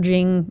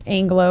merging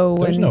Anglo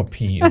There's no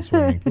pee in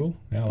swimming pool.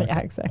 Yeah,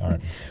 exactly.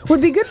 Right. Would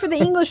be good for the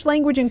English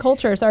language and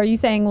culture. So are you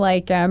saying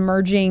like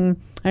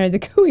merging the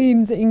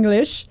Queen's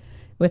English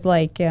with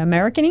like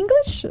American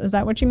English? Is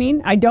that what you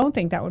mean? I don't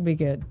think that would be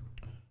good.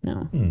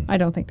 No, I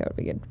don't think that would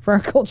be good for our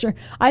culture.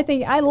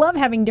 I love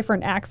having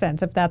different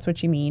accents, if that's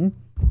what you mean,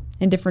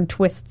 and different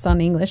twists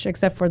on English,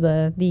 except for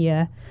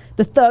the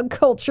thug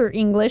culture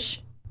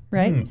English,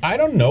 right? I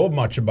don't know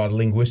much about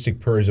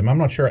linguistic purism. I'm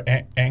not sure.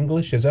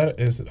 English is that?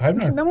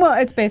 Well,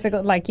 it's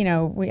basically like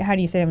how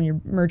do you say it when you're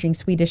merging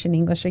Swedish and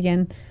English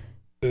again?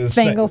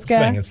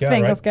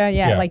 Svengelska, right?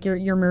 yeah, like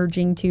you're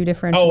merging two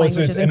different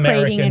languages and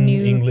creating a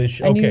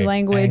new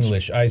language.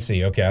 English, I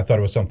see. Okay, I thought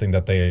it was something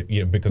that they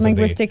because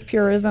linguistic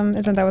purism.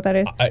 Isn't that what that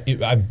is?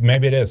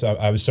 Maybe it is.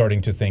 I was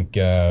starting to think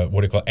what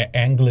do you call it?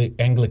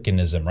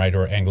 Anglicanism, right?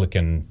 Or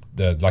Anglican,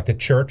 like the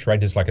church,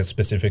 right? Is like a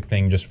specific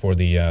thing just for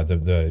the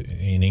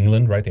in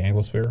England, right? The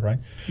Anglosphere, right?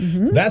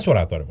 Mm-hmm. So that's what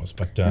I thought it was.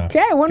 But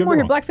okay, one more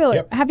here, Blackfield.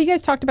 Yep. Have you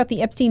guys talked about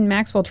the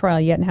Epstein-Maxwell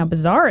trial yet and how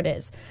bizarre it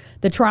is?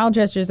 The trial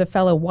judge is a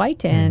fellow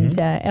white and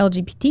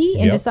LGBT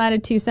and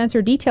decided to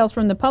censor details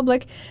from the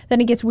public.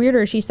 Then it gets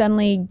weirder. She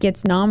suddenly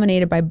gets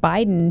nominated by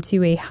Biden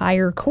to a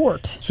higher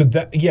court. So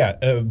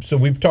so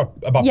we've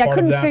talked about part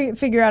of that. Couldn't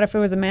figure out if it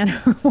was a man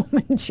or a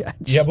woman judge.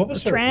 Yeah, what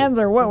was trans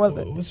or what was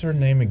it? What was her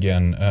name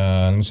again?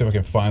 Let me see if I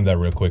can find that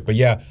real quick. But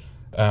yeah,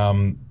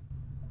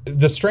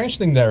 the strange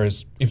thing there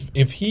is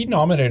if he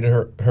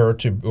nominated her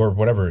to, or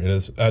whatever it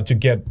is, to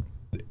get,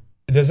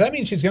 does that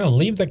mean she's going to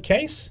leave the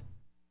case?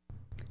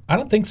 I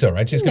don't think so,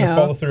 right? She's going to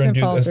follow through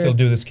and still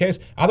do this case.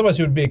 Otherwise,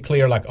 it would be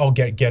clear, like,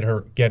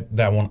 get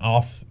that one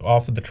off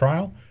of the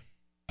trial.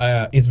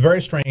 It's very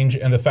strange,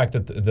 and the fact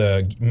that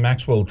the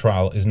Maxwell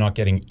trial is not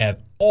getting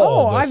at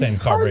all the same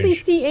coverage. I hardly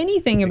see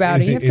anything about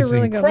it. You have to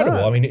really incredible.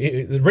 Go look. I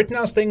mean, the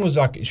Rittenhouse thing was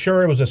like,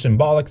 sure, it was a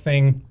symbolic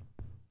thing,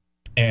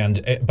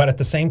 but at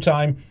the same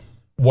time,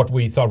 what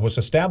we thought was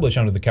established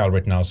under the Kyle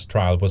Rittenhouse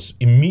trial was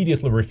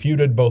immediately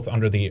refuted both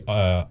under the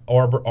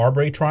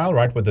Arbery trial,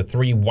 right, where the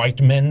 3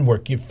 white men were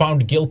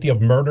found guilty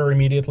of murder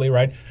immediately,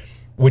 right,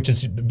 which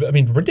is, I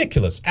mean,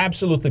 ridiculous,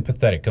 absolutely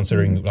pathetic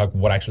considering like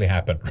what actually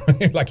happened.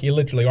 Like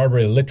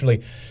Arbery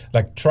literally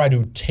like tried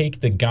to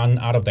take the gun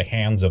out of the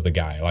hands of the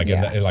guy, like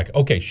like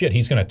okay, shit,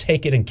 he's gonna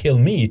take it and kill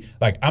me.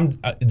 Like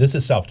this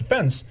is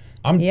self-defense.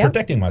 I'm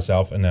protecting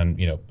myself, and then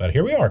but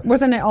here we are.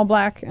 Wasn't it an all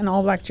black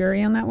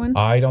jury on that one?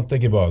 I don't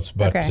think it was,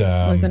 but okay,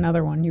 it was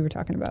another one you were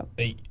talking about.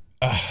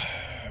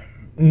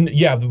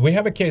 Yeah, we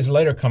have a case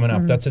later coming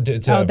up. That's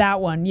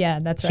that one. Yeah,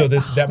 that's right.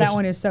 So that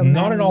one is so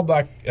not an all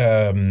black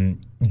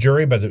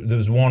jury, but there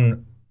was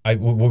one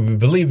what we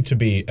believe to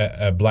be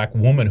a black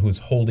woman who's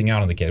holding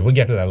out on the case. We'll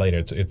get to that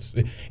later.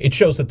 It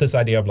shows that this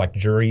idea of like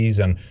juries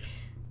and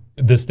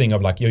this thing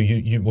of like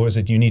you what was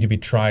it? You need to be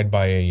tried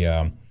by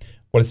a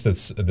what is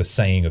the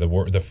saying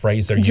or the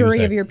phrase they're using?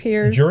 Jury of your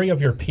peers. Jury of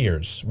your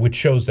peers, which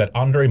shows that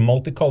under a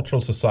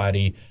multicultural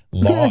society,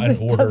 law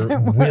and order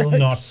will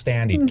not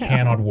stand. It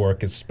cannot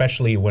work,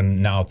 especially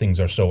when now things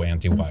are so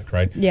anti-white,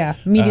 right? Yeah,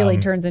 immediately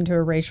turns into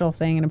a racial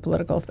thing and a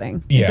political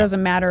thing. It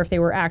doesn't matter if they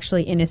were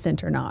actually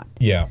innocent or not.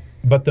 Yeah,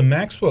 but the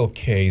Maxwell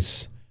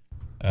case,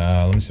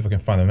 let me see if I can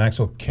find the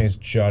Maxwell case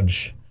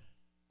judge.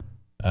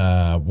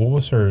 What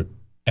was her...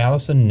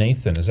 Allison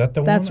Nathan, is that the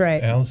one? That's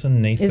right.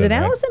 Allison Nathan. Is it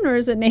Allison or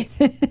is it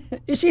Nathan?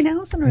 Is she an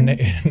Allison or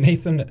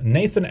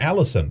Nathan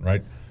Allison,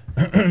 right?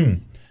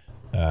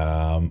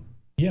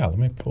 Yeah, let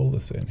me pull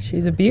this in.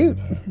 She's a beaut,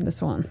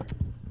 this one.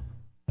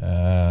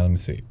 Let me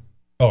see.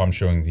 Oh, I'm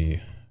showing the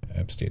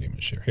Epstein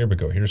image here. Here we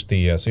go. Here's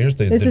the This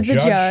is the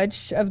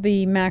judge of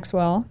the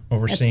Maxwell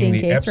overseeing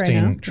the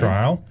Epstein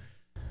trial.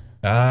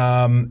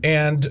 Yes.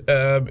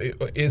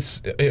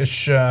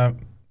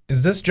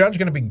 Is this judge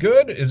going to be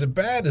good? Is it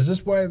bad? Is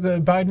this why the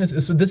Biden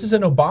is? So this is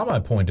an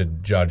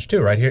Obama-appointed judge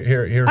too, right?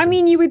 Here's I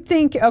mean, you would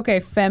think,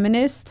 okay,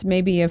 feminist,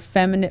 maybe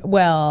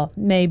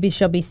maybe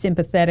she'll be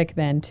sympathetic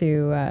then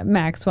to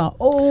Maxwell.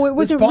 Oh, it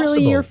wasn't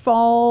really your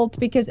fault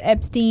because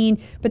Epstein.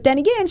 But then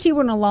again, she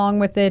went along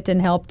with it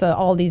and helped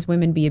all these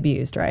women be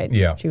abused, right?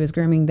 Yeah. She was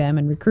grooming them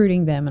and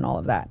recruiting them and all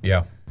of that.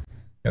 Yeah.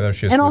 Yeah, there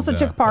she is. And also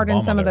took part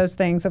in some of those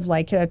things of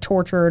like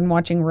torture and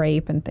watching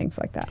rape and things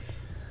like that.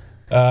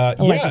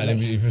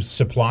 And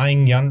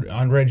supplying young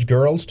underage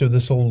girls to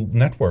this whole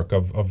network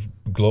of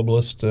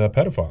globalist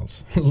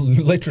pedophiles,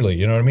 literally,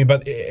 you know what I mean?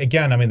 But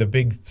again, I mean, the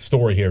big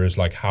story here is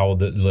like how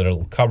the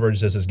little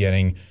coverage this is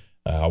getting.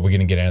 Are we going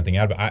to get anything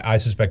out of it? I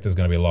suspect there's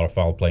going to be a lot of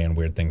foul play and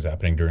weird things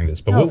happening during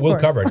this, but we'll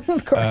cover it.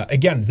 Of course.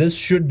 Again, this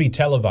should be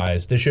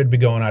televised. This should be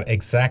going out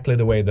exactly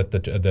the way that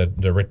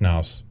the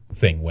Rittenhouse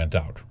thing went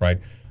out,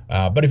 right?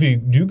 But if you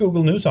do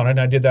Google News on it,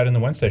 and I did that in the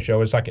Wednesday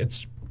show, it's like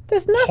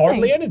there's nothing.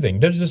 Hardly anything.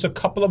 There's just a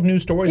couple of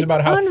news stories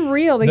about how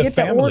unreal. They get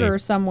the order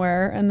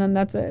somewhere, and then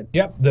that's it.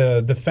 Yep.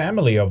 The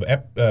family of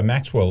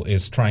Maxwell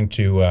is trying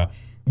to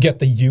get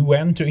the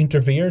UN to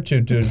interfere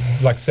to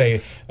like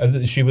say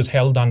she was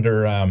held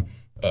under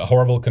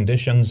horrible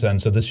conditions,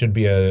 and so this should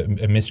be a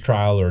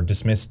mistrial or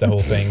dismiss the whole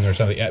thing or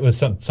something. It was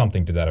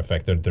something to that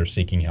effect. They're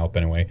seeking help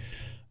anyway.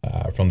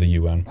 From the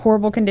UN.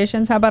 Horrible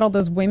conditions. How about all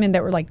those women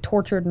that were like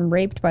tortured and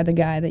raped by the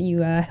guy that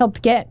you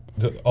helped get?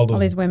 All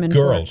these women.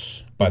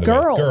 Girls, by the way.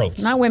 Girls,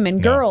 not women.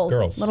 No,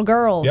 girls. Little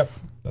girls. Yep,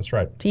 that's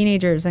right.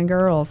 Teenagers and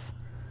girls.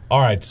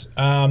 All right.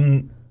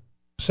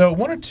 So I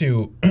wanted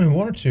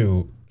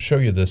to show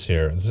you this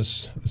here.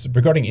 This is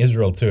regarding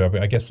Israel too.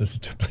 I guess this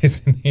took place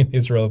in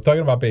Israel. I'm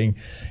talking about being,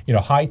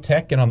 high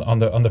tech and on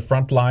the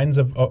front lines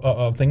of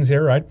things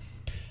here, right?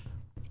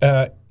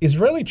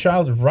 Israeli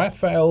child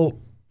Raphael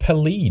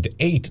Palid,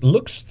 8,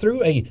 looks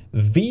through a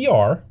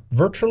VR,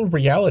 virtual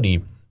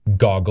reality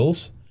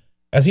goggles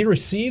as he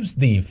receives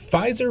the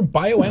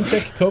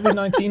Pfizer-BioNTech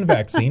COVID-19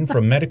 vaccine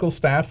from medical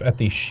staff at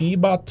the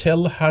Sheba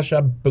Tel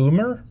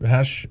Hashomer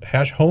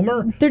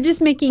They're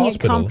just making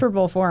hospital. It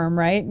comfortable for him,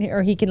 right?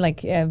 Or he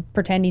can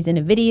pretend he's in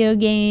a video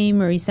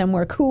game or he's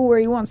somewhere cool where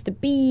he wants to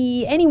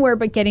be, anywhere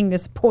but getting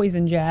this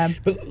poison jab.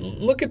 But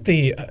look at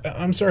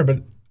I'm sorry,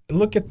 but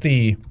look at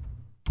the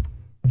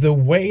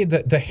way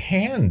that the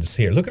hands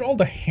here, look at all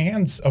the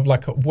hands of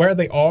like where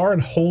they are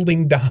and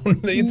holding down.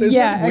 Isn't this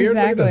weird? Exactly. Look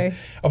at this.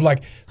 Of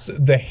like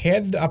the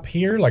head up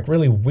here, like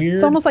really weird.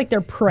 It's almost like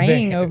they're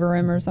praying over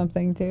him or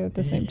something too at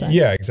the same time.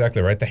 Yeah,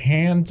 exactly right. The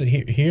hand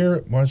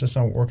here. Why is this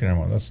not working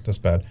anymore? That's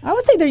bad. I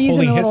would say they're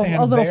using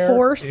a little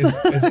force, his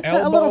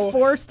elbow, a little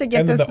force to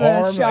get this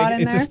arm, shot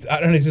in it's there. Just, I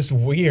don't know. It's just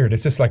weird.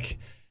 It's just like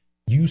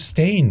you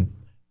stay in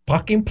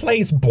fucking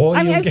place, boy.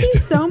 I mean, I've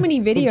seen so many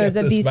videos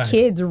of these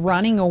kids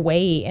running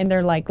away, and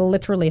they're like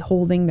literally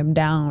holding them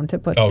down to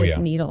put this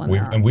needle in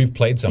their arm. And we've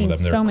played some of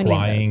them. They're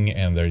crying,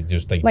 and they're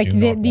just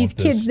these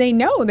kids. They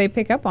know they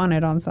pick up on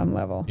it on some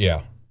level.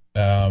 Yeah.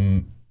 I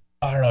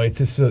don't know. It's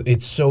just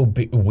it's so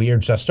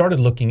weird. So I started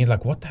looking at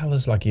like what the hell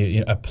is like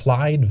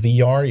Applied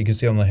VR. You can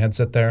see on the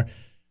headset there,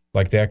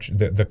 like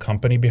the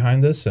company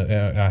behind this.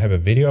 I have a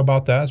video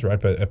about that,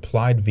 right? But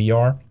Applied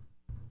VR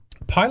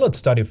pilot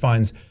study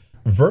finds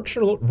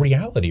virtual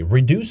reality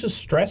reduces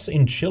stress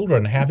in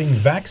children having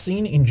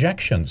vaccine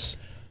injections.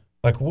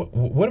 Like,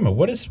 wait a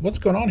minute, what's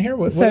going on here?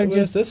 What just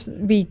is this?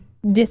 Be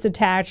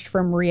disattached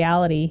from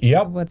reality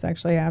of what's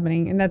actually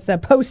happening. And that's the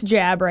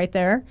post-jab right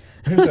there.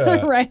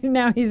 Right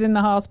now he's in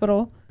the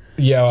hospital.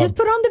 Yeah. Just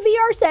put on the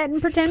VR set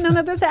and pretend none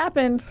of this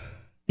happened.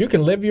 You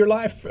can live your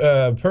life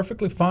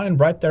perfectly fine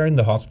right there in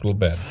the hospital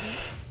bed.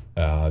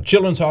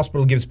 Children's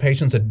Hospital gives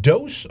patients a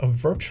dose of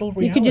virtual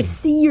reality. You can just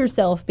see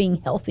yourself being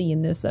healthy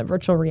in this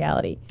virtual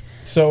reality.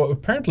 So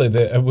apparently,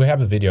 we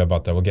have a video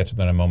about that. We'll get to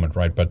that in a moment,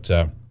 right? But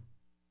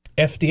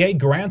FDA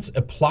grants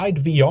Applied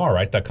VR,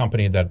 right? That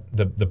company that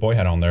the boy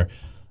had on there,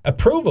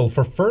 approval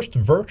for first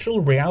virtual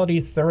reality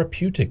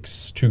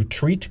therapeutics to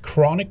treat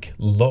chronic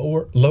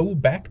low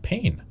back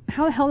pain.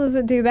 How the hell does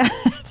it do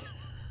that?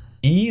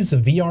 Ease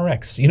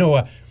VRX. You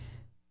know,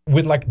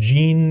 with like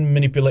gene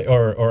manipulate,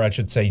 or I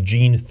should say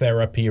gene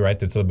therapy, right?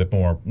 That's a little bit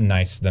more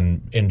nice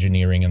than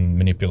engineering and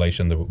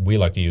manipulation that we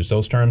like to use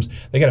those terms.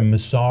 They got to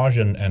massage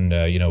and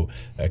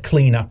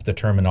clean up the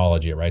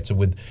terminology, right? So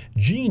with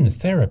gene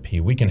therapy,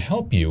 we can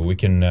help you. We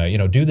can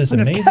do this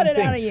amazing thing. Just cut it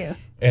out of you.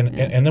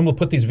 And then we'll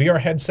put these VR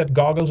headset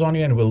goggles on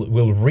you, and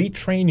we'll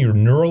retrain your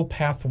neural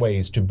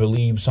pathways to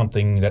believe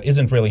something that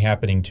isn't really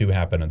happening to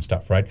happen and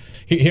stuff, right?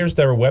 Here's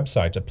their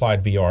website,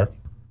 Applied VR.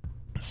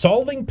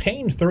 Solving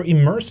pain through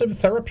immersive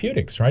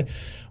therapeutics, right?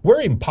 We're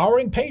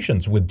empowering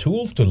patients with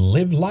tools to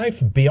live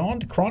life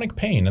beyond chronic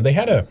pain. And they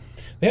had a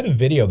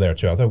video there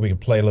too. I thought we could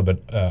play a little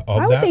bit of that.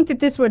 I would think that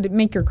this would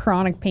make your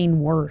chronic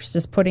pain worse,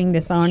 just putting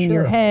this on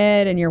your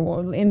head and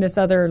you're in this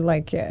other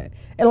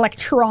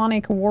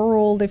electronic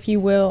world, if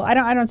you will. I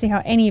don't see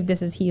how any of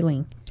this is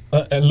healing.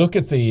 Look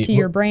at to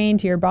your brain,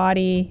 to your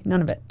body,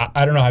 none of it.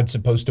 I don't know how it's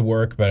supposed to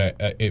work, but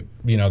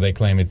they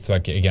claim it's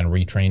like, again,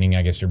 retraining,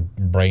 I guess, your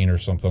brain or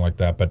something like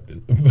that. But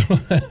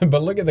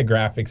but look at the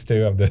graphics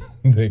too of the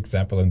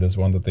example in this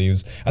one that they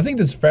use. I think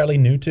this is fairly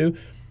new too.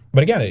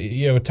 But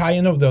again, tie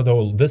in of the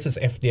whole, this is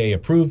FDA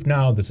approved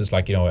now. This is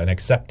like, an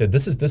accepted.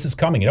 This is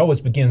coming. It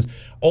always begins.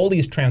 All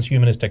these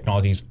transhumanist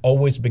technologies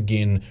always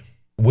begin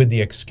with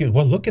the excuse,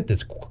 well, look at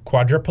this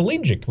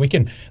quadriplegic.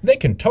 They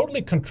can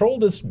totally control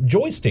this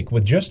joystick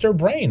with just their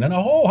brain, and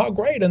how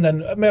great! And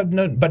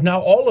then, but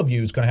now all of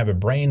you is going to have a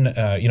brain,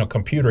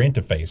 computer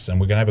interface, and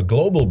we're going to have a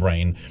global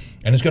brain,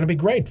 and it's going to be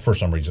great for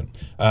some reason.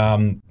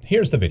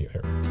 Here's the video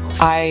here.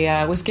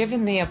 I was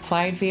given the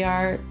Applied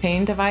VR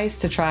pain device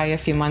to try a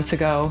few months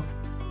ago.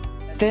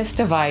 This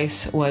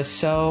device was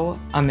so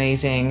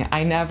amazing.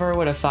 I never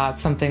would have thought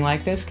something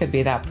like this could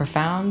be that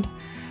profound,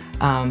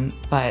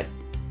 but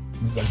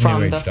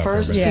from the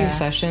first few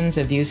sessions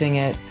of using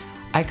it,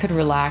 I could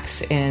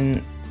relax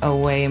in a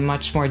way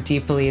much more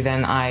deeply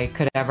than I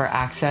could ever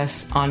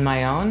access on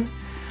my own.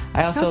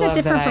 I also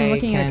love that I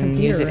can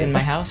use it in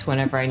my house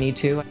whenever I need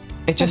to.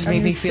 It just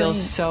made me feel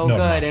so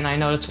good, and I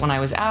noticed when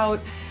I was out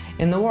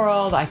in the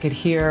world, I could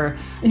hear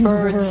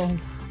birds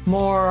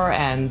more,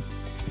 and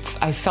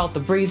I felt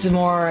the breeze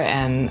more,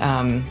 and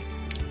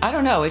I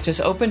don't know, it just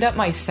opened up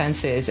my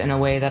senses in a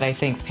way that I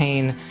think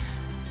pain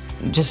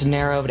just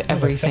narrowed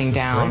everything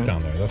down.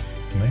 Down there. That's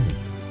amazing.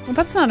 Well,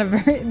 that's not a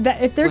very.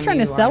 If they're trying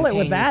to sell it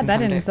with that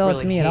didn't sell it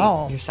to me at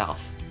all.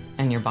 Yourself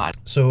and your body.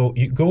 So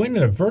you go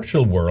into a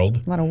virtual world.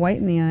 A lot of white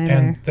in the eye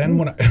and there. Then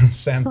when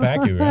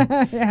sandpagu,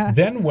 right? Yeah.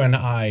 Then when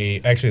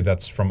actually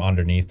that's from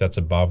underneath. That's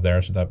above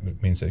there, so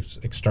that means it's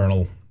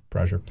external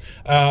pressure.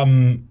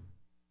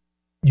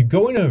 You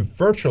go into a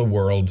virtual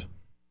world,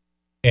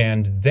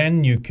 and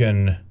then you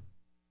can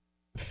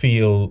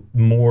feel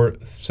more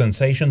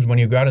sensations when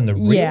you go out in the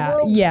real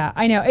world? Yeah,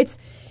 I know.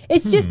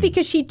 It's just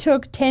because she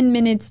took 10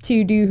 minutes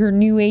to do her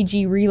new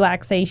agey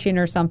relaxation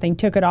or something,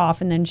 took it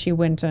off, and then she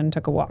went and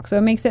took a walk. So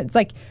it makes sense. It's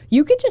like,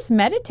 you could just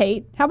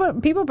meditate. How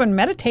about people have been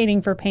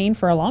meditating for pain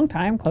for a long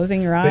time,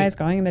 closing your eyes,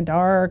 going in the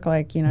dark,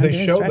 they doing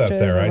show that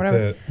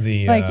there,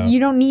 right? You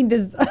don't need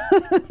this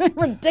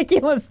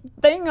ridiculous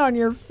thing on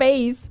your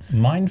face.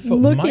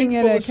 Mindful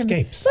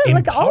escapes.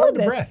 All of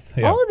this, breath.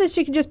 Yeah. All of this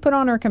you could just put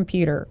on her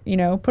computer,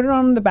 put it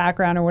on the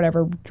background or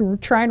whatever,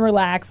 try and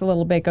relax a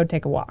little bit, go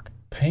take a walk.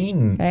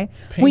 Pain. Okay.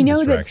 We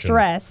know that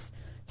stress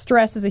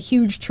is a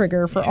huge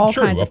trigger for all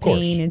kinds of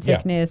pain and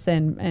sickness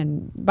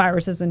and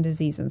viruses and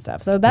disease and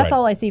stuff. So that's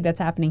all I see that's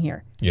happening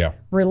here. Yeah.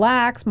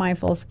 Relax,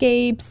 mindful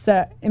escapes,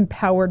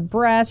 empowered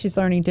breath. She's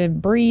learning to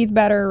breathe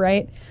better,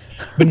 right?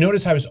 But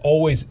notice how there's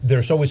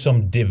always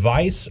some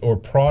device or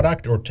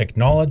product or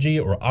technology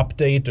or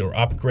update or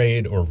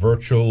upgrade or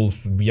virtual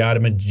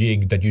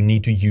jig that you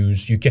need to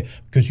use.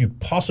 Because you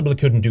possibly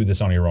couldn't do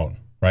this on your own,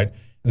 right?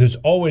 There's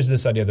always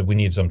this idea that we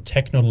need some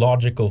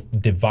technological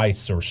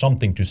device or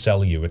something to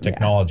sell you, a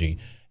technology,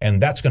 and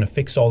that's going to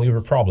fix all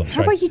your problems.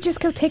 How about you just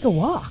go take a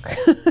walk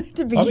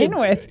to begin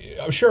with?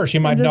 Sure, she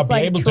might not be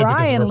able to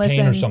because of her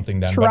pain or something.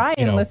 Then try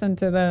and listen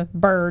to the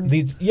birds.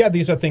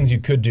 These are things you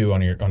could do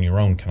on your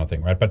own kind of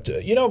thing, right? But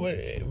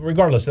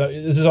regardless,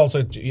 this is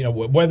also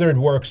whether it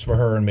works for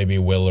her and maybe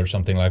it will or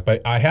something like.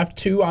 But I have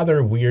two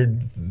other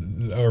weird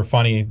or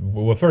funny.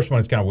 Well, first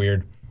one is kind of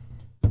weird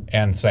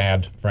and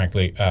sad,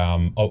 frankly,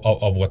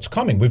 of what's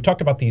coming. We've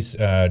talked about these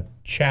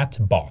chat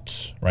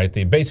bots, right?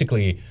 They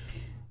basically,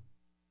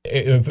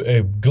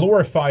 a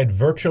glorified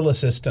virtual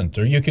assistant,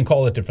 or you can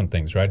call it different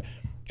things, right?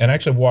 And I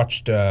actually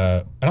watched,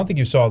 I don't think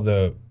you saw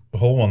the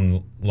whole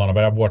one, Lana,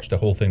 but I've watched the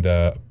whole thing,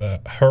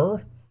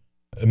 Her,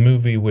 a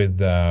movie with,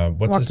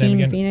 what's his name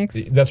again? Joaquin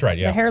Phoenix. That's right,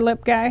 yeah. The hair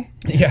lip guy.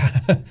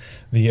 Yeah.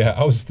 I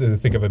always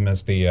think of him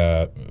as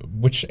the,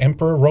 which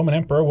emperor, Roman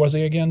emperor was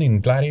he again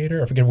in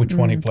Gladiator? I forget which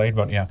one he played,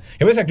 but yeah.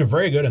 He was actually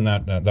very good in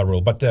that role.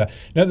 But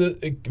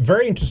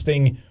very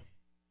interesting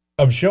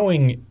of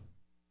showing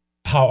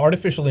how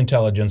artificial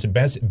intelligence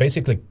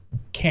basically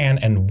can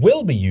and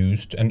will be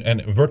used,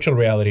 and virtual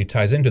reality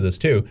ties into this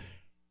too,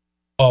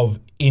 of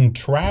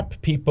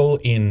entrap people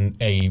in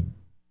a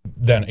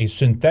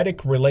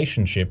synthetic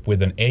relationship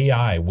with an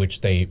AI,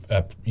 which they,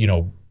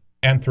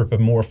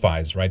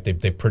 anthropomorphize, right?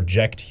 They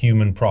project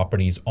human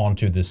properties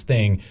onto this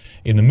thing.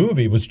 In the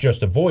movie, it was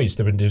just a voice.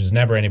 There's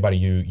never anybody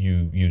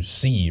you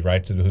see,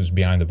 right, who's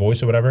behind the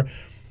voice or whatever.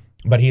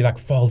 But he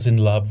falls in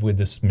love with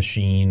this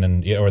machine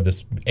or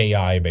this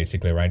AI,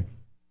 basically, right?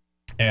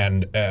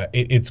 And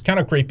it's kind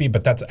of creepy,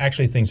 but that's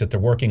actually things that they're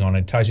working on.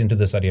 It ties into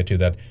this idea too,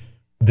 that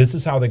this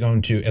is how they're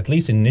going to, at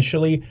least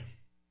initially,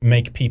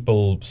 make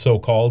people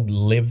so-called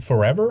live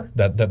forever.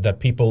 That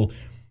people,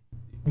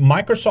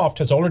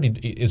 Microsoft is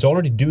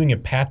already doing a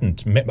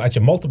patent,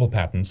 actually multiple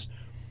patents,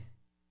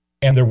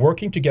 and they're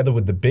working together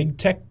with the big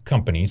tech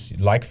companies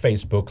like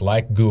Facebook,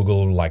 like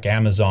Google, like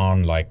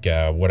Amazon, like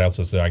what else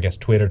is there? I guess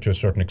Twitter to a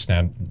certain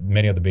extent,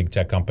 many of the big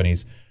tech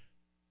companies,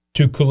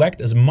 to collect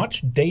as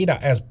much data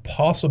as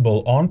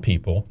possible on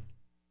people,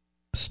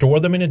 store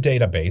them in a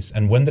database,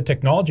 and when the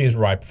technology is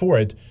ripe for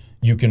it,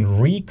 you can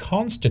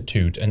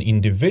reconstitute an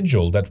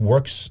individual that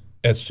works,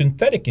 a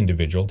synthetic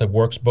individual that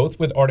works both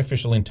with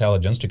artificial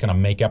intelligence to kind of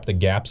make up the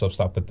gaps of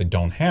stuff that they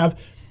don't have,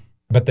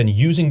 but then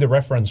using the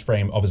reference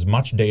frame of as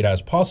much data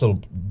as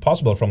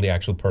possible from the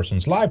actual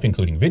person's life,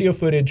 including video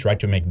footage,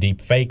 right, to make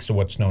deep fakes, or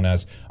what's known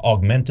as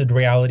augmented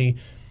reality,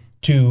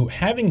 to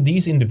having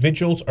these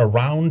individuals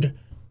around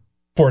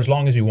for as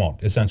long as you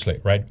want,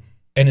 essentially, right?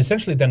 And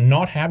essentially then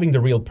not having the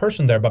real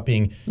person there, but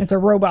being it's a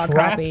robot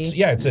trapped. Copy.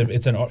 Yeah,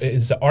 it's an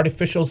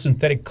artificial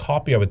synthetic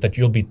copy of it that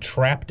you'll be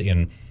trapped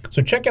in.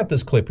 So check out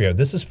this clip here.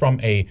 This is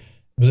it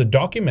was a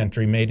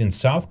documentary made in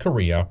South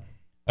Korea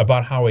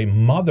about how a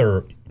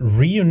mother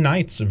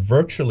reunites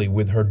virtually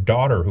with her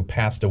daughter who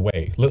passed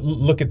away.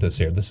 Look at this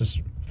here. This is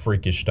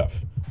freakish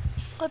stuff.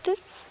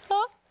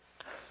 어딨어?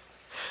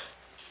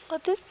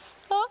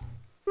 어딨어?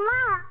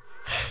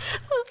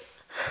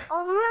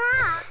 엄마!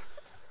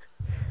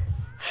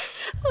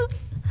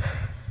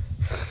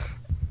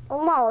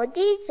 엄마 어디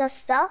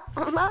있었어?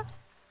 엄마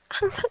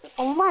항상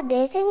엄마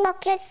내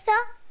생각했어?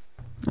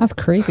 That's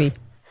creepy.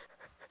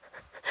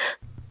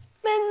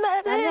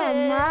 맨날 해.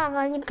 아니 엄마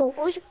많이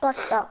보고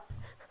싶었어.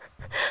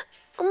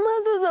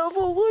 엄마도 너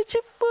보고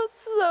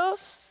싶었어.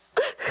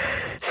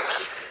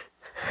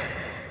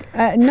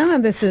 None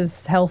of this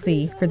is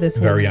healthy for this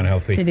Very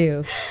unhealthy to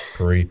do.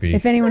 Creepy.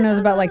 If anyone knows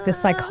about the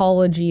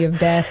psychology of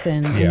death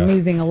and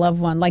losing a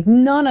loved one,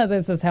 none of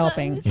this is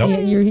helping. Nope.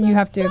 You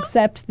have to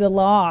accept the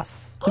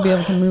loss to be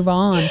able to move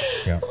on.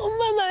 Yeah.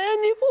 엄마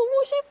나연이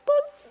보고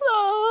싶었어.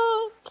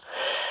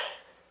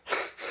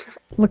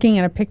 Looking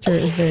at a picture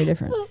is very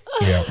different.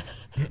 Yeah.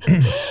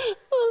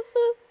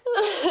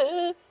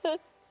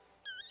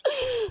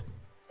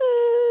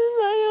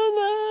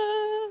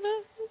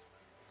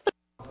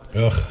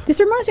 Ugh. This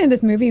reminds me of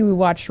this movie we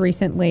watched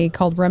recently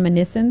called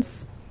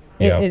Reminiscence.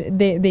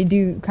 They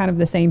do kind of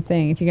the same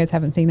thing. If you guys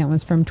haven't seen that one,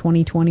 it's from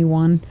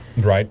 2021.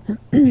 Right.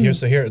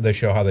 Here they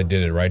show how they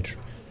did it, right?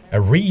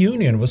 A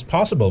reunion was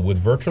possible with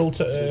virtual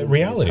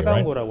reality,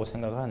 right? 거라고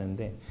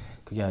생각하는데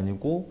그게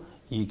아니고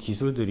이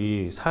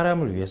기술들이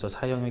사람을 위해서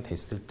사용이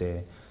됐을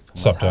때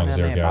정말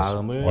사람의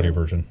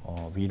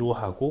마음을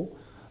위로하고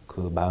그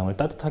마음을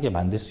따뜻하게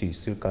만들 수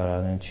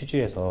있을까라는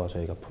취지에서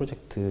저희가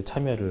프로젝트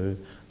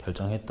참여를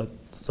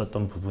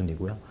결정했었던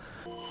부분이고요.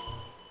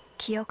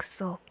 기억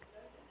속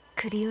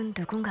그리운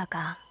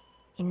누군가가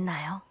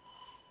있나요?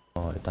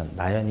 일단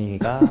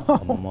나연이가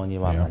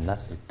어머니와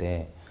만났을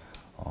때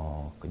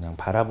그냥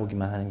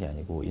바라보기만 하는 게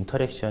아니고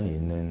인터랙션이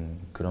있는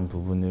그런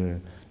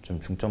부분을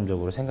좀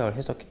중점적으로 생각을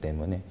했었기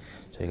때문에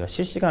저희가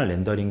실시간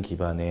렌더링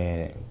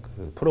기반의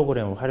그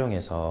프로그램을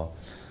활용해서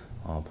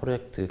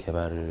프로젝트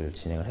개발을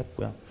진행을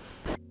했고요.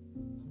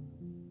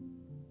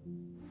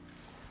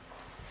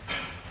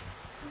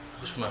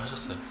 하고 싶은 말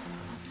하셨어요?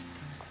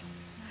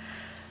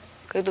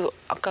 그래도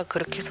아까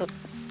그렇게 해서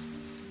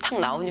탁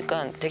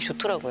나오니까 되게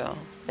좋더라고요.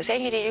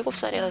 생일이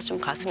 7살이라서 좀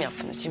가슴이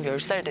아픈데 지금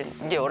 10살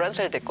이제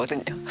 11살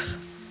됐거든요.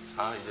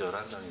 아, 이제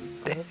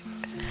 11살이니까. 네.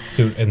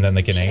 So and then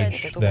they can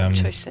age them.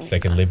 They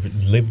can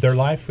live their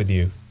life with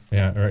you.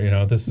 Yeah,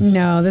 or this is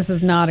this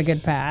is not a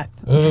good path.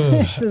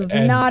 This is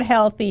not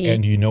healthy.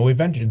 And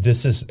eventually,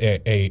 this is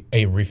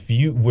a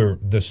refute where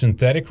the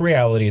synthetic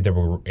reality that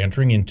we're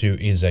entering into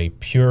is a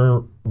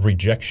pure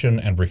rejection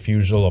and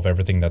refusal of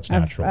everything that's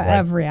natural, right?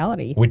 Of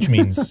reality, which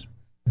means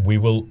we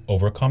will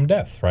overcome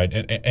death, right?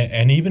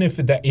 And even if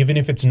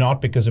it's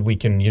not because we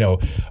can,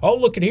 oh,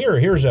 look at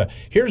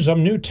here's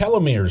some new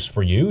telomeres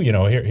for you,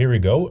 here we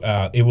go.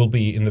 It will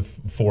be in the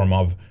form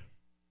of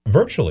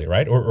virtually,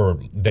 right? Or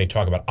they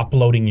talk about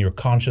uploading your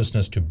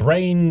consciousness to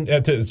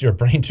your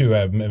brain to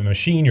a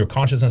machine, your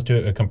consciousness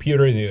to a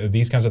computer,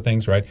 these kinds of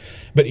things, right?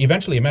 But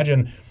eventually,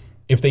 imagine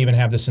if they even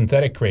have the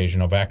synthetic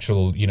creation of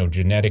actual,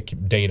 genetic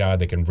data,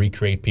 they can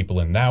recreate people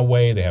in that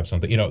way. They have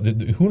something,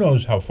 who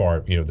knows how far,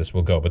 this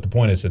will go. But the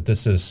point is that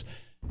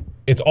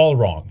it's all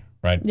wrong,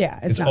 right? Yeah,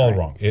 it's all right.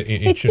 wrong.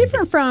 It's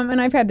different from,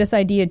 and I've had this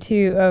idea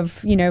too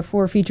of,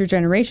 for future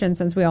generations,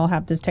 since we all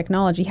have this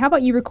technology, how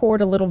about you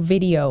record a little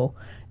video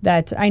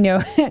that I know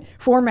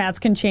formats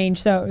can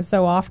change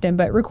so often,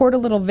 but record a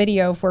little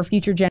video for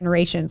future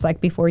generations, like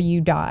before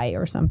you die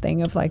or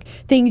something, of like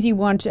things you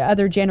want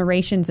other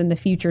generations in the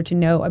future to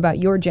know about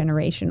your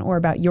generation or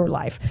about your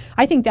life.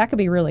 I think that could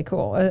be really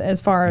cool as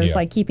far as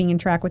like keeping in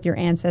track with your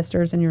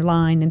ancestors and your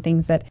line and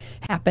things that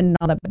happened and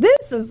all that. But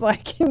this is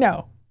like,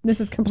 this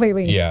is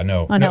completely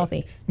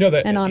unhealthy.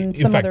 And on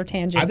some other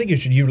tangent. I think you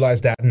should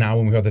utilize that now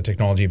when we have the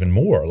technology even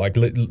more. Like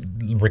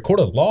record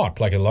a lot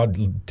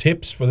of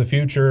tips for the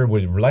future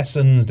with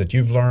lessons that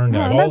you've learned.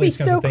 That'd be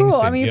so cool.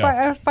 I mean,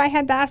 if I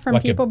had that from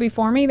people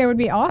before me, that would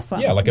be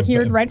awesome. Yeah, like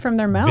hear it right from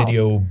their mouth.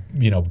 Video,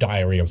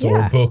 diary of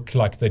or a book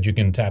like that you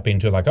can tap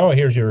into. Like, oh,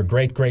 here's your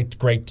great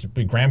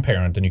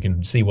grandparent, and you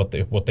can see what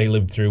they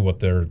lived through, what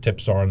their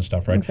tips are and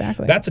stuff. Right?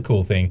 Exactly. That's a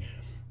cool thing.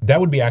 That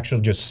would be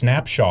actually just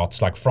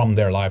snapshots like from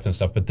their life and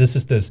stuff. But this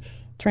is this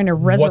trying to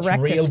resurrect what's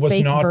real, this what's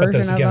fake not. version But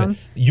this of again, them,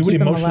 you would keep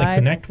them emotionally alive.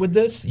 connect with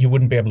this. You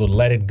wouldn't be able to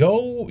let it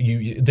go.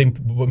 The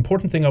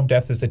important thing of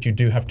death is that you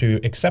do have to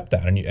accept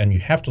that, and you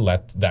have to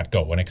let that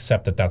go and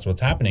accept that that's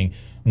what's happening.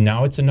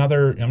 Now it's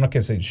another. I'm not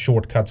going to say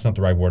shortcut's not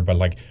the right word, but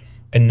like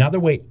another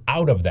way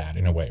out of that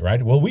in a way,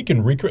 right? Well, we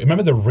can recreate.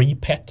 Remember the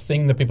re-pet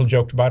thing that people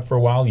joked about for a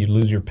while? You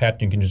lose your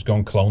pet, you can just go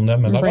and clone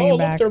them, and bring look,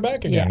 back. they're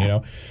back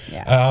again.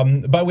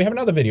 But we have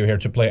another video here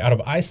to play out of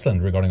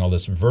Iceland regarding all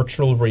this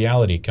virtual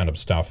reality kind of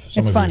stuff.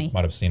 Some of you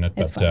might have seen it,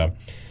 but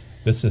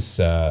this is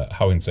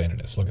how insane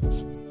it is. Look at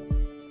this.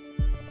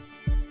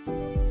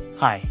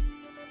 Hi,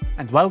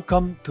 and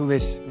welcome to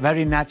this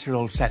very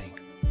natural setting.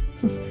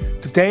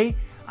 Today,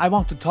 I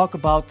want to talk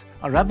about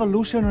a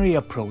revolutionary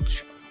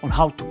approach on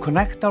how to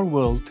connect our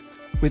world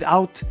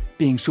without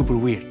being super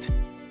weird.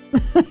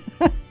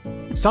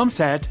 Some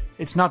said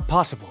it's not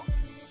possible.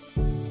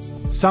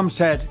 Some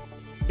said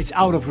it's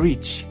out of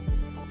reach.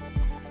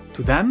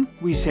 To them,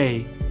 we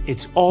say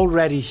it's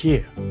already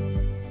here.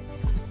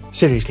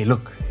 Seriously,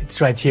 look,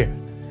 it's right here.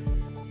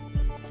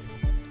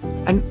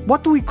 And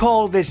what do we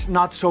call this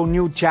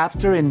not-so-new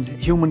chapter in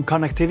human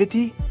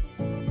connectivity?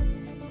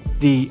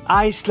 The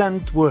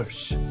Iceland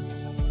Verse.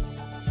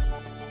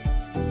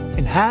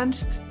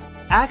 Enhanced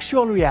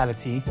actual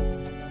reality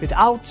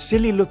without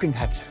silly-looking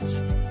headsets.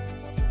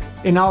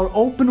 In our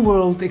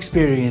open-world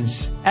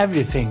experience,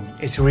 everything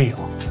is real.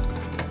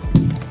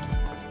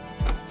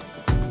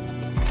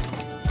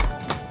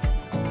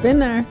 Been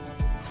there.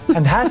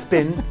 And has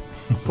been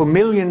for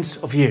millions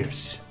of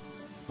years.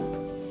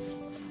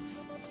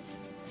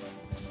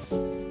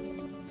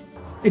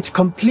 It's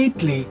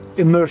completely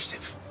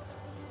immersive.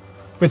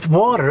 With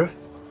water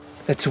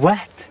that's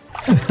wet.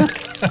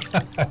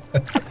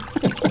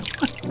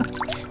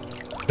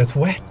 That's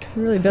wet. It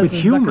really does with the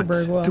humans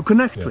Zuckerberg well. to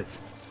connect with.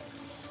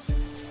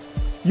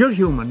 You're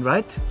human,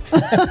 right?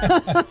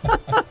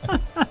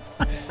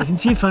 Isn't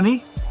she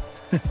funny?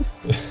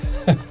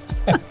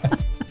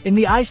 In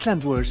the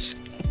Iceland verse,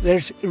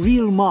 there's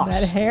real moss.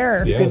 That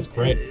hair. Yeah, it's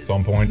great. It's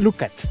on point.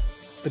 Look at,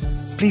 but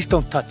please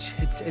don't touch.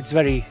 It's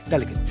very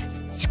delicate.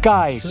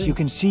 Skies you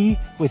can see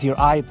with your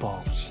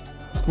eyeballs.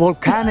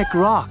 Volcanic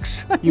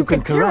rocks you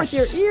can caress.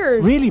 With your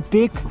ears. Really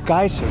big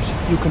geysers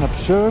you can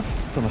observe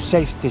from a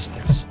safe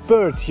distance.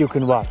 Birds you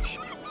can watch.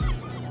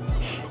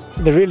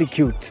 They're really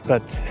cute,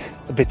 but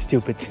a bit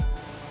stupid.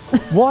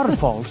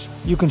 Waterfalls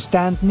you can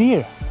stand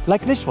near,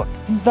 like this one,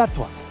 that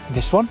one,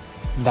 this one,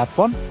 that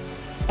one,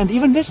 and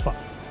even this one.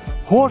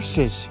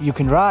 Horses you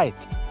can ride,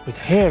 with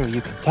hair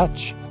you can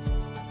touch.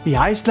 The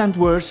Iceland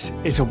verse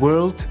is a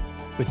world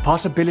with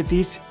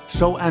possibilities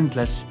so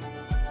endless,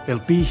 they'll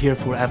be here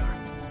forever.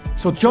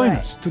 So join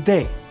us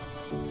today,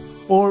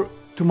 or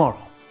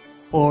tomorrow,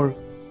 or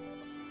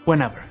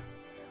whenever.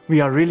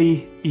 We are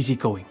really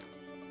easygoing.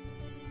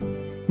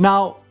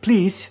 Now,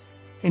 please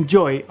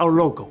enjoy our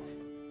logo.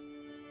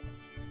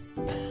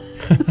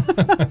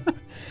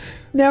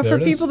 Now, There for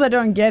it people is. that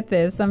don't get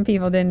this, some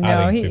people didn't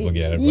know. I think people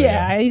get it, but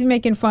Yeah, he's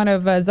making fun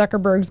of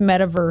Zuckerberg's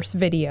metaverse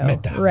video,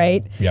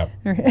 right? Yep.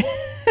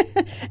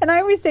 And I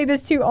always say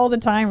this too all the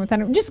time with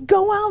him. Just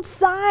go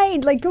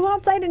outside, like go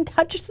outside and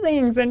touch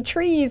things and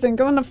trees and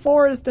go in the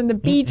forest and the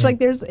beach.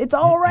 Like it's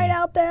all right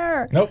out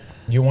there. Nope.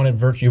 You want it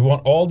virtual. You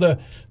want all the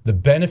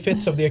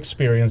benefits of the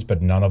experience,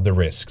 but none of the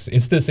risks.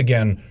 It's this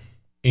again.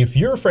 if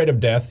you're afraid of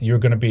death, you're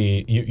going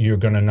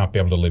to not be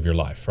able to live your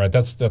life, right?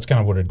 That's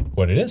kind of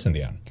what it is in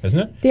the end, isn't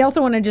it? They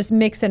also want to just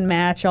mix and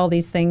match all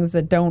these things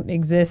that don't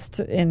exist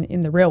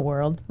in the real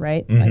world,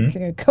 right?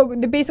 Mm-hmm.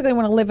 Like they basically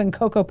want to live in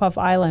Cocoa Puff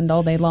Island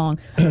all day long,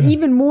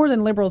 even more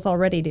than liberals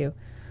already do.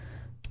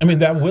 I mean,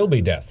 that will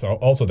be death.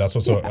 Also, that's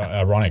also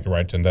ironic,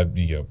 right? And that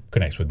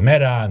connects with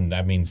meta, and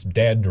that means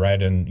dead,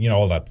 right? And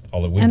all that.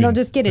 And they'll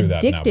just get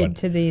addicted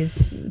to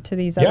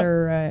these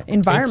other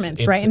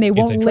environments, right? And they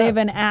won't live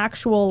an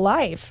actual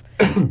life.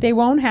 They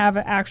won't have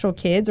actual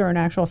kids or an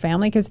actual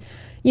family because,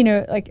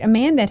 like a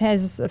man that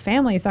has a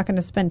family is not going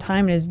to spend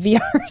time in his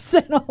VR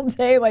set all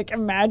day, like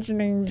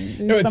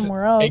imagining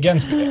somewhere else.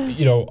 Against,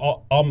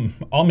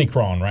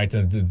 Omicron, right?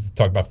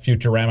 Talk about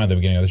Futurama at the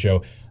beginning of the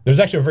show. There's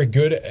actually a very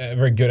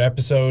good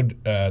episode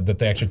that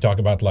they actually talk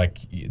about, like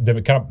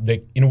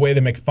they in a way they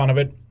make fun of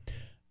it.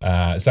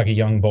 It's like a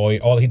young boy.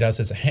 All he does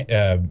is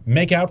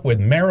make out with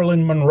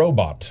Marilyn Monroe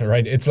bot,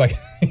 right? It's like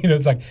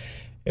it's like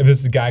if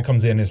this guy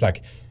comes in, it's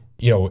like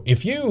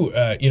if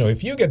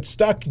you get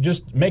stuck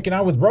just making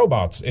out with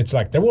robots, it's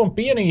like there won't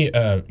be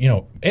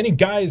any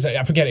guys.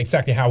 I forget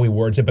exactly how he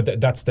words it,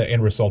 but that's the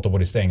end result of what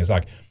he's saying. It's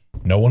like,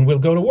 no one will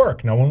go to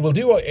work. No one will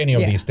do any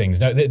of these things.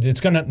 No,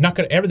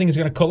 everything is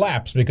going to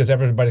collapse because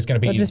everybody's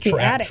going to be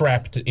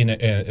trapped in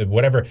a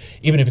whatever.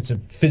 Even if it's a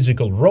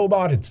physical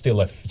robot, it's still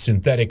a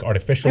synthetic,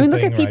 artificial thing.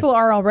 Look at people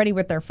are already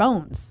with their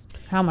phones.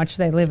 How much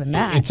they live in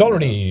that. It's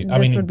already.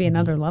 This would be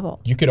another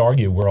level. You could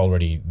argue we're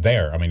already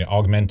there. I mean,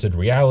 augmented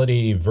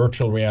reality,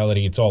 virtual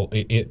reality. It's all.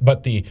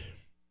 But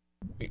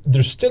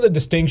there's still a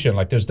distinction.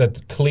 Like there's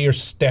that clear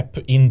step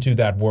into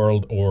that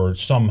world, or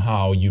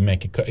somehow you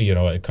make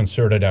a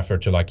concerted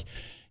effort to like,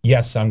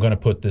 yes, I'm going to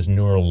put this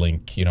neural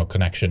link,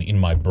 connection in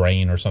my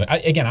brain or something.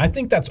 I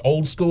think that's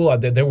old school.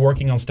 They're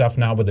working on stuff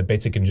now where they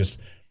basically can just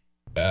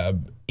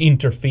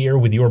interfere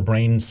with your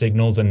brain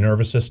signals and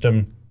nervous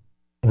system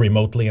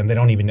remotely, and they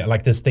don't even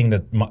like this thing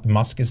that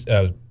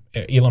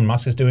Elon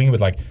Musk is doing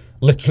with like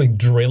literally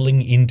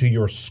drilling into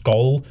your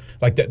skull.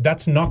 Like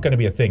that's not going to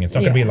be a thing. It's not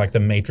going to be like the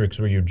Matrix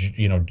where you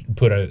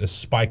put a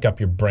spike up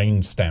your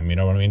brain stem. You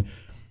know what I mean?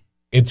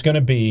 It's going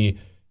to be,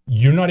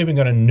 you're not even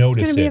going to notice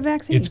it. It's going to be a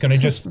vaccine. It's going to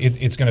just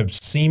it's going to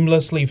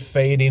seamlessly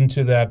fade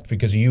into that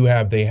because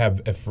they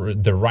have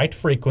the right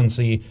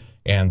frequency,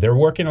 and they're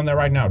working on that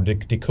right now,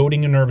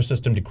 decoding your nervous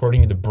system,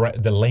 decoding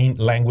the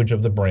language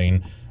of the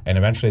brain. And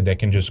eventually they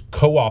can just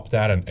co-opt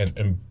that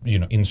and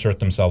insert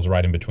themselves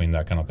right in between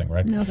that kind of thing,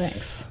 right? No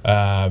thanks.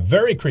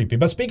 Very creepy.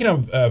 But speaking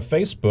of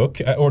Facebook,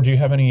 or do you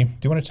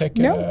want to take?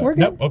 No, we're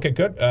good. No? Okay,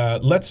 good.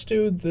 Let's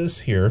do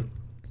this here.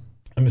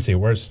 Let me see.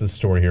 Where's the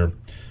story here?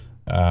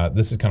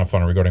 This is kind of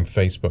fun regarding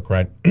Facebook,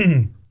 right?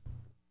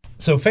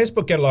 So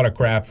Facebook get a lot of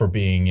crap for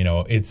being,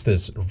 it's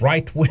this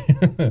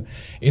right-wing,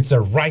 it's a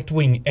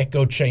right-wing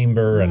echo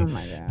chamber, and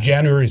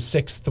January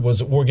 6th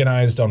was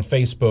organized on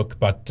Facebook,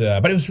 but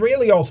it was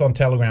really also on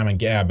Telegram and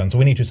Gab, and so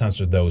we need to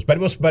censor those. But it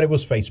was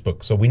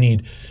Facebook, so we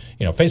need,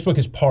 Facebook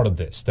is part of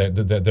this.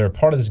 They're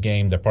part of this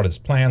game. They're part of this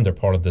plan. They're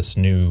part of this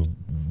new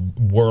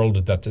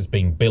world that is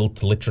being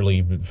built,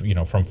 literally,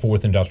 from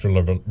fourth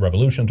industrial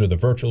revolution to the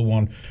virtual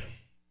one.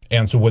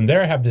 And so when they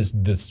have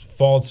this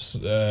false,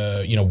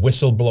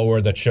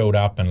 whistleblower that showed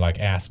up and like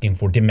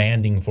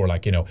demanding for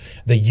like,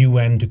 the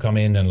UN to come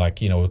in and like,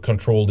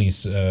 control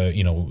these,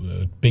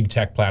 big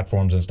tech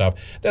platforms and stuff,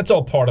 that's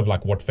all part of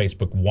like what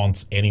Facebook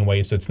wants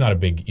anyway. So it's not a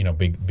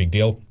big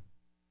deal.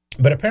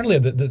 But apparently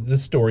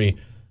this story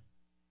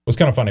was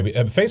kind of funny.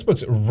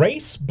 Facebook's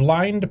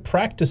race-blind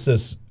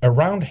practices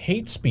around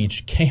hate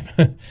speech came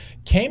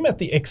at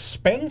the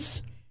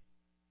expense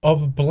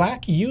of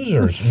black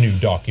users, new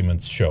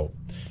documents show.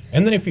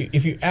 And then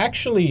if you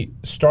actually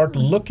start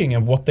looking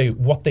at what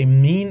they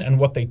mean and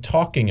what they're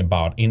talking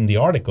about in the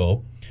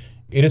article,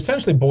 it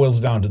essentially boils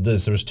down to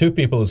this. There was two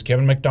people. There's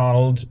Kevin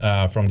McDonald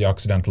from the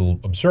Occidental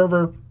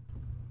Observer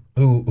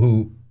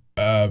who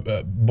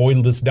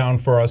boiled this down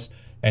for us,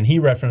 and he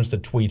referenced a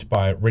tweet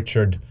by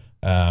Richard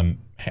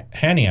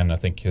Hannian, I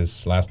think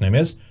his last name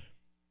is.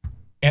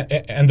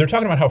 And they're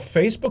talking about how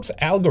Facebook's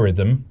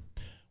algorithm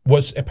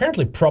was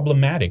apparently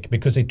problematic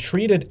because it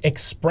treated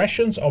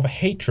expressions of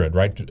hatred,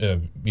 right?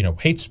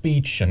 Hate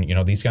speech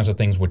and, these kinds of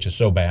things, which is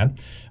so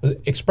bad.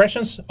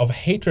 Expressions of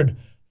hatred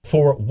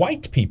for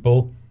white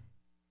people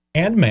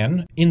and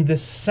men in the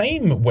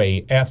same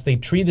way as they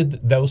treated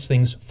those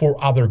things for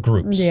other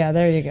groups. Yeah,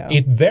 there you go.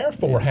 It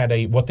therefore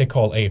had what they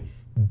call a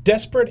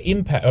desperate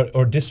impact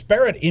or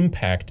disparate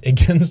impact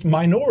against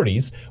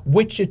minorities,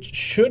 which it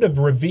should have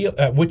revealed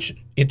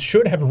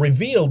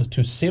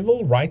to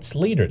civil rights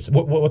leaders.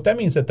 What that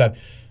means is that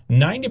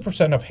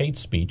 90% of hate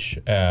speech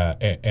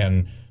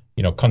and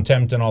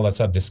contempt and all that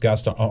stuff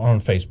discussed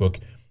on Facebook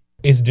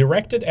is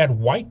directed at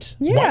whites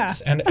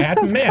and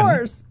at men. Of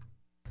course.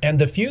 And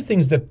the few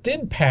things that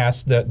did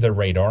pass the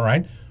radar,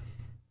 right,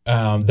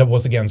 that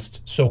was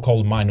against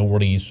so-called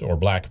minorities or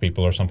black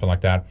people or something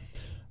like that.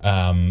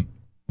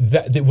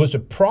 That there was a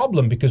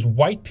problem because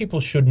white people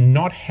should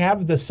not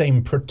have the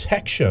same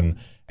protection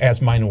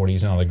as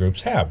minorities and other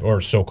groups have,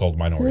 or so-called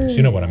minorities.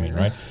 You know what I mean,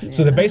 right? Yeah.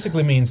 So that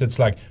basically means it's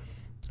like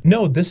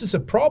No, this is a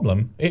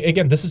problem.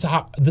 Again, this is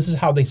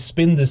how they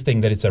spin this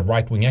thing, that it's a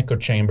right-wing echo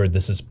chamber.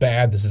 This is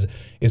bad. This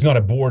is not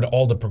aboard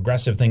all the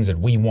progressive things that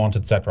we want,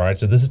 etc. Right?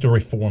 So this is to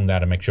reform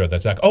that and make sure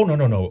that's like, oh,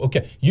 no.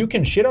 Okay, you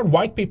can shit on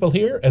white people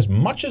here as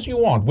much as you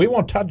want. We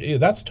won't touch.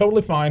 That's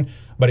totally fine.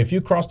 But if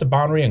you cross the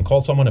boundary and call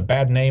someone a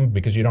bad name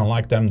because you don't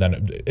like them,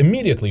 then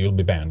immediately you'll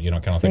be banned.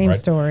 Kind of thing, right? Same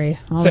story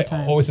all the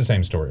time. Always the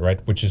same story, right?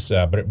 Which is,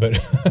 but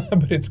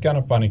it's kind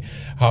of funny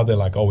how they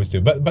always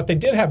do. But they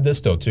did have this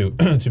though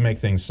to make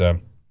things a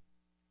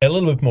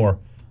little bit more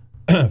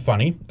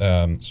funny.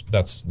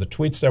 That's the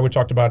tweets that we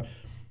talked about.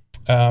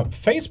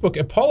 Facebook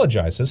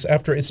apologizes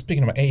after it's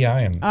speaking of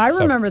AI and I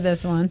remember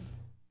this one.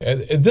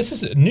 This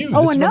is new.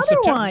 Oh, another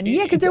one.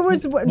 Yeah, because there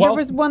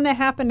was one that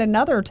happened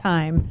another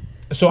time.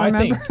 So I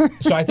think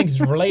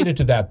it's related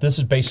to that. This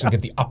is basically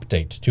the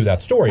update to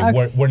that story,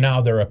 where now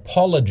they're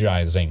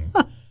apologizing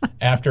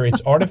after its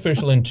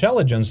artificial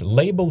intelligence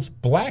labels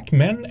black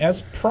men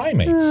as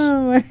primates.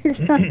 Oh my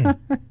God.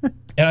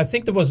 And I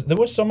think there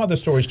was some other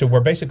stories too, where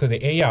basically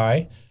the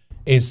AI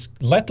is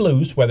let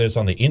loose, whether it's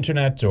on the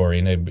internet or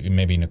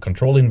maybe in a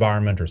controlled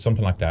environment or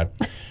something like that,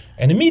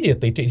 and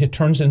immediately it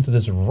turns into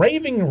this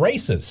raving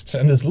racist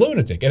and this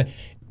lunatic. And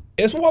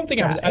it's one thing.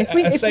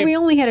 If we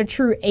only had a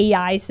true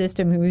AI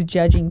system who was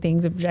judging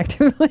things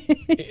objectively,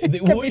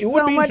 it would be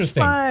so much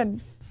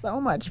fun.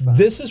 So much fun.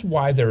 This is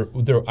why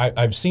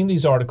I've seen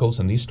these articles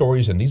and these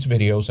stories and these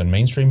videos, and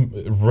mainstream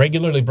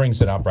regularly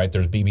brings it up, right?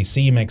 There's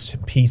BBC makes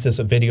pieces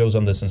of videos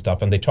on this and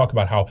stuff, and they talk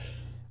about how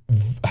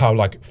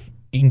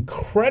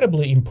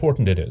incredibly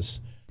important it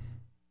is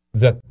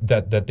that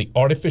the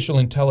artificial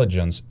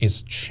intelligence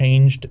is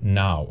changed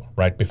now,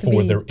 right?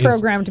 Before there is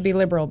programmed to be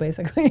liberal,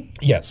 basically.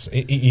 Yes,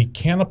 it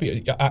cannot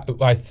be.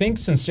 I think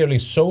sincerely,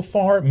 so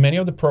far, many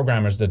of the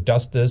programmers that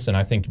does this, and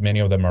I think many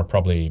of them are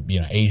probably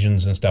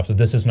Asians and stuff. So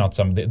this is not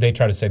some. They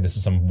try to say this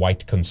is some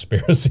white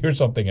conspiracy or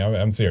something.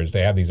 I'm serious.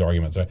 They have these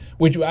arguments, right?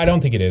 Which I don't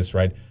think it is,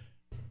 right?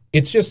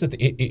 It's just that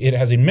it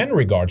has, in many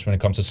regards, when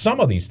it comes to some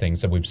of these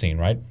things that we've seen,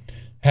 right,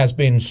 has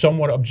been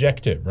somewhat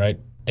objective, right?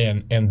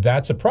 And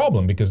that's a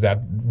problem, because that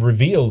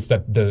reveals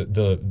that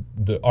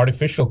the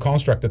artificial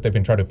construct that they've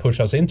been trying to push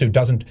us into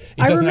doesn't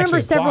I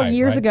remember several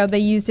years ago they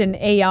used an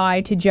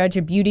AI to judge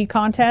a beauty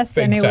contest,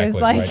 and it was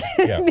like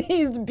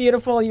these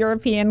beautiful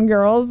European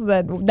girls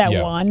that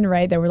won,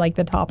 right? They were like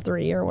the top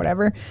 3 or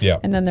whatever. Yeah.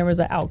 And then there was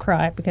an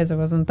outcry because it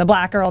wasn't the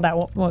black girl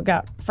that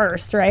got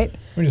first, right?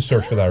 Let me just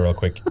search for that real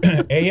quick.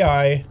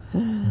 AI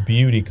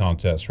beauty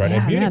contest, right?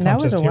 Yeah, a beauty contest.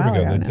 That was a while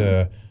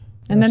ago.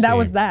 And then that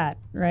was that,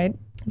 right?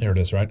 There it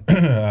is, right?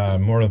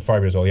 More than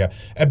 5 years old, yeah.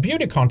 A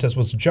beauty contest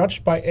was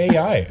judged by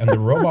AI, and the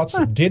robots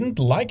didn't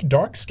like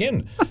dark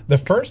skin. The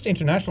first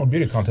international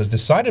beauty contest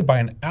decided by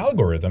an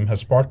algorithm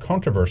has sparked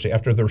controversy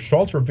after the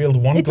results revealed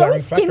one glaring factor.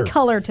 It's always skin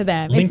color to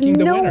them. It's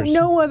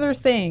no other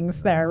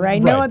things there,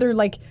 right? No other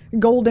like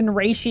golden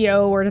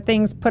ratio or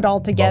things put all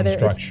together.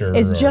 Bone structure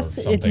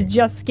it's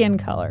just skin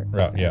color.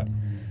 Right, yeah.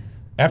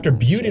 After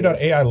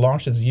Beauty.ai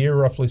launched this year,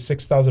 roughly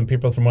 6,000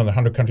 people from more than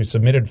 100 countries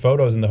submitted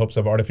photos in the hopes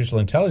of artificial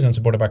intelligence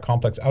supported by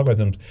complex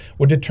algorithms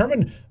would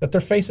determine that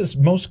their faces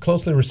most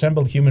closely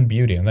resembled human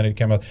beauty. And then it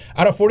came out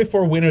of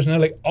 44 winners,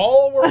 nearly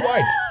all were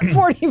white.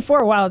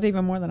 44, wow, it's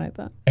even more than I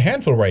thought. A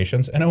handful were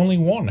Asians, and only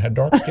one had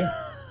dark skin.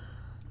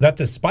 That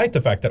despite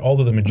the fact that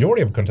although the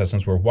majority of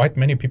contestants were white,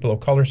 many people of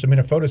color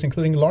submitted photos,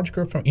 including a large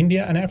group from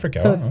India and Africa.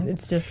 So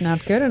it's just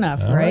not good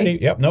enough,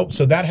 right? Yep, nope.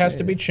 So that has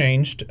to be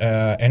changed.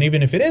 And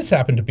even if it is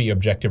happened to be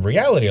objective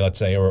reality, let's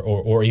say,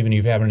 or even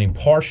if you have an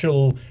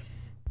impartial,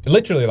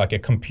 literally like a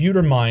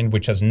computer mind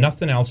which has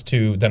nothing else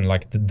to than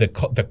like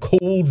the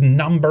cold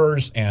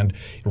numbers and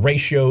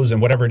ratios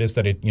and whatever it is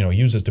that it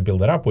uses to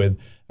build it up with,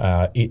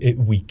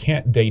 we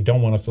can't. They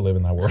don't want us to live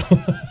in that world.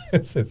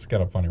 It's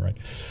kind of funny, right?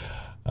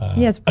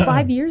 Yes,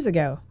 5 years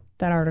ago,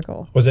 that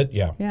article. Was it?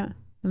 Yeah. Yeah.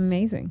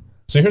 Amazing.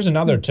 So here's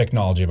another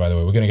technology, by the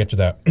way. We're going to get to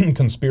that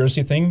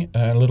conspiracy thing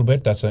a little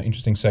bit. That's an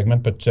interesting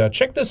segment. But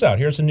check this out.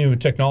 Here's a new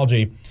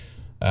technology.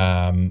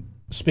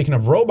 Speaking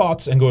of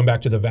robots and going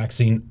back to the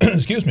vaccine,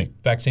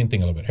 vaccine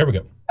thing a little bit. Here we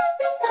go.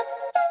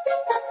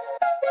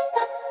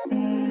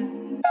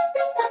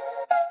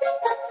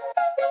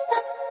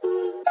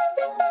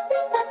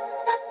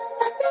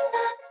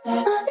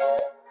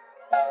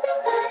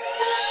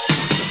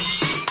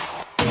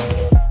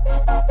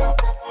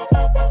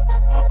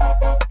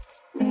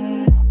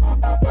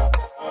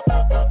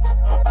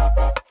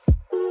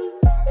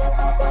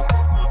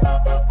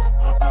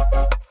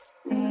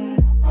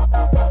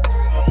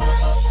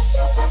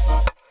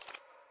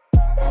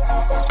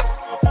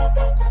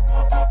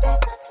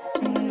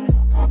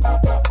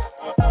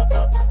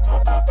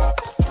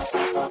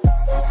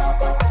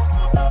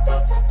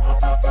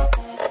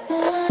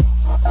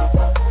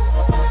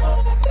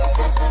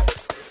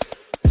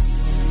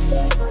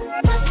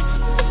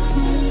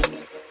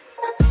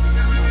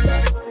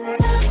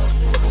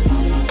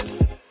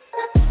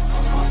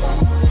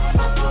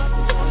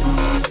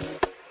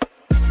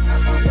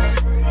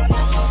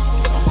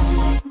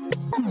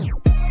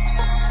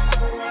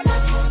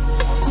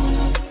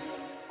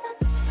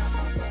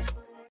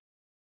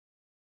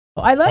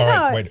 I love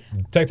how. Wait,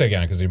 take that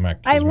again because your mic.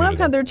 I love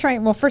how they're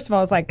trying. Well, first of all,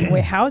 I was like,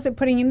 wait, how is it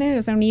putting in there?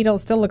 There's no needle. It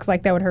still looks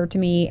like that would hurt to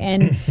me.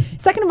 And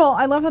second of all,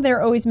 I love how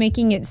they're always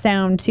making it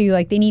sound too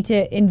like they need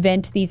to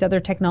invent these other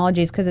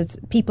technologies because it's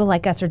people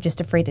like us are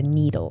just afraid of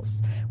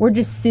needles. We're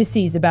just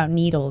sissies about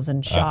needles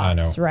and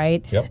shots,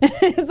 right? Yep.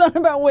 It's not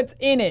about what's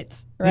in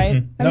it, right?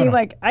 Mm-hmm. I mean,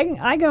 like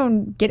I go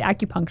and get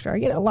acupuncture. I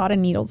get a lot of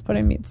needles put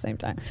in me at the same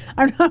time.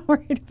 I'm not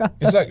worried about.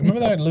 Remember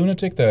that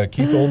lunatic, the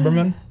Keith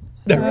Olbermann?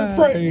 They're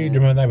afraid.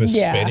 Remember that was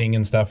spitting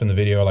and stuff in the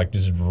video, like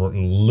just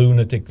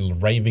lunatic,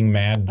 raving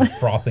mad,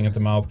 frothing at the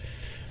mouth.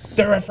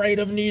 They're afraid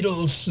of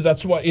needles.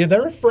 That's why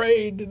they're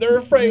afraid. They're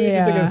afraid.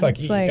 Yeah, it's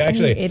like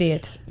actually,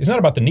 idiot. It's not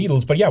about the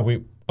needles, but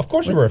of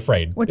course we're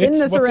afraid. What's in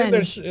the syringe?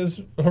 What's in there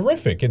is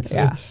horrific. It's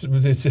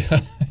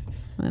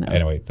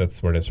anyway,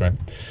 that's where it is, right?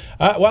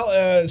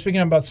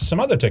 Speaking about some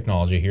other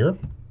technology here,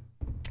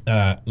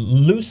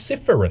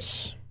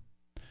 luciferase.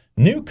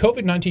 New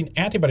COVID-19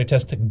 antibody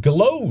test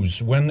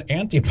glows when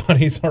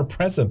antibodies are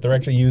present. They're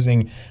actually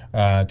using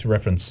to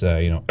reference,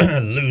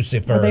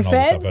 Lucifer and all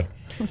this stuff.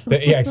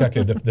 But yeah,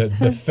 exactly.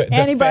 The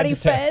antibody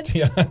Fed test.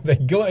 Yeah,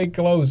 it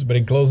glows, but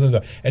it glows in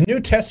the. A new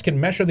test can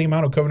measure the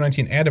amount of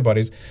COVID-19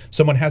 antibodies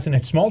someone has in a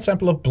small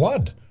sample of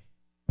blood.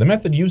 The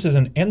method uses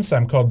an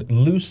enzyme called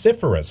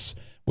luciferase,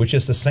 which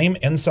is the same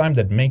enzyme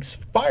that makes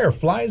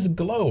fireflies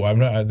glow.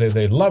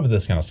 They love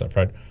this kind of stuff,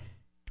 right?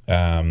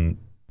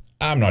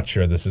 I'm not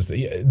sure this is.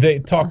 They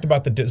talked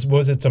about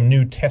was it some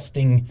new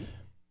testing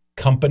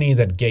company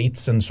that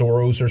Gates and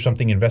Soros or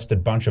something invested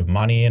a bunch of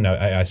money in?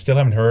 I still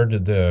haven't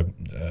heard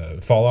the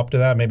follow-up to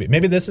that.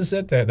 Maybe this is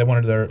it. They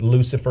wanted their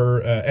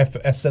Lucifer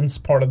essence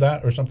part of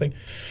that or something.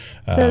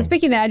 So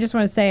speaking of that, I just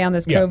want to say on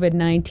this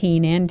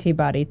COVID-19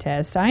 antibody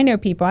test, I know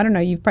people, I don't know,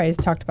 you've probably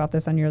talked about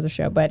this on your other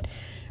show, but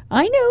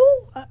I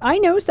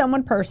know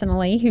someone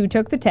personally who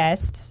took the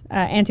tests,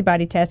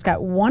 antibody test,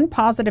 got one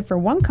positive for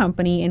one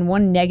company and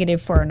one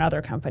negative for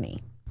another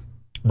company.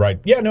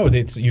 Right. Yeah. No.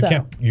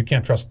 You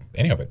can't trust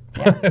any of it.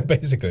 Yeah.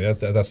 Basically,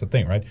 that's the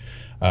thing, right?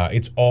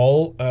 It's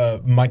all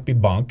might be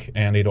bunk,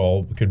 and it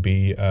all could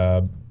be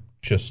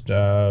just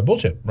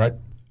bullshit, right?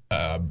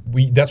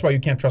 That's why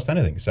you can't trust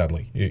anything.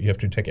 Sadly, you have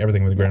to take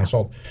everything with a grain of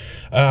salt.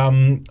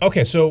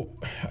 Okay. So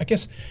I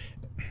guess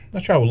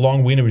not sure how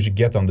long-winded we should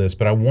get on this,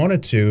 but I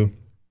wanted to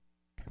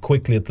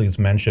quickly at least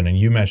mention, and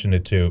you mentioned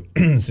it too,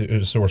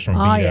 a source from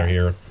VR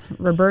here.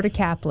 Roberta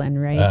Kaplan,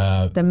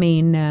 right? The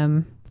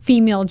main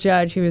female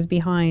judge who was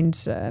behind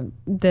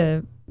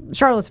the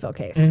Charlottesville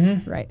case,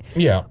 right?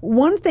 Yeah.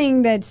 One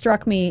thing that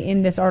struck me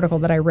in this article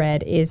that I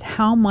read is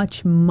how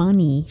much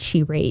money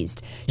she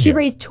raised. She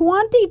raised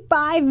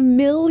 $25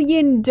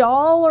 million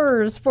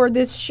for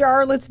this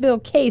Charlottesville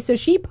case. So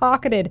she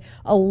pocketed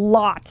a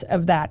lot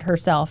of that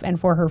herself and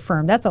for her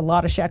firm. That's a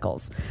lot of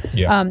shekels.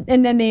 Yeah.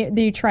 And then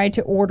they tried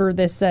to order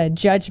this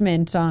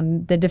judgment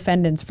on the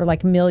defendants for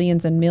like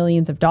millions and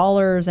millions of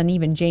dollars, and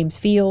even James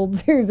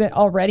Fields, who's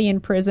already in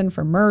prison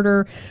for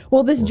murder.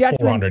 Well, this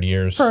judgment 400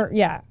 years.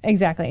 Yeah,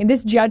 exactly. And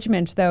this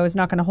judgment, though, is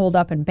not going to hold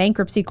up in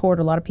bankruptcy court.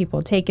 A lot of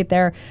people take it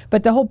there.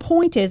 But the whole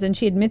point is, and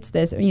she admits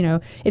this,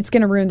 it's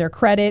going to ruin their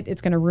credit.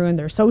 It's going to ruin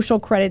their social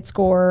credit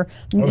score.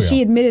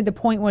 She admitted the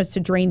point was to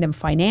drain them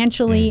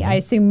financially. I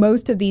assume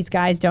most of these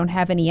guys don't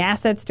have any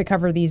assets to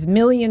cover these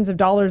millions of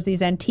dollars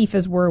these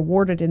Antifas were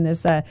awarded in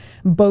this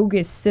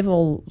bogus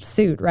civil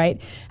suit,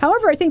 right?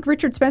 However, I think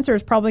Richard Spencer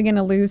is probably going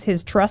to lose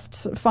his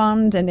trust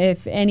fund. And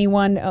if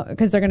anyone,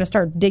 because they're going to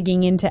start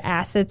digging into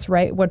assets,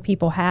 right, what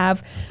people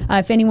have.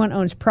 If anyone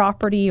owns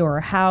property or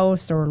a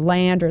house or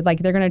land, or like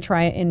they're going to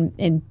try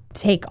and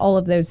take all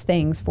of those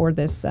things for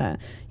this,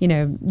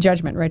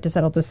 judgment, right, to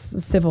settle this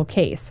civil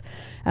case.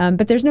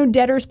 But there's no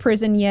debtor's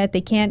prison yet. They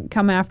can't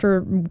come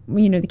after,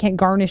 they can't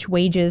garnish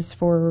wages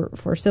for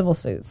civil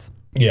suits.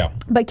 Yeah.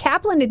 But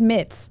Kaplan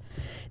admits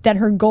that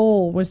her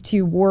goal was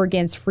to war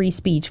against free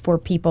speech for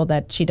people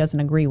that she doesn't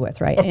agree with,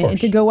 right? And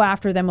to go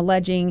after them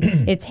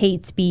alleging it's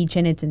hate speech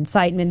and it's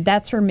incitement.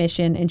 That's her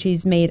mission, and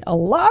she's made a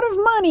lot of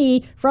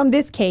money from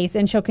this case,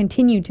 and she'll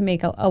continue to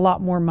make a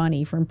lot more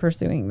money from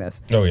pursuing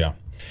this. Oh, yeah.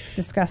 It's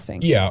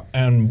disgusting. Yeah,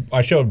 and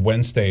I showed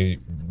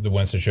the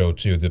Wednesday show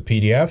too, the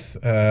PDF.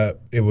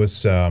 It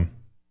was, I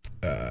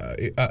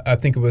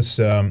think it was,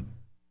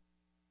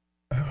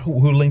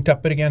 who linked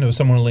up it again? It was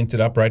someone who linked it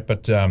up, right?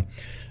 But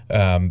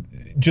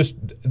just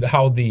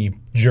how the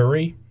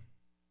jury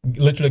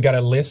literally got a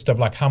list of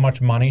like how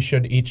much money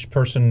should each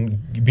person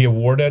be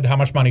awarded, how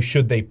much money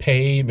should they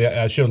pay.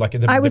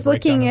 I was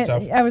looking at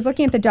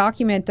the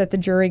document that the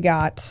jury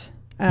got,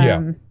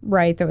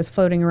 right, that was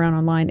floating around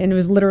online, and it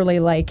was literally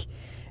like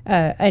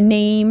a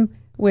name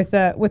with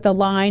a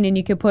line, and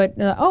you could put,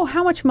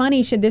 how much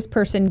money should this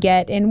person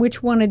get, and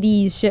which one of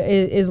these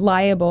is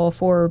liable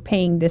for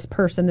paying this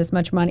person this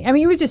much money. I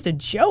mean, it was just a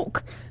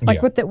joke,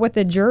 what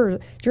the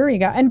jury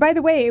got. And by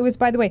the way,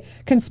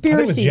 Conspiracy. I think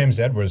it was James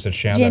Edwards that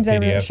shared that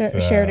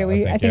PDF. Shared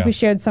it. I think we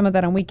shared some of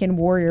that on Weekend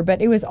Warrior, but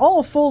it was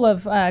all full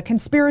of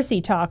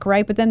conspiracy talk,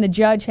 right? But then the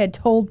judge had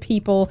told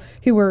people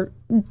who were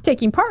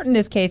taking part in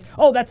this case,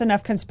 oh, that's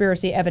enough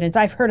conspiracy evidence.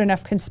 I've heard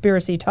enough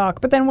conspiracy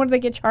talk. But then what do they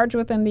get charged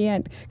with in the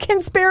end?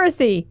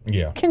 Conspiracy.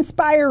 Yeah.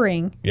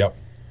 Conspiring. Yep.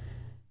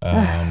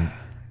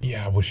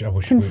 Yeah, I wish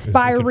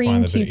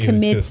conspiring we could to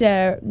find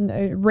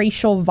commit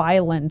racial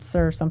violence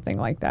or something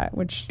like that,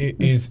 which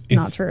is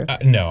not true.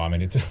 No, I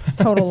mean, it's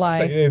total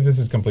lie. This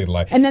is a complete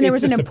lie. And then there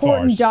was an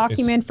important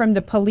document from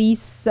the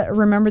police.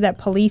 Remember that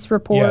police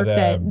report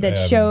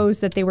that shows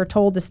that they were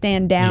told to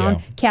stand down?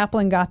 Yeah.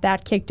 Kaplan got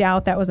that kicked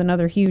out. That was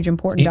another huge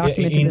important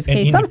document to this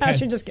case. Somehow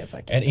she just gets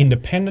like an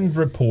independent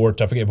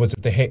report. I forget, was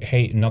it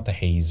the not the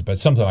Hayes, but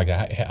something like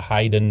a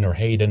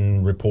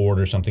Hayden report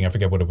or something. I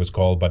forget what it was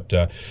called, but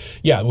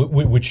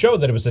which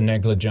showed that it was the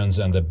negligence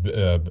and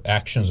the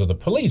actions of the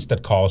police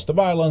that caused the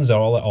violence,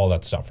 all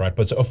that stuff, right?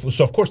 But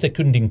so of course they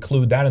couldn't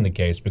include that in the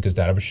case because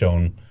that would have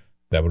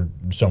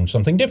shown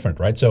something different,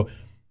 right? So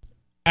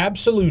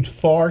absolute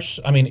farce.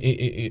 I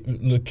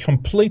mean,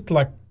 complete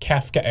like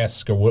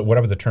Kafkaesque or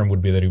whatever the term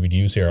would be that he would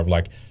use here of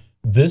like,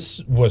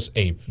 this was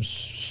a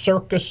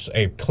circus,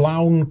 a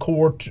clown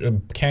court,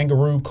 a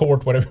kangaroo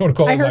court, whatever you want to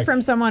call it. I heard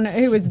from someone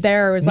who was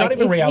there. It was like,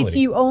 if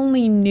you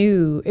only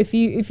knew, if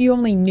you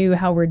only knew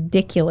how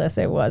ridiculous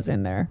it was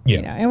in there,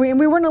 you know, and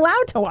we weren't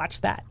allowed to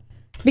watch that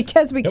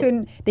because we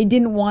couldn't. They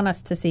didn't want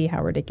us to see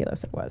how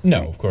ridiculous it was.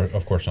 No, right?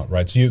 of course not.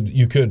 Right. So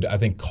you could, I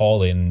think,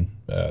 call in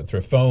through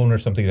a phone or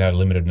something that had a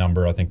limited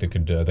number. I think they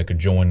could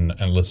join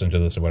and listen to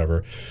this or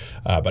whatever.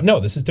 But no,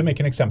 this is to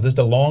make an example. This is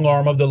the long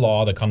arm of the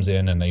law that comes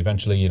in, and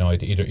eventually, you know,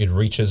 it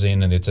reaches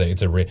in, and it's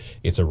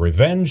a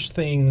revenge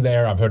thing.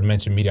 There, I've heard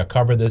mainstream media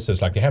cover this.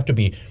 It's like they have to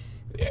be,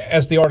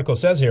 as the article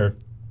says here,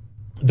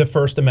 the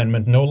First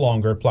Amendment no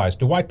longer applies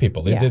to white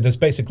people. Yeah. That's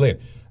basically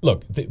it.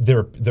 Look,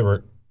 there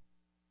were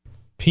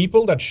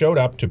people that showed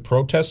up to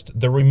protest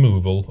the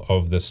removal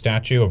of the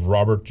statue of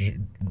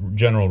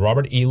General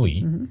Robert E.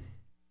 Lee. Mm-hmm.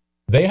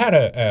 They had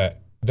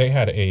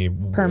a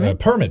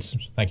permit.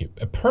 Thank you.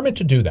 A permit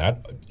to do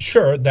that.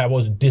 Sure, that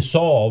was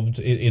dissolved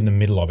in the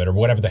middle of it, or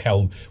whatever the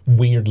hell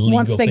weird legal thing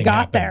once they got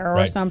happened, there, or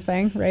right?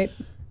 something, right?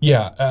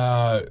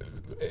 Yeah,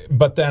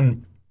 but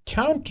then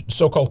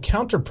so-called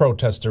counter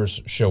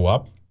protesters show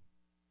up.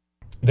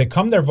 They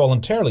come there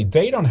voluntarily.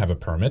 They don't have a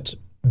permit.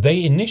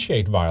 They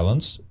initiate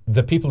violence.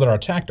 The people that are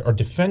attacked are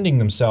defending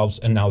themselves,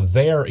 and now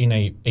they're in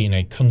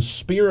a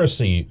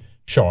conspiracy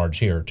charge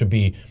here to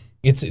be.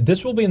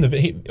 This will be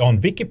on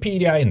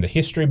Wikipedia, in the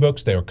history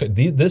books.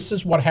 This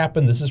is what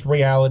happened. This is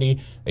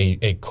reality.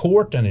 A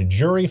court and a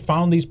jury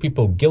found these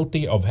people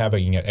guilty of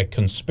having a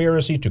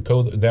conspiracy to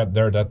go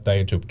that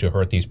day to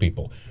hurt these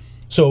people.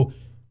 So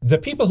the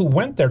people who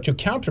went there to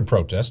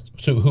counter-protest,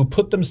 who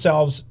put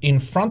themselves in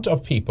front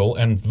of people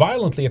and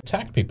violently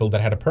attacked people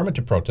that had a permit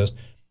to protest,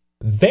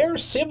 their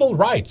civil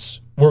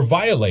rights were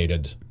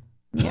violated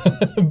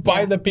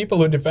by the people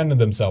who defended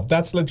themselves.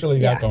 That's literally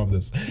the outcome of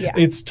this. Yeah.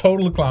 It's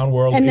total clown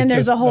world. And then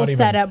there's a whole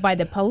setup by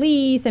the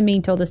police and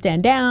being told to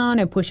stand down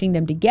and pushing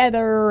them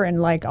together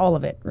and like all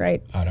of it,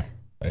 right? I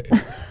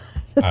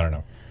don't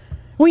know.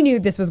 We knew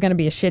this was going to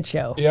be a shit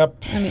show.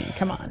 Yep. I mean,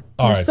 come on.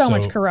 All there's right, so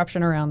much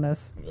corruption around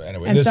this.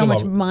 Anyway, and so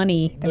much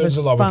money. There's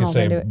a lot we can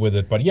say with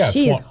it. But yeah,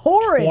 she is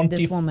horrid,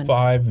 this woman.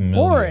 25 million.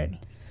 Horrid.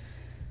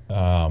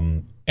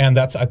 And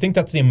I think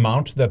that's the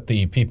amount that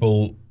the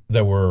people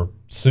that were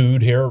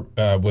sued here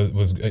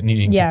was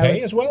needing to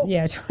pay as well.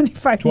 Yeah,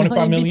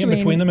 25 million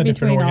between them and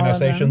different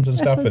organizations and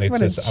stuff. And it's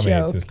just, I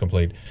mean, it's just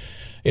complete.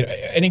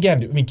 And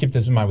again, I mean, keep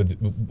this in mind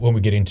when we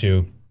get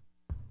into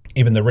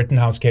even the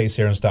Rittenhouse case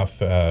here and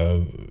stuff,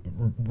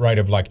 right,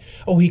 of like,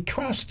 oh, he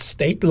crossed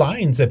state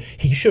lines and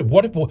he should.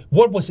 What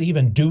was he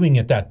even doing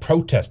at that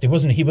protest? He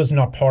was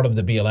not part of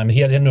the BLM. He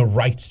had no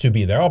right to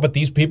be there. Oh, but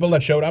these people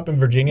that showed up in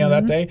Virginia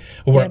that day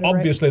who were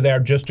obviously there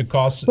just to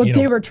cause. Well,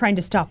 they were trying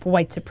to stop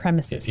white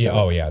supremacists. Yeah,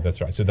 so that's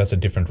right. So that's a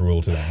different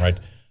rule to them, right?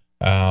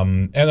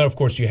 And then, of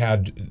course, you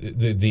had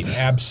the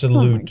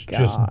absolute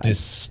just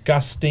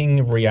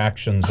disgusting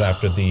reactions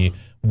after the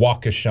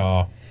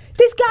Waukesha.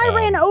 This guy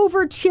ran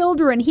over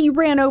children. He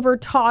ran over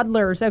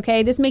toddlers,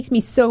 okay? This makes me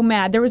so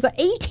mad. There was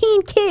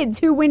 18 kids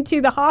who went to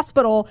the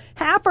hospital.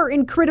 Half are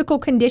in critical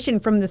condition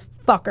from this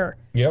fucker.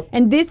 Yep.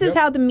 And this is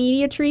how the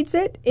media treats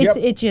it?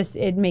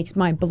 It makes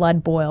my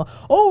blood boil.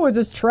 Oh,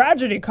 this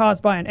tragedy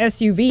caused by an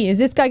SUV. Is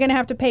this guy going to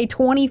have to pay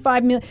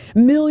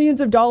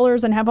millions of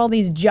dollars and have all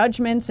these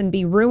judgments and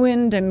be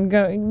ruined and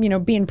go,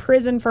 be in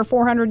prison for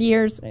 400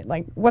 years?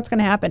 Like, what's going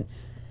to happen?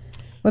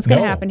 What's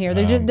going to happen here?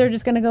 They're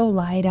just going to go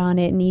light on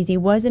it and easy. It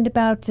wasn't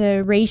about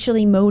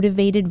racially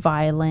motivated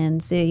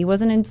violence. He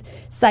wasn't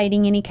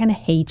inciting any kind of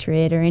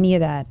hatred or any of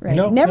that. Right?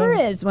 Never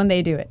is when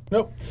they do it.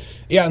 Nope.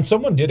 Yeah, and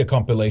someone did a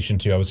compilation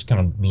too. I was kind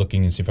of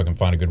looking and see if I can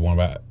find a good one,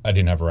 but I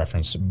didn't have a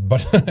reference.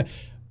 But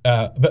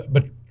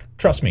but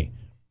trust me,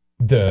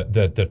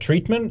 the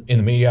treatment in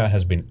the media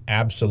has been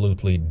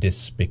absolutely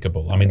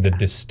despicable. I mean, the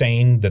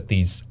disdain that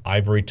these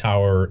ivory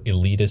tower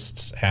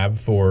elitists have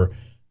for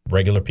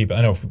regular people.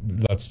 I know,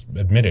 let's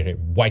admit it,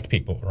 white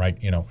people, right?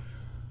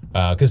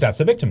 because that's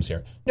the victims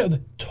here. No,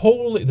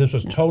 this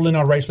was totally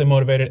not racially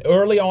motivated.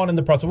 Early on in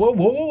the process,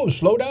 whoa,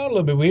 slow down a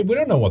little bit. We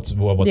don't know what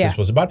this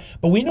was about.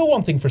 But we know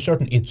one thing for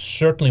certain. It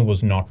certainly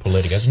was not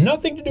political. It has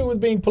nothing to do with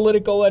being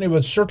political, and it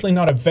was certainly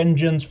not a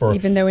vengeance for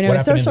even though we know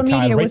social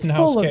media was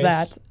full of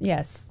that.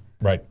 Yes.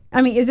 Right.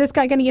 I mean, is this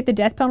guy going to get the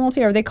death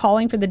penalty? Are they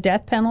calling for the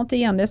death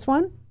penalty on this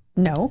one?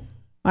 No.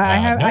 I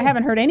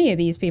haven't heard any of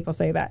these people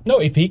say that. No,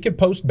 if he could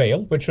post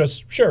bail, which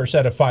was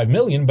set at $5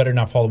 million, but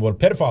enough Hollywood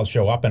pedophiles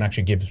show up and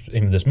actually give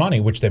him this money,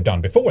 which they've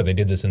done before. They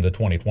did this in the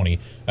 2020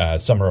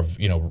 summer of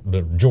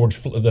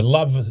the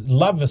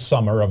love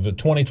summer of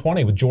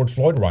 2020 with George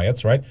Floyd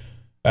riots, right?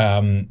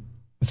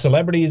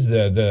 Celebrities,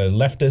 the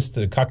leftists,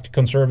 the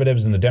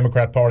conservatives, and the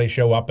Democrat Party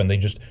show up and they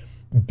just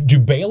do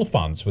bail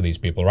funds for these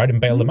people, right, and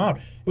bail them out.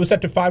 It was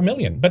set to $5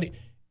 million, but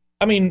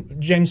I mean,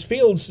 James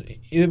Fields,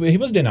 he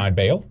was denied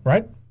bail,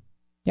 right?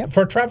 Yep.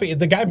 For traffic,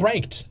 the guy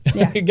braked.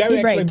 Yeah, the guy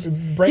he braked.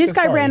 This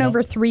guy ran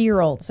over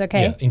 3-year-olds,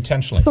 okay? Yeah,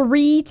 intentionally.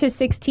 3 to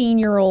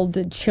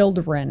 16-year-old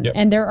children. Yep.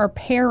 And there are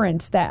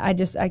parents that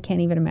I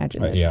can't even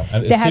imagine this.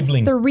 And they have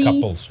sibling 3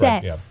 couples,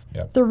 sets.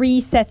 Right? Yeah.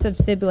 3 sets of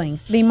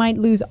siblings. They might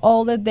lose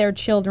all of their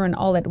children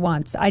all at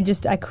once. I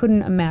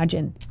couldn't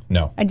imagine.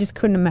 No. I just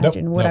couldn't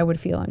imagine what I would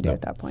feel and do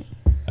at that point.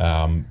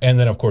 And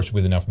then, of course,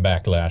 with enough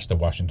backlash, the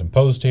Washington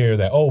Post here,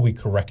 that, we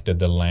corrected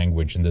the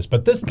language in this.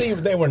 But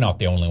they were not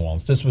the only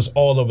ones. This was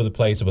all over the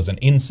place. It was an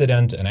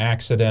incident, an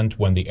accident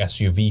when the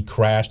SUV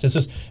crashed. This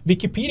is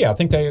Wikipedia. I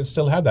think they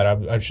still have that.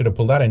 I should have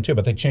pulled that in, too.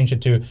 But they changed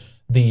it to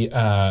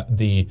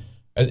they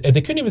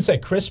couldn't even say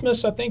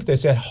Christmas, I think. They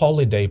said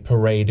holiday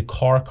parade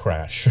car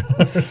crash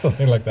or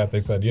something like that.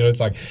 They said, it's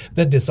like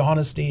the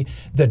dishonesty,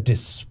 the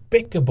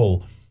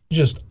despicable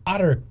just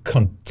utter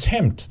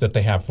contempt that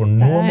they have for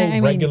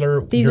normal,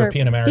 regular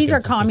European Americans. These are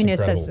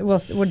communists that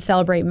would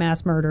celebrate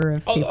mass murder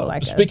of people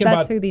like us.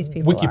 That's who these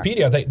people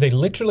Wikipedia, are. They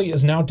literally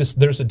is now,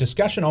 there's a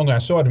discussion ongoing. I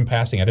saw it in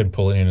passing. I didn't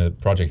pull it into the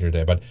project here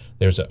today, but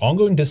there's an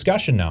ongoing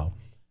discussion now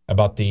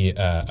about the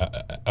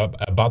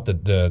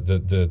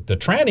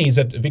trannies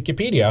at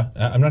Wikipedia.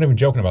 I'm not even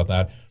joking about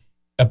that.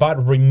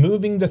 About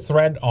removing the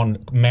thread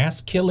on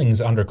mass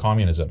killings under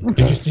communialism.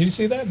 Did you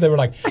see that? They were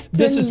like,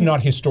 "This is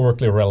not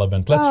historically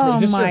relevant. Let's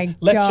just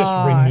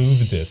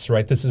remove this."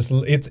 Right? This is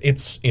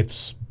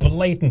it's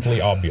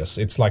blatantly obvious.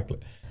 It's like,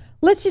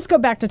 let's just go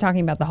back to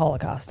talking about the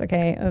Holocaust,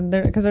 okay?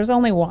 Because there's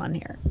only one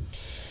here.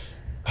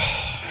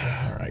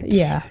 All right.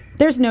 Yeah,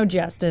 there's no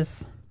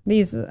justice.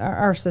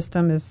 Our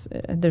system is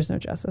there's no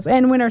justice,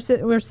 and when our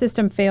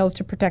system fails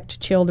to protect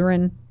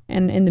children,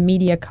 and the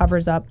media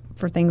covers up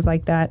for things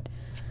like that.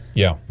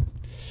 Yeah.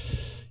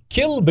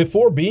 Kill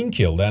before being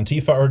killed.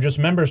 Antifa urges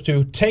members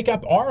to take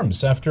up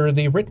arms after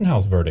the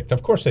Rittenhouse verdict.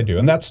 Of course they do.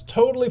 And that's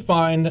totally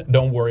fine.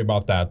 Don't worry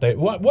about that.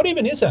 What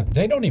even is that?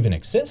 They don't even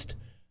exist.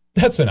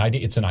 That's an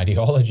idea. It's an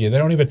ideology. They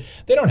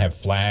don't have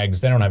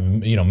flags. They don't have,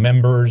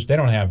 members. They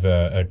don't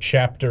have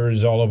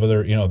chapters all over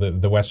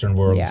the Western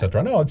world,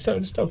 etc. No, it's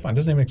totally fine. It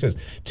doesn't even exist.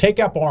 Take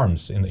up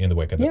arms in the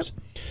wake of this.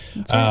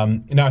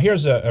 Right. Now,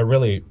 here's a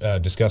really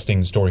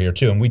disgusting story here,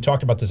 too. And we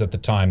talked about this at the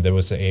time. There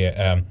was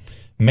a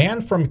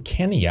man from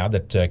Kenya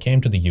that came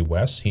to the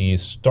U.S. He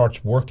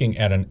starts working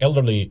at an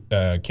elderly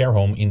care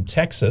home in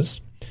Texas,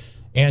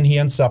 and he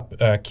ends up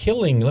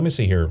killing, let me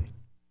see here,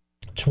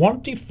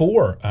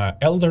 24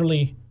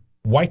 elderly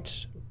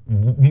white,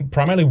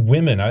 primarily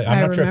women.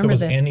 I'm not sure if there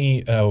was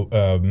any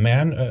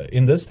man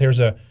in this. There's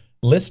a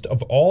list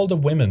of all the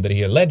women that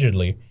he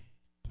allegedly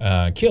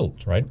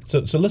killed, right?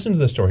 So listen to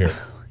this story here.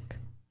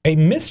 A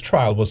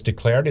mistrial was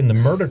declared in the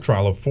murder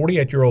trial of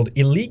 48-year-old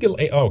illegal...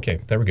 okay,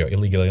 there we go,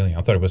 illegal alien.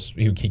 I thought it was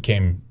he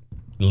came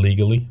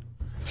legally.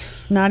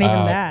 Not even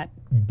that.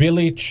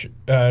 Billy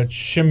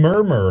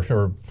Schimmermer,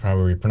 or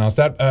however you pronounce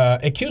that,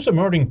 accused of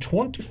murdering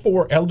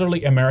 24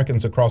 elderly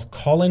Americans across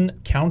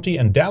Collin County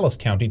and Dallas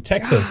County,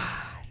 Texas,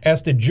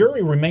 as the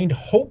jury remained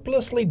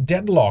hopelessly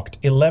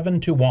deadlocked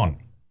 11-1.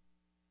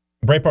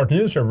 Breitbart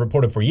News have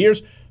reported for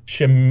years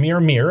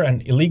Schimmermer,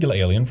 an illegal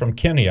alien from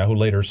Kenya who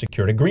later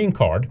secured a green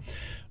card,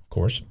 of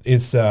course,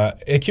 is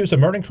accused of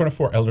murdering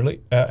 24 elderly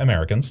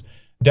Americans.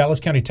 Dallas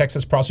County,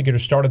 Texas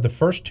prosecutors started the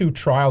first 2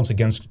 trials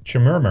against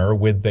Schimmermer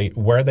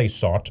where they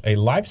sought a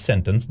life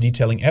sentence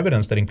detailing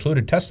evidence that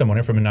included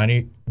testimony from a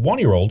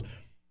 91-year-old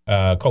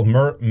called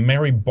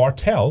Mary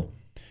Bartell,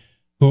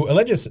 who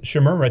alleges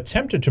Schimmermer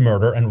attempted to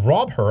murder and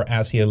rob her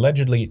as he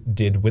allegedly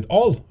did with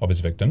all of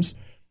his victims.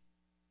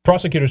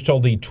 Prosecutors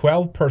told the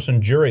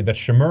 12-person jury that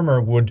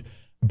Schimmermer would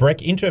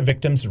break into a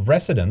victim's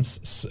residence,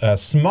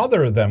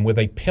 smother them with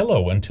a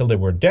pillow until they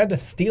were dead,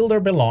 steal their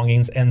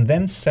belongings, and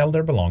then sell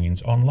their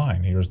belongings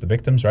online. Here's the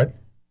victims, right?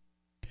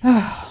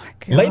 Oh, my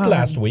God. Late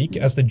last week,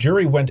 as the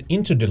jury went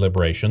into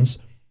deliberations,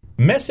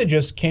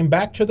 messages came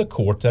back to the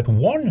court that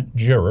one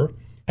juror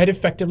had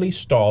effectively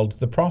stalled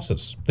the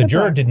process. The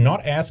juror did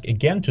not ask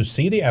again to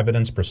see the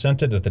evidence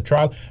presented at the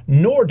trial,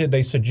 nor did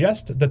they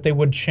suggest that they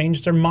would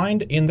change their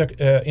mind in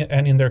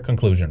their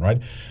conclusion, right?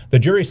 The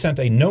jury sent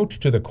a note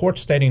to the court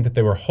stating that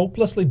they were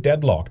hopelessly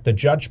deadlocked. The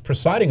judge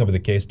presiding over the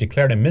case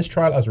declared a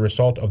mistrial as a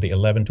result of the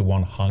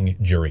 11-1 hung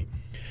jury.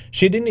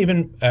 She didn't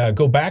even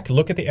go back,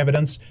 look at the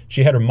evidence.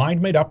 She had her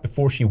mind made up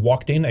before she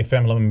walked in. A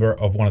family member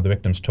of one of the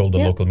victims told the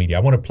local media. I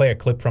want to play a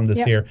clip from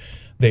this here.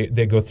 They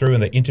go through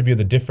and they interview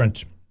the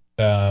different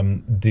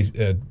family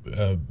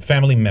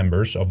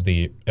members of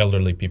the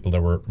elderly people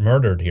that were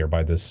murdered here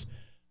by this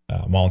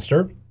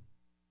monster.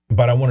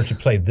 But I wanted to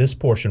play this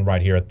portion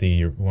right here at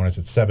the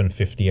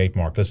 7:58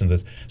 mark. Listen to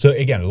this. So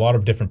again, a lot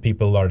of different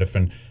people, a lot of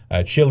different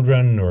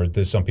children, or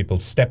there's some people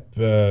step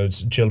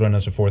children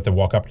and so forth that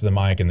walk up to the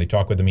mic and they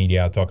talk with the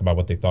media, talk about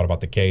what they thought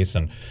about the case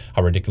and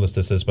how ridiculous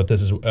this is. But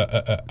this is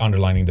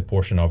underlining the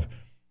portion of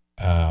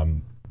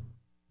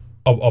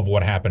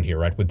what happened here,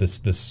 right? With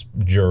this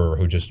juror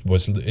who just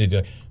was.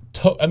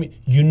 I mean,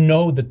 you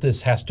know that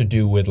this has to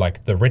do with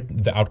like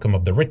the outcome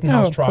of the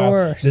Rittenhouse trial.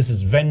 Course. This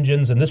is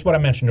vengeance, and this is what I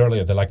mentioned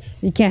earlier. They're like,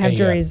 you can't have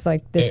juries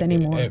like this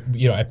anymore.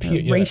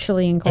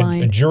 Racially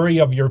inclined, a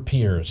jury of your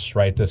peers,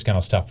 right? This kind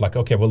of stuff. Like,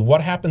 okay, well,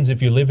 what happens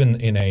if you live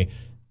in a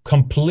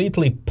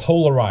completely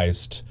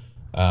polarized,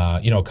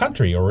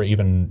 country or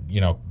even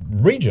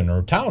region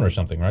or town or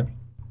something, right?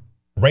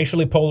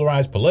 Racially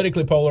polarized,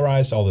 politically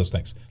polarized, all those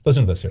things.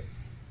 Listen to this here.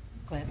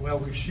 Well,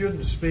 we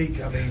shouldn't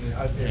speak. I mean,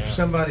 if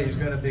somebody is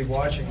going to be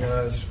watching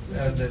us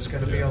that's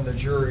going to be on the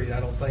jury,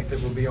 I don't think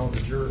that will be on the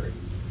jury.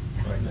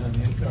 Right.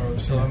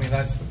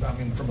 That's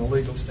from a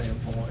legal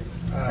standpoint.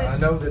 I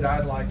know that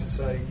I'd like to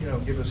say,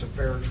 give us a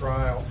fair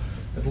trial.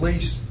 At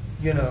least,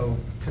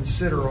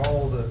 consider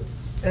all the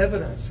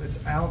evidence that's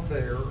out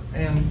there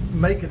and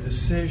make a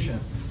decision.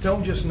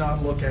 Don't just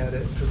not look at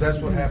it, because that's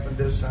what happened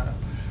this time.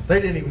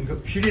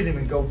 She didn't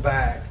even go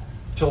back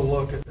to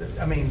look at it.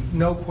 I mean,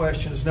 no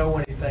questions, no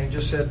anything,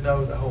 just said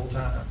no the whole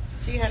time.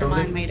 She had her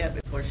mind made up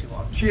before she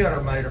walked. She had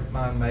her mind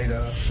made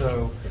up,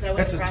 so... Is that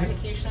what the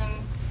prosecution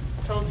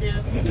told you?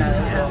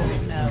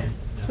 No.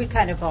 We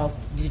kind of all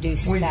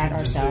deduced that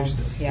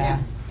ourselves. Yeah.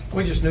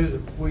 We just knew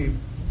that we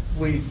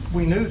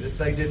knew that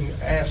they didn't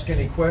ask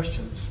any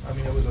questions. I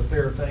mean, it was a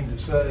fair thing to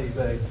say.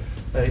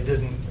 They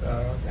didn't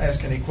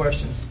ask any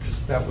questions because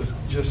that was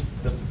just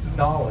the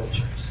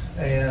knowledge.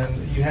 And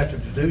you have to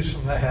deduce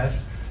from that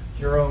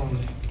your own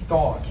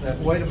thoughts. That,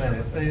 wait a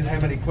minute, they didn't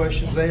have any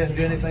questions, they didn't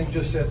do anything,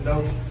 just said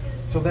no.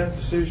 So that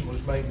decision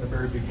was made in the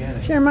very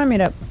beginning. She reminded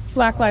me of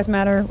Black Lives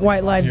Matter,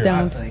 white lives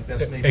don't. I think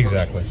that's me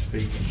exactly.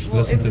 Speaking.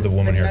 Listen to the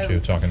woman here too,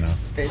 talking now.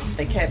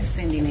 They kept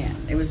sending in.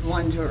 It was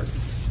one juror,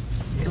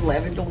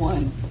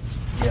 11-1.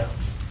 Yeah.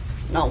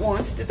 Not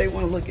once did they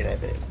want to look at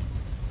it.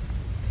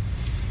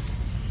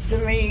 To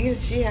me,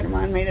 she had her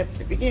mind made up at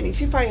the beginning.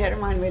 She probably had her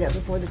mind made up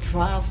before the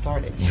trial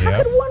started. Yep. How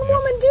could one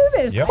woman do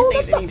this? Yep. Hold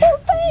up the whole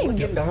thing.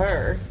 Look into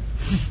her.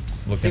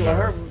 Look into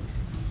her.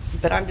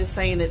 But I'm just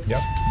saying that.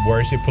 Yep.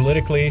 Where is she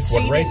politically?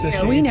 What race is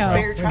she? We know.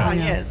 Fair trial,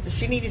 yes, but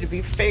she needed to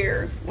be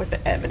fair with the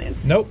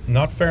evidence. Nope,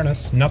 not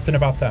fairness. Nothing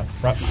about that.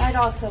 Right. I'd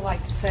also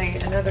like to say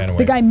another. Anyway,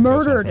 the guy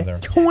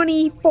murdered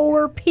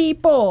 24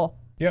 people.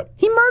 Yep.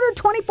 He murdered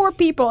 24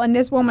 people, and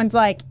this woman's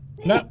like.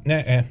 No.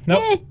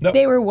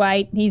 They were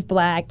white. He's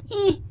black.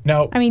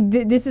 No. I mean,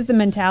 this is the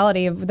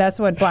mentality of that's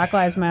what Black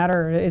Lives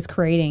Matter is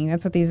creating.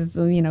 That's what these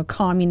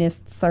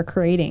communists are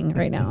creating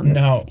right now in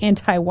this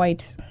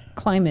anti-white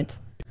climate.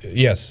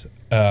 Yes,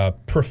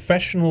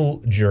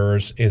 professional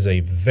jurors is a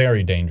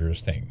very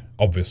dangerous thing,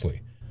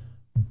 obviously,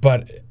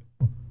 but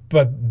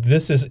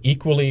this is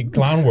equally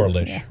clown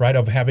worldish, right?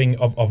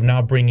 Of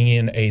now bringing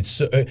in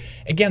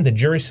again, the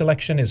jury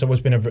selection has always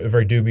been a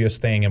very dubious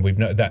thing,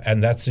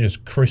 and that's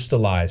just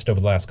crystallized over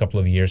the last couple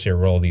of years here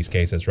with all these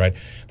cases, right?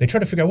 They try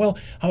to figure out, well,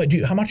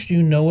 how much do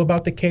you know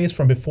about the case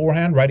from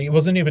beforehand, right? It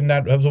wasn't even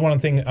that. It was one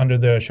thing under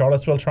the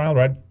Charlottesville trial,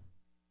 right?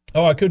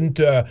 Oh, I couldn't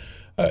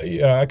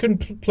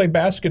play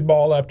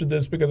basketball after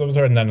this because I was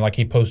hurt. And then,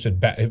 he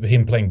posted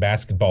him playing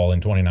basketball in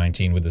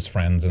 2019 with his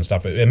friends and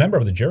stuff. A member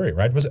of the jury,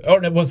 right?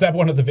 Was that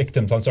one of the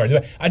victims? I'm sorry.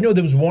 I know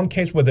there was one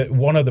case where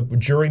one of the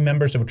jury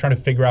members that were trying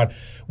to figure out,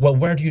 well,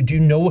 where do you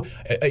know?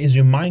 Is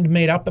your mind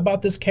made up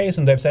about this case?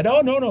 And they've said,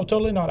 oh, no,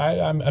 totally not.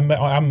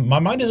 My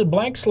mind is a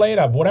blank slate.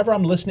 Whatever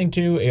I'm listening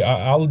to,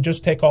 I'll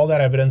just take all that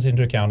evidence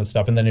into account and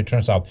stuff. And then it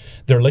turns out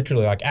they're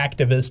literally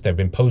activists. They've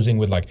been posing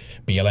with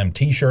BLM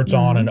T-shirts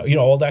on and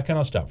all that kind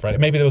of stuff, right?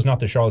 Maybe there was not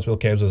the Charlottesville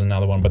case, there's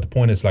another one, but the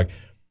point is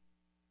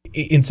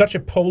in such a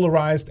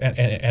polarized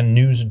and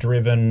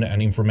news-driven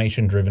and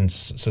information-driven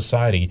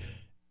society,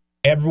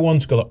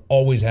 everyone's going to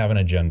always have an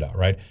agenda,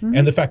 right? Mm-hmm.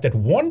 And the fact that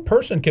one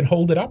person can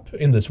hold it up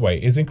in this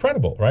way is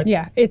incredible, right?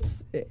 Yeah,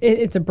 it's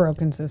a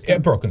broken system. A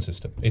broken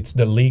system. It's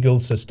the legal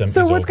system.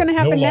 So what's going to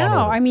happen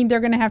now? I mean, they're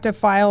going to have to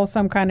file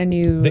some kind of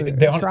new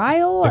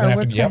trial, or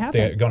what's going to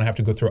happen? They're going to have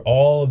to go through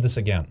all of this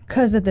again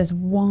because of this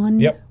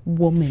one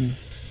woman.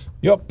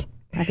 Yep.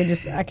 I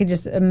could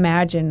just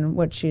imagine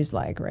what she's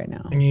like right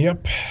now.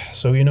 Yep.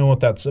 So you know what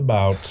that's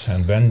about,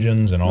 and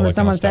vengeance and all that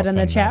kind of stuff. Someone said in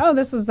the chat, "Oh,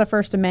 this is the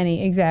first of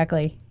many."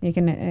 Exactly. You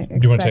can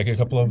expect. Do you want to take a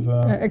couple of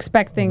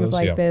expect things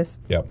like this?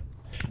 Yep.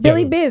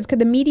 Billy Biz, could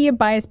the media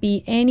bias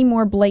be any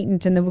more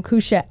blatant in the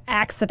Waukesha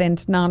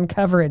accident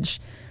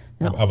non-coverage?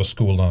 No. Of a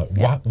school,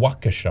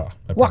 Waukesha.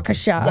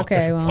 Waukesha.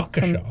 Okay, well,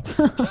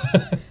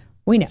 Waukesha.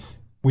 We know.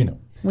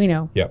 We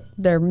know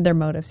their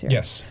motives here.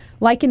 Yes.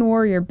 Lycan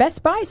Warrior,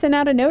 Best Buy sent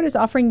out a notice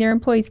offering their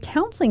employees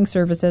counseling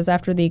services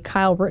after the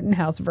Kyle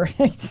Rittenhouse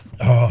verdict.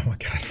 Oh my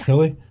God!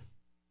 Really?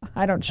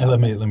 I don't shop.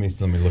 Let me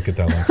look at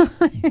that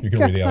one. You can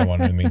read the other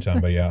one in the meantime,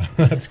 but yeah,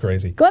 that's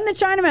crazy. Glenn the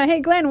Chinaman. Hey,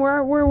 Glenn,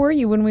 where were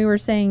you when we were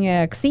saying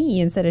 "xi"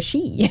 instead of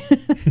 "she"?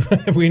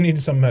 We need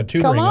some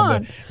tutoring Come on.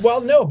 on that. Well,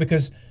 no,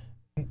 because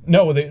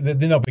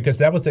because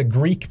that was the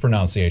Greek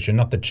pronunciation,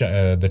 not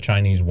the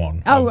Chinese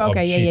one. Oh,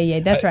 okay,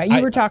 yeah. That's right.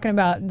 You were talking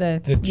about the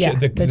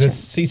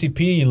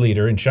CCP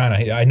leader in China.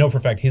 I know for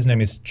a fact his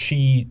name is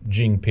Xi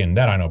Jinping.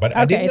 That I know, but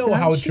I didn't know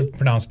how to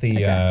pronounce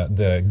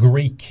the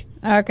Greek.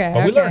 Okay.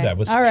 But we learned that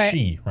was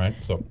she, right?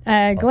 So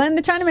Glenn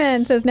the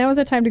Chinaman says now is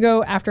the time to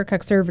go after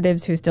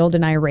conservatives who still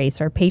deny race.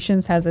 Our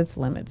patience has its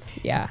limits.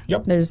 Yeah.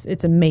 Yep.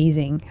 It's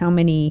amazing how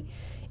many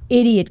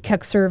idiot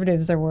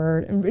conservatives there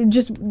were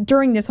just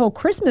during this whole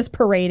Christmas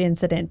parade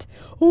incident.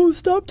 Oh,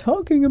 stop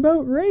talking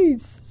about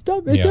race.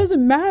 Stop. It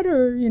doesn't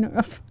matter. You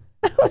know,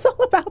 it was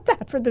all about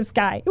that for this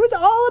guy. It was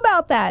all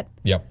about that.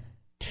 Yep.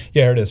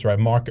 Yeah, here it is, right?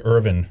 Mark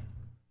Irvin.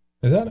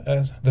 Does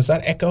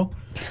that echo?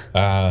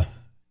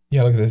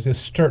 Yeah, look at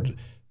this.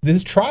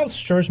 This trial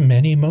stirs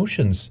many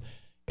emotions,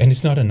 and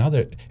it's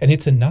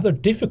another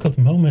difficult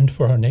moment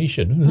for our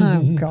nation.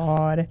 Oh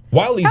God!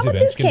 While these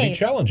events can be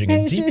challenging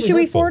and deeply should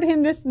we forward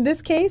him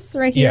this case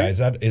right here?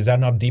 Yeah, is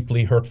that not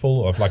deeply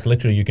hurtful? Of like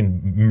literally, you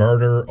can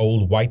murder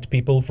old white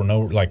people for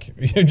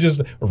you just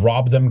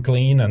rob them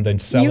clean and then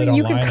sell it online.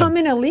 You could come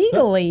in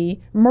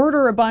illegally,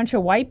 murder a bunch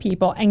of white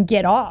people, and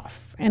get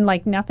off, and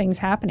nothing's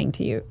happening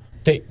to you.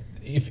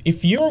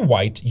 If you're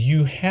white,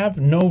 you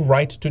have no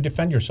right to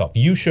defend yourself.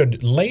 You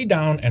should lay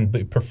down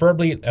and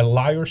preferably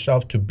allow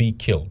yourself to be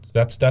killed.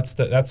 That's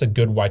a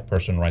good white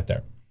person right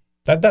there.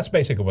 That's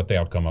basically what the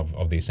outcome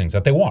of these things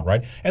that they want,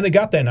 right? And they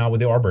got that now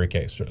with the Arbery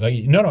case.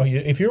 No,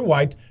 if you're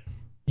white,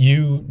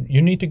 you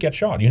need to get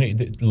shot. You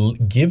need to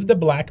give the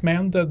black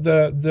man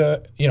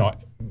the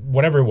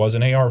whatever it was,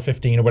 an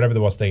AR-15 or whatever it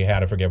was they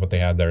had. I forget what they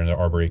had there in the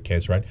Arbery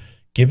case, right?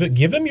 Give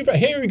him your,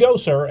 here you go,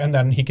 sir, and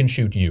then he can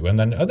shoot you. And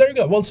then, there you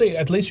go. Well, see,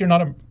 at least you're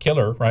not a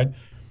killer, right?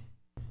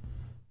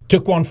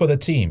 Took one for the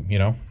team,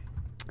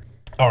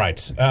 All right.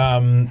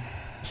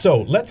 So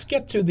let's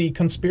get to the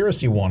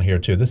conspiracy one here,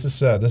 too. This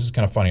is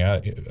kind of funny.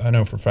 I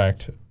know for a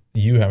fact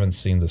you haven't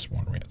seen this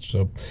one yet.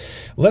 So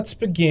let's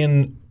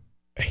begin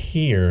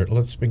here.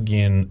 Let's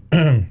begin.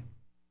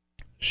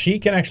 She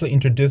can actually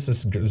introduce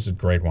this. This is a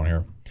great one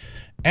here.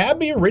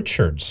 Abby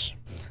Richards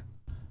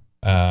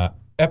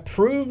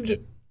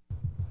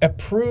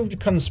approved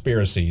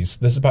conspiracies.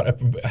 This is about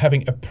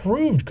having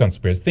approved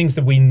conspiracies, things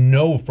that we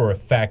know for a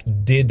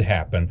fact did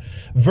happen,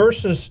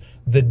 versus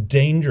the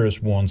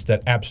dangerous ones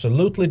that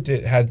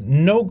absolutely had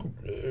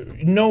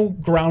no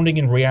grounding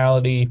in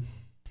reality,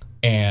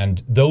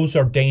 and those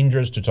are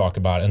dangerous to talk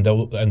about, and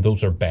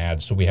those are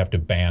bad, so we have to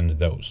ban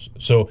those.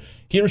 So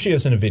here she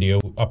is in a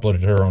video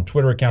uploaded to her own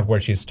Twitter account where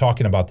she's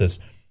talking about this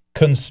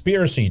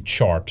conspiracy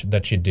chart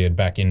that she did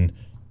back in,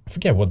 I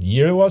forget what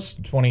year it was,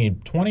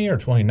 2020 or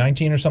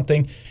 2019 or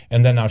something.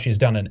 And then now she's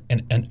done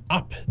an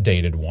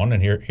updated one.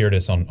 And here it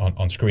is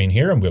on screen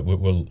here.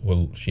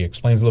 And she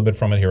explains a little bit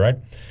from it here, right?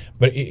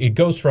 But it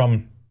goes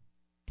from,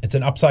 it's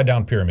an upside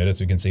down pyramid, as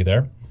you can see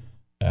there.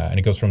 And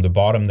it goes from the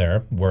bottom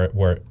there,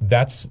 where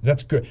that's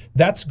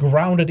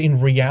grounded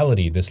in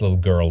reality, this little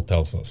girl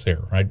tells us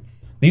here, right?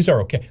 These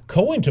are okay.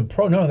 Cohen to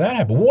pro, no, that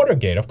happened.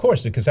 Watergate, of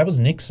course, because that was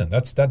Nixon.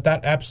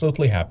 That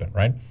absolutely happened,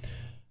 right?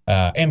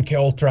 MK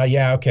Ultra,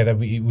 yeah, okay, that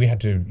we had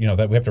to,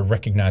 that we have to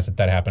recognize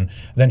that happened.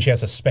 Then she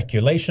has a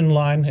speculation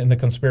line in the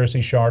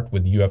conspiracy chart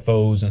with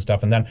UFOs and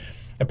stuff, and then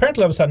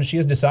apparently all of a sudden she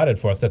has decided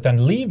for us that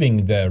then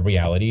leaving the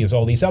reality is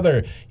all these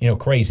other,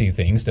 crazy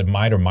things that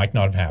might or might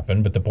not have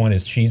happened. But the point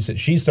is, she's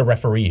the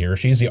referee here.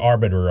 She's the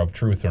arbiter of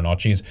truth or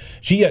not. She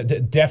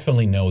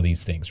definitely know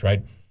these things,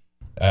 right?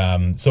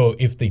 So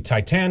if the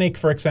Titanic,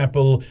 for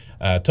example,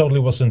 totally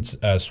wasn't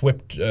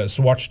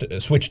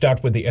switched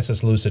out with the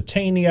SS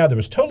Lusitania, there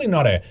was totally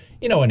not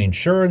an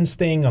insurance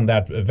thing on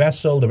that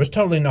vessel. There was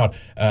totally not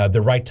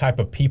the right type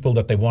of people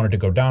that they wanted to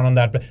go down on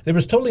that. But there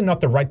was totally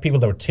not the right people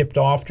that were tipped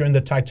off during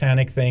the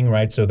Titanic thing,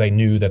 right? So they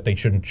knew that they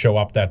shouldn't show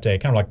up that day,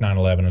 kind of like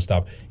 9/11 and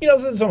stuff.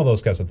 Some of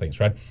those kinds of things,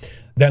 right?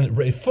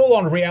 Then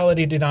full-on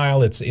reality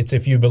denial. It's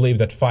if you believe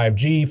that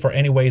 5G for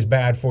any way is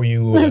bad for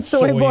you.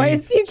 Soy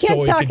boys. You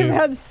can't talk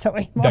about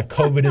soy boys. That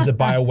COVID is a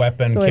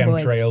bioweapon,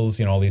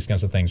 chemtrails, all these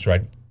kinds of things,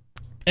 right?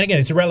 And again,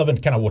 it's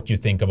irrelevant kind of what you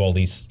think of all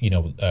these,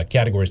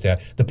 categories there.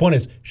 The point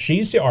is,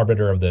 she's the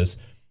arbiter of this.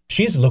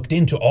 She's looked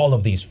into all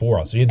of these for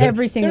us.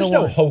 Every single one.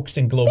 There's no hoax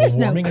in global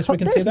warming, as we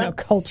can see that. There's no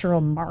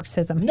cultural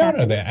Marxism. No,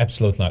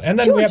 absolutely not. And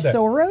then George we have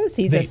Soros,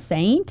 he's a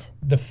saint.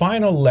 The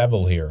final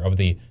level here of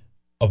the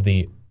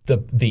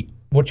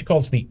what she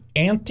calls the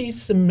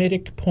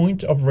anti-Semitic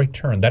point of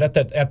return. That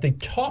at the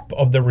top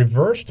of the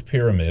reversed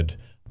pyramid,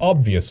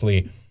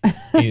 obviously,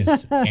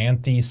 is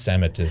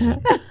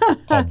anti-Semitism.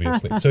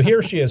 Obviously. So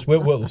here she is.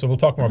 We'll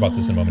talk more about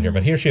this in a moment here.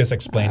 But here she is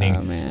explaining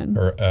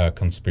her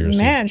conspiracy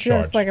Man, she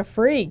chart. looks like a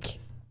freak.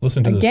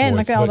 Listen to Again,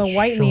 this voice. look at all the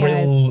white in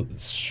the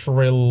eyes.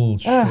 Shrill,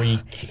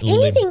 shriek,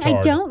 Anything I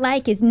libtard. don't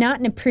like is not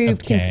an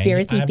approved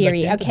conspiracy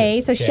theory, okay?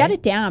 So shut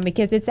it down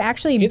because it's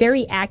actually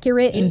very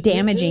accurate and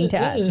damaging to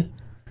us.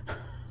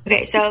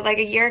 Okay, so like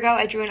a year ago,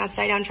 I drew an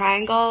upside-down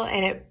triangle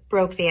and it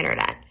broke the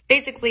internet.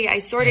 Basically, I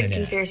sorted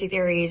conspiracy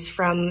theories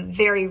from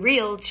very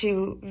real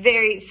to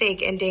very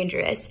fake and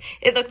dangerous.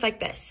 It looked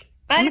like this.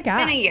 But it's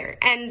been a year,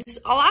 and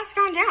a lot's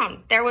gone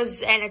down. There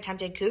was an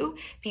attempted coup.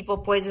 People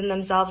poisoned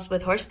themselves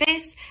with horse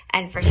paste,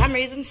 and for some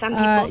reason, some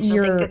people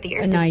still think that the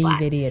Earth is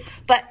flat. Idiot.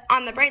 But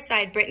on the bright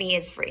side, Britney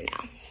is free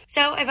now.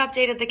 So I've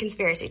updated the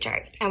conspiracy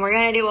chart, and we're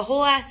going to do a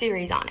whole ass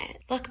series on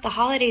it. Look, the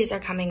holidays are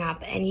coming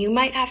up, and you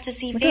might have to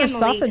see family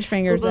sausage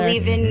fingers who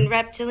believe in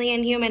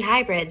reptilian human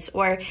hybrids,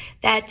 or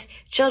that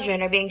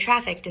children are being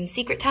trafficked in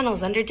secret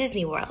tunnels under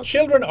Disney World.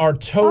 Children are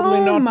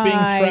totally not being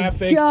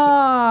trafficked.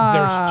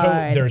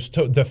 There's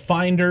the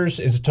Finders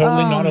is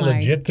totally not a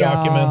legit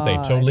document. They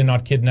totally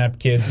not kidnapped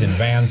kids in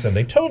vans, and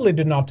they totally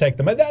did not take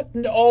them.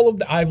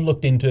 I've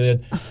looked into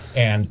it,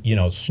 and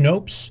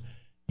Snopes.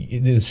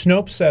 The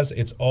Snopes says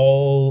it's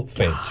all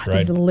fake, right?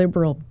 These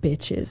liberal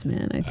bitches,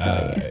 man, I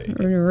tell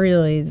you.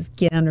 Really just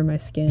get under my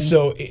skin.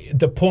 So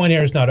the point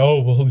here is not,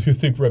 do you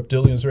think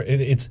reptilians are...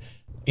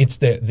 It's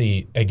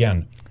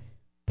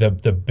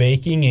the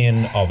baking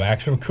in of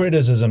actual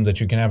criticism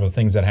that you can have of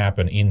things that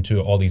happen into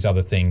all these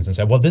other things and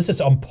say, well, this is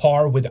on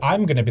par with,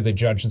 I'm going to be the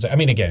judge. And say, I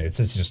mean, again, it's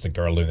just a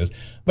girl doing this.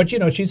 But,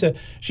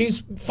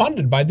 she's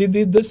funded by,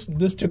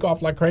 this took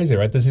off like crazy,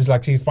 right? This is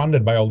like she's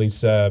funded by all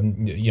these,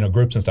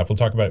 groups and stuff. We'll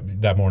talk about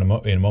that more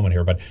in a moment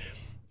here. But,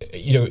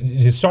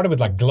 it started with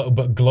like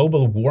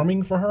global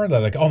warming for her. They're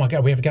like, oh my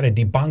God, we have got to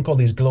debunk all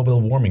these global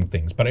warming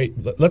things. But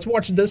let's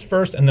watch this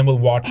first, and then we'll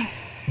watch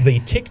the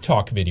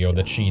TikTok video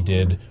that she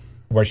did,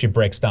 where she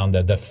breaks down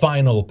the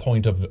final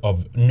point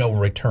of no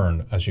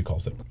return, as she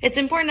calls it. It's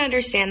important to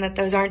understand that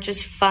those aren't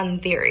just fun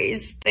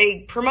theories.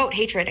 They promote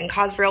hatred and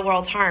cause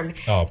real-world harm.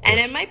 Oh, of course.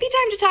 And it might be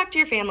time to talk to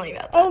your family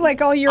about that. Oh,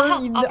 like all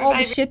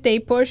the shit they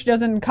push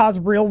doesn't cause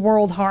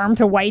real-world harm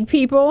to white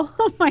people?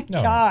 Oh, my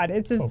God.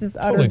 It's just this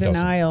utter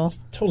denial. It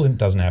totally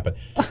doesn't happen.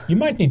 You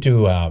might need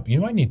to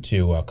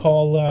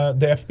call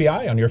the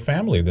FBI on your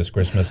family this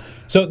Christmas.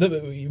 So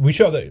we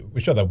show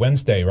that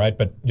Wednesday, right?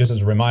 But just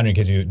as a reminder, in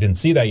case you didn't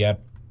see that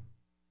yet,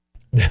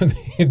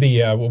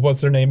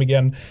 what's her name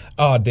again?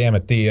 Oh, damn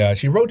it!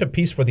 She wrote a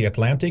piece for The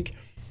Atlantic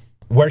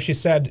where she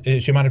said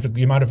you might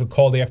have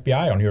called the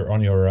FBI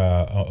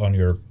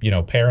on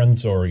your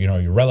parents or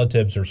your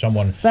relatives or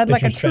someone. Said that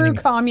like a true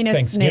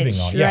communist snitch,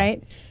 on.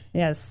 right?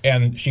 Yes.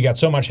 And she got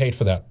so much hate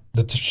for that.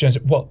 She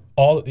said,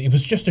 it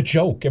was just a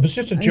joke. It was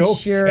just a joke.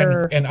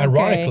 Sure. And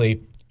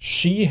ironically,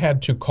 she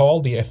had to call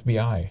the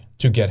FBI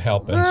to get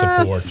help and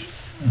support.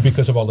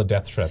 Because of all the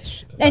death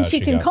threats. And she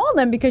can call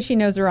them because she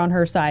knows they're on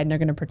her side and they're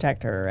going to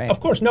protect her, right? Of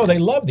course. No, they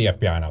love the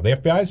FBI now. The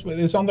FBI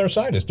is on their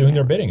side. It's doing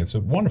their bidding. It's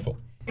wonderful.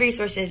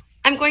 Resources.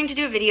 I'm going to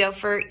do a video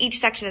for each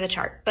section of the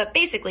chart, but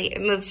basically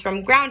it moves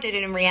from grounded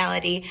in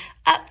reality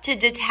up to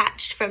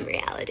detached from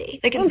reality.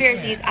 The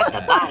conspiracies at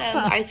the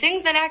bottom are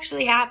things that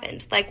actually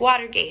happened, like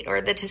Watergate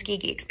or the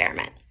Tuskegee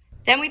experiment.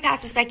 Then we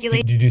pass to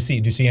speculation. Do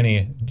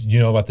you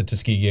know about the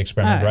Tuskegee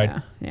experiment,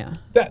 right? Yeah.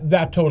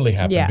 That totally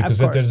happened because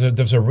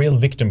there's a real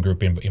victim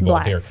group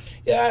involved here.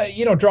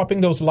 Yeah,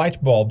 dropping those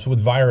light bulbs with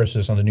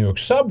viruses on the New York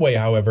subway,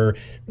 however,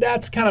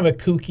 that's kind of a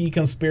kooky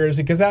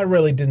conspiracy because that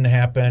really didn't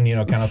happen,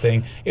 kind of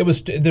thing.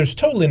 There's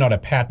totally not a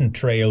patent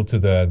trail to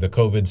the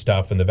COVID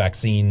stuff and the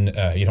vaccine,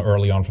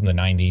 early on from the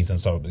 90s and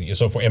so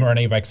for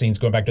mRNA vaccines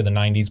going back to the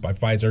 90s by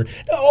Pfizer.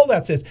 All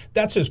that's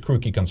just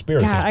kooky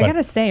conspiracies. God, I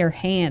gotta say, her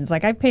hands.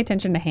 Like I pay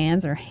attention to hands.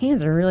 Her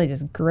hands are really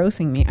just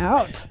grossing me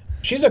out.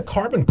 She's a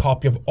carbon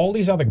copy of all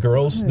these other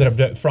girls that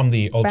have from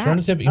the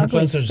Alternative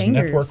Influencers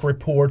Network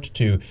report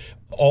to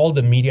all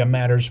the Media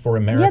Matters for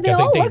America. Yeah, they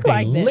all look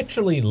like this. They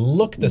literally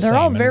look the same. They're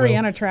all very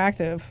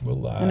unattractive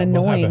and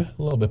annoying. We'll have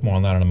a little bit more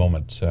on that in a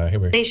moment. Here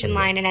we go.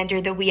 Line and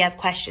enter the We Have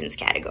Questions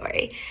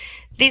category.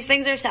 These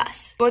things are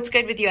sus. What's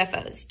good with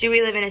UFOs? Do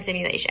we live in a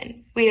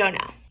simulation? We don't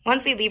know.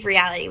 Once we leave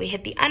reality, we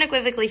hit the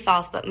unequivocally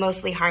false but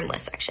mostly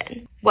harmless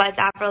section. Was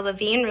Avril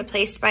Lavigne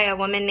replaced by a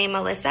woman named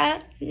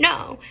Melissa?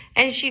 No.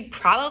 And she'd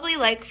probably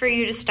like for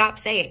you to stop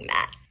saying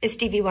that. Is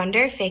Stevie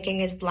Wonder faking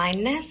his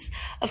blindness?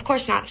 Of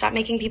course not. Stop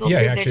making people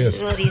prove their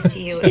disabilities to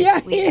you.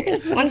 It's weird.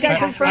 Once we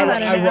pass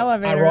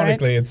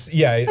ironically, it's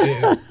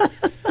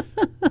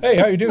hey,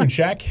 how you doing,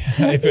 Shaq?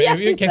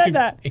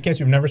 In case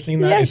you've never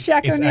seen that, it's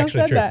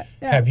actually true.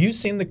 Have you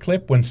seen the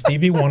clip when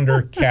Stevie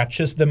Wonder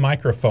catches the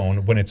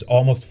microphone when it's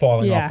almost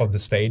falling off of the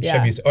stage?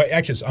 Yeah.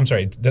 I'm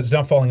sorry, it's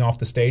not falling off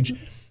the stage.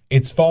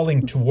 It's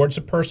falling towards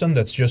a person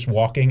that's just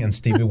walking, and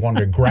Stevie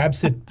Wonder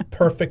grabs it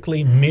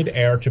perfectly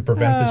mid-air to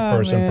prevent this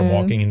person from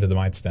walking into the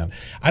mic stand.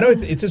 I know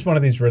it's just one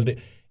of these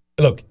really...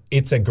 look,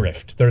 it's a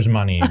grift. There's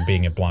money in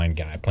being a blind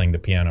guy playing the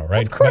piano,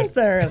 right? Of course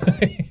there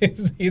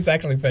is. He's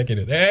actually faking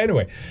it.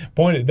 Anyway,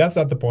 that's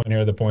not the point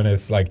here. The point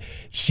is, like,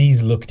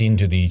 she's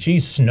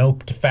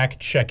Snoped,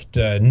 fact-checked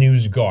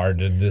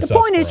NewsGuard. The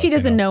point is, she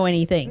doesn't know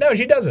anything. No,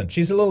 she doesn't.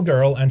 She's a little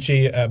girl, and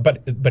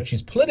but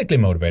she's politically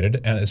motivated,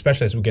 and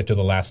especially as we get to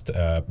the last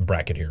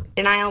bracket here.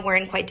 Denial, we're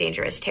in quite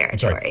dangerous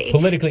territory. Sorry,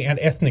 politically and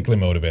ethnically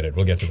motivated.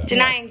 We'll get to that.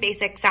 Denying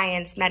basic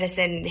science,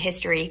 medicine,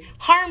 history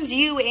harms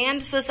you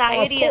and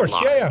society at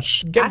large. Yeah.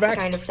 Get That's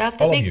the kind of stuff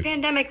that makes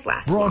pandemics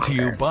last longer. Brought to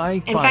you by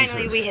And Pfizer.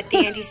 finally, we hit the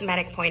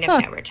anti-Semitic point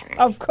of no return.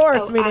 Of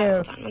course we do.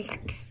 Hold on one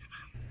sec.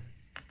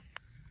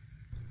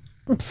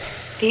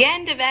 The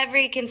end of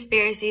every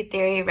conspiracy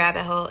theory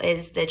rabbit hole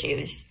is the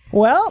Jews.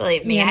 Well,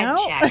 believe me,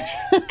 I've checked.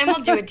 And we'll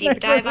do a deep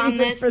dive on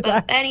this, but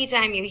that.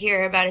 anytime you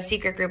hear about a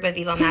secret group of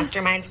evil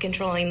masterminds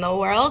controlling the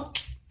world,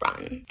 just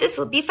run. This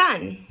will be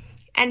fun.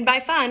 And by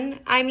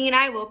fun, I mean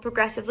I will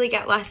progressively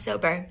get less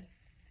sober.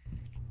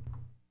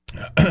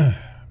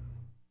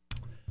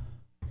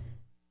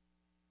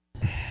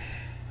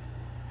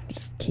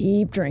 Just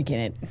keep drinking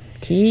it.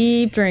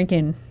 Keep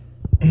drinking.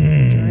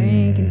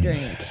 Drink and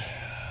drink.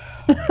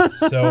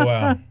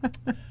 So,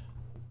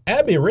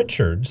 Abby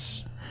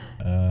Richards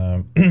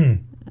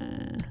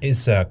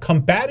is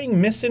combating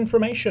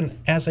misinformation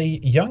as a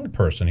young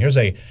person. Here's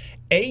a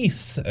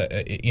ACE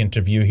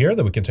interview here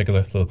that we can take a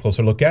little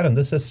closer look at, and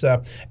this is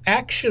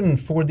action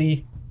for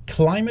the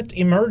climate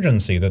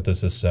emergency that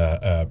this is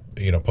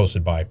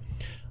posted by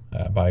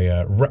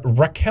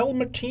Raquel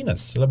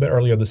Martinez a little bit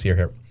earlier this year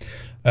here.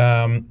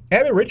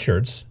 Abby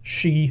Richards,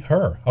 she,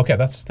 her. Okay,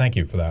 thank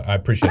you for that. I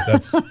appreciate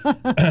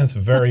that. That's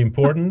very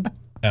important,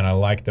 and I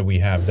like that we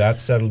have that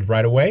settled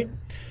right away.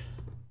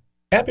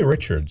 Abby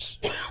Richards,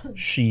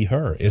 she,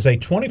 her, is a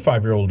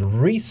 25-year-old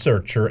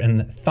researcher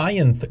and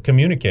science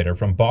communicator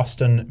from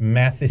Boston,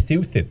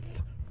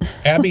 Massachusetts.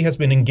 Abby has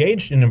been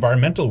engaged in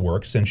environmental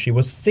work since she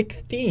was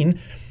 16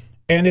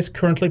 and is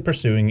currently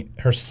pursuing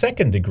her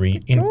second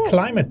degree in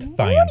climate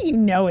science. How do you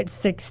know it's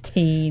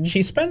 16?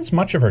 She spends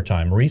much of her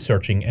time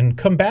researching and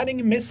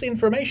combating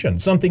misinformation,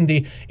 something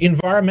the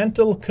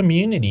environmental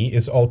community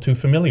is all too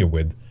familiar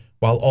with,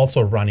 while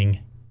also running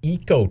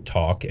Eco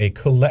Talk, a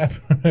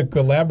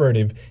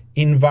collaborative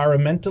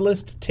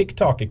environmentalist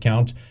TikTok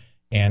account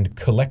and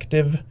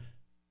collective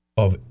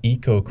of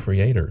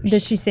eco-creators.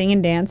 Does she sing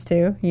and dance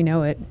too? You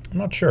know it. I'm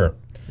not sure.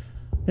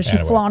 Does she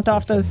flaunt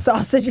off those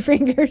sausage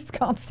fingers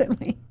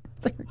constantly?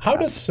 How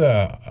does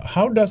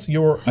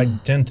your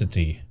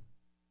identity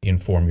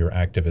inform your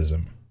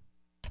activism?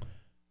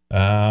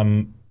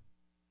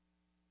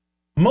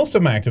 Most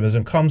of my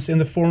activism comes in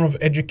the form of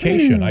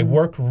education. I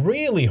work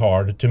really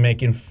hard to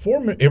make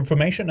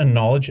information and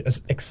knowledge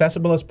as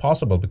accessible as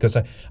possible because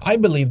I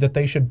believe that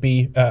they should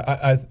be.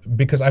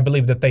 Because I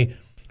believe that they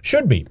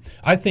should be.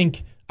 I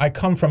think I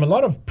come from a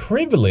lot of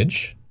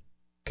privilege.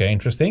 Okay,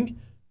 interesting.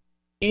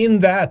 In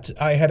that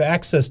I had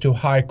access to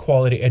high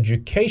quality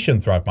education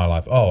throughout my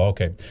life. Oh,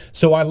 okay.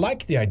 So I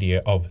like the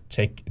idea of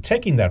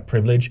taking that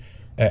privilege,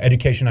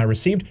 education I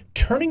received,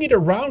 turning it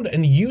around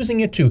and using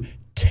it to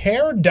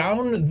tear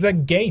down the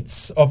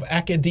gates of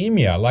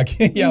academia. That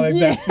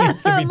needs to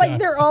be done.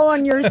 They're all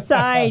on your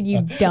side,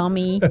 you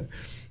dummy.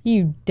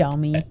 You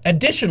dummy.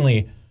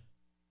 Additionally,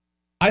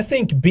 I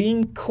think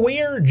being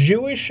queer,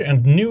 Jewish,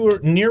 and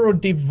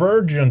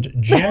neurodivergent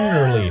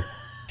generally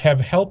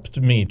have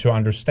helped me to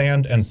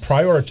understand and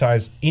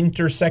prioritize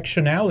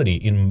intersectionality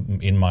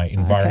in my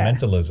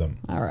environmentalism.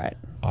 Okay. All right.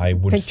 I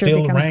would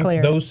still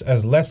rank those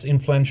as less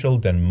influential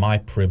than my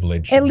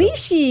privilege. At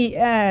least she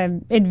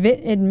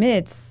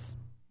admits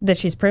that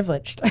she's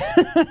privileged.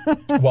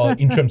 Well,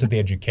 in terms of the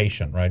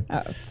education, right?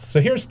 Oh.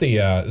 So here's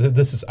I've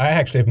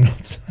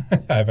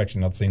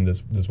actually not seen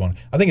this one.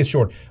 I think it's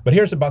short, but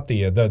here's about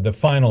the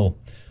final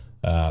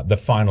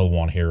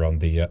one here on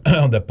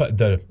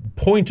the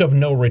point of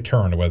no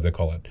return, or whatever they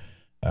call it.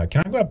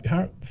 Can I go up?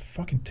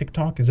 Fucking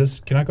TikTok is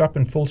this? Can I go up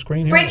in full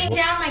screen here? Breaking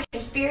down my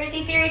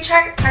conspiracy theory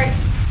chart. Part.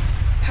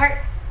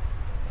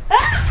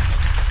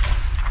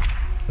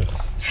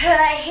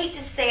 I hate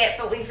to say it,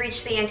 but we've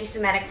reached the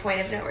anti-Semitic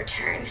point of no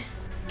return.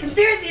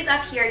 Conspiracies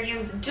up here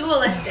use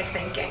dualistic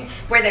thinking,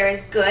 where there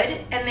is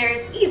good and there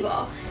is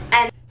evil.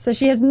 And so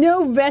she has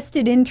no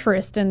vested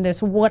interest in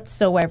this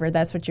whatsoever.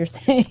 That's what you're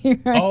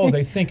saying, right? Oh,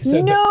 they think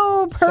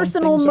no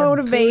personal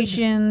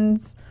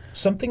motivations.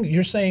 Something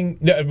you're saying,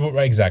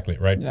 exactly,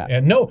 right? Yeah.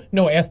 And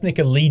no ethnic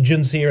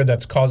allegiance here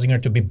that's causing her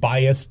to be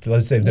biased.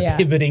 Let's say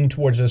pivoting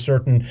towards a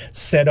certain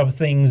set of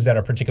things that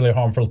are particularly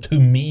harmful to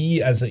me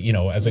as a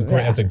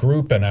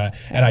group and an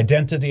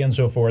identity and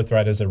so forth,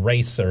 right? As a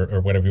race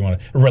or whatever you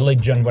want,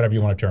 religion, whatever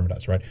you want to term it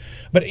as, right?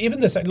 But even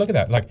this, look at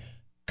that, like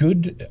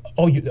good.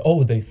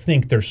 They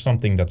think there's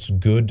something that's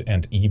good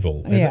and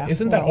evil.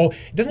 Isn't that all?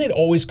 Doesn't it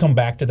always come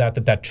back to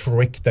that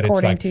trick that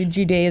according it's like to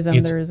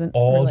Judaism, there isn't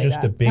all really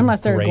just that. a big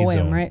unless they're gray goyim,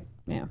 zone, right?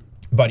 Yeah.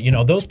 But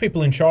those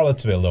people in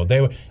Charlottesville,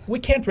 though, we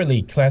can't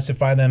really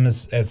classify them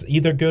as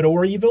either good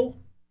or evil,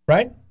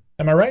 right?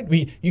 Am I right?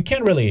 You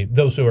can't really,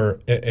 those who are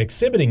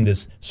exhibiting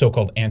this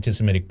so-called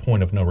anti-Semitic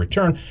point of no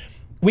return,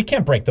 we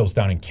can't break those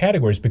down in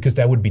categories because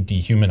that would be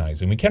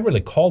dehumanizing. We can't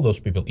really call those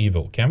people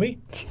evil, can we?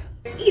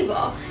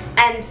 Evil,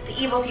 and the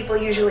evil people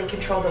usually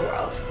control the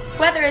world.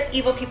 Whether it's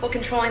evil people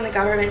controlling the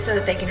government so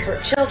that they can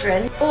hurt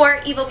children, or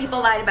evil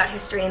people lied about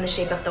history and the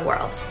shape of the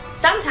world.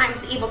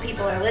 Sometimes the evil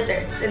people are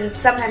lizards, and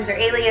sometimes they're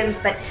aliens,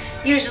 but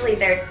usually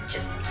they're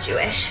just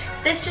Jewish.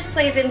 This just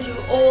plays into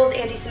old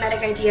anti-Semitic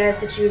ideas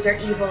that Jews are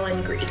evil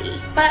and greedy.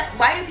 But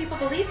why do people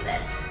believe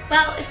this?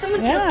 Well, if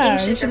someone feels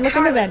anxious or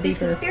powerless, these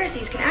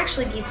conspiracies can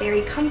actually be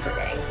very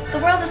comforting. The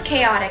world is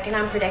chaotic and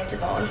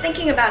unpredictable, and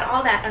thinking about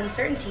all that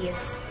uncertainty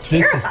is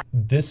terrifying.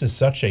 This is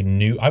such a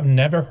new... I've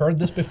never heard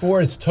this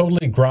before. It's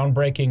totally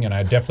groundbreaking, and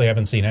I definitely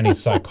haven't seen any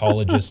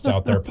psychologists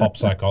out there, pop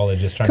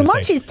psychologists, trying to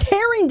say... She's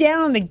tearing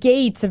down the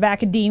gates of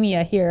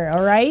academia here,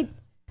 all right?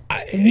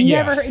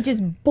 Never heard, it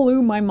just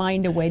blew my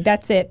mind away.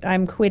 That's it.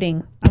 I'm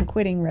quitting. I'm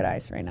quitting Red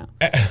Ice right now.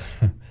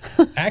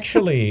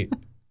 Actually,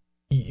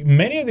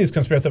 many of these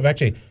conspiracies have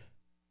actually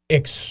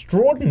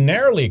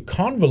extraordinarily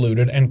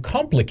convoluted and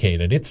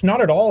complicated. It's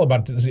not at all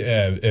about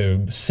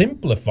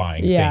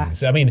simplifying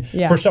things. I mean,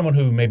 for someone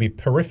who maybe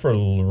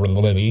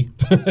peripherally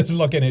is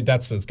looking at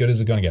that's as good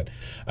as it's going to get.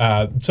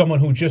 Someone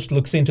who just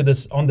looks into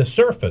this on the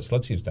surface,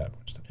 let's use that.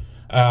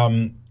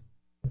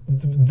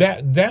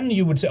 Then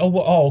you would say,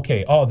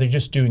 okay, they're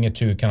just doing it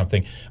to kind of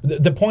thing.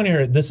 The point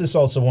here, this is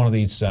also one of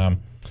these,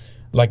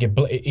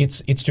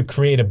 it's to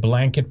create a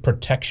blanket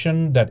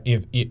protection that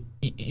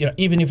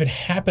even if it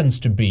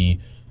happens to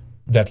be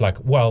that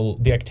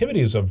the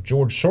activities of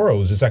George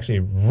Soros is actually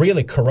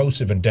really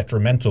corrosive and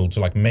detrimental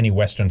to many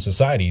Western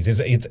societies.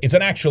 It's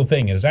an actual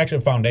thing. It's actually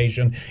a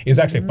foundation. It's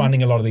actually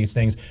funding a lot of these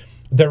things.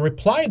 The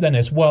reply then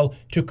is,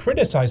 to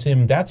criticize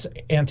him, that's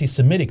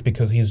anti-Semitic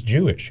because he's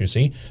Jewish, you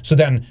see? So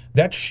then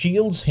that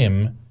shields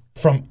him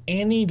from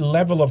any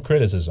level of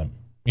criticism,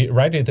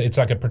 right? It's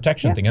like a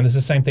protection thing. And it's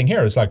the same thing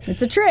here. It's like...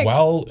 It's a trick.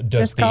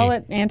 Just call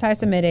it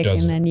anti-Semitic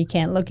and then you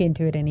can't look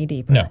into it any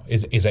deeper. No.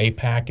 Is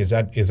AIPAC,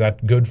 is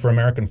that good for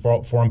American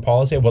foreign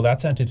policy? Well,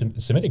 that's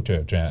anti-Semitic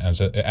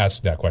to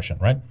ask that question,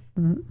 right?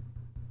 Mm-hmm.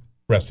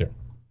 Rest here.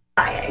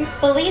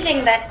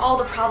 Believing that all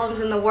the problems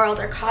in the world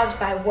are caused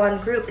by one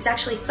group is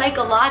actually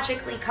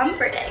psychologically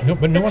comforting. No,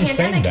 but no one's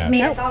saying that. The pandemic has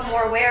made us all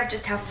more aware of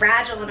just how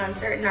fragile and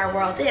uncertain our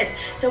world is,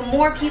 so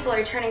more people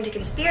are turning to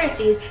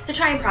conspiracies to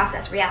try and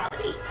process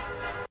reality.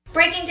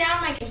 Breaking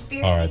down my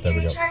conspiracy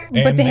theory chart.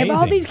 But they have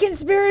all these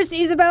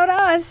conspiracies about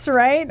us,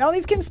 right? All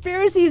these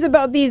conspiracies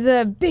about these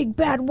big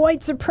bad white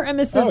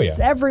supremacists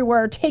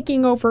everywhere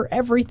taking over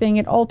everything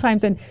at all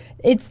times, and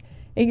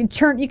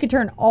you could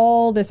turn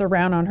all this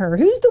around on her.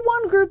 Who's the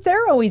one group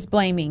they're always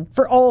blaming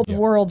for all the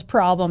world's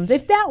problems?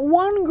 If that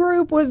one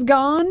group was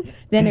gone,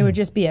 then it would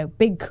just be a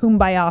big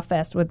kumbaya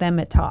fest with them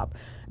on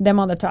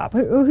the top.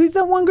 Who's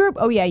the one group?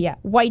 Oh yeah,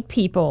 white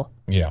people.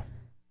 Yeah.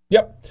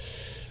 Yep.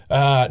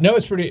 No,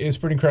 it's pretty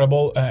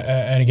incredible.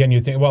 And again, you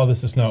think,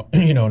 this is no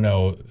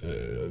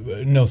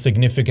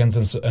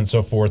significance and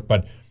so forth,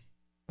 but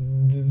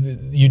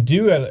you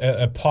do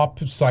a pop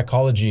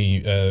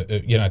psychology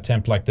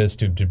attempt like this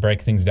to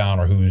break things down,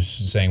 or who's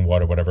saying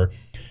what or whatever,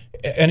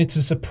 and it's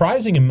a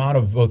surprising amount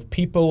of both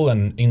people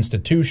and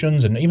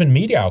institutions and even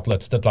media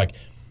outlets that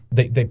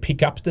they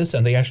pick up this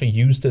and they actually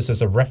use this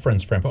as a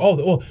reference frame.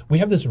 We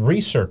have this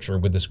researcher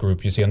with this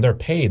group, you see, and they're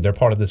paid. They're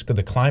part of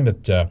the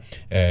climate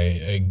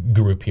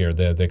group here,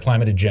 the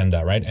climate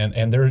agenda, right?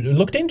 And they're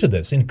looked into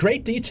this in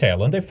great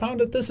detail, and they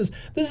found that this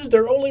is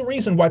their only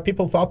reason why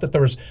people thought that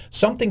there was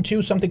something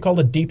called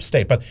a deep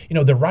state. But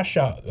the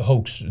Russia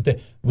hoax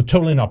were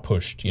totally not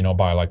pushed,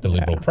 by the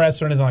liberal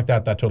press or anything like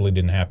that. That totally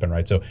didn't happen,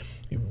 right? So,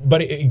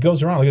 but it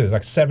goes around. Look at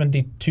this,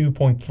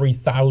 72.3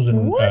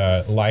 thousand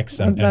likes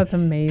and that's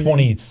amazing.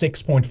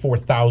 26.4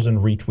 thousand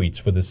retweets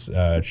for this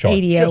chart.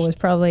 ADO was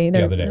probably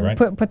the other day, right?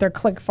 Put their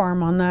click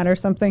farm on that or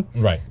something.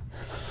 Right.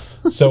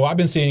 So I've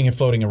been seeing it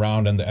floating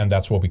around, and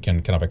that's what we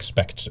can kind of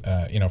expect,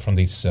 from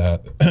these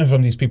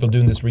people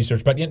doing this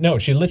research. But no,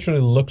 she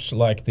literally looks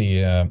like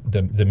the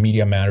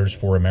Media Matters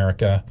for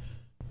America.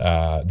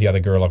 The other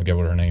girl, I forget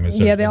what her name is.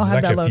 They all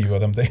have that look. There's actually a few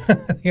of them.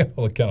 They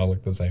all kind of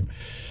look the same.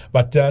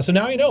 But so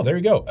now you know. There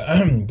you go.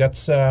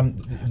 That's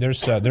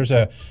there's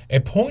a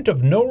point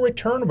of no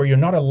return where you're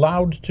not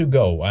allowed to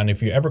go. And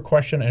if you ever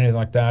question anything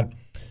like that,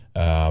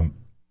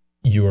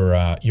 you're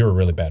a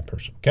really bad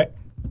person. Okay.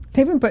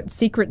 They even put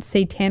secret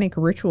satanic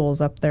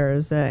rituals up there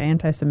as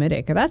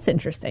anti-Semitic. That's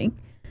interesting.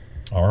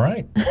 All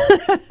right.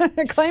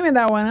 Claiming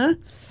that one, huh?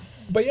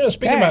 But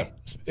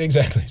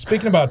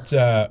speaking about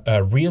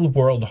real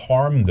world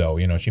harm,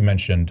 though, she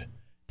mentioned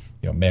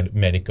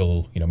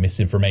medical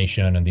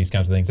misinformation and these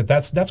kinds of things.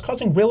 That's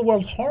causing real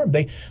world harm.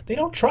 They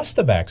don't trust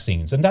the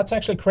vaccines, and that's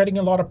actually creating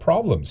a lot of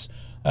problems.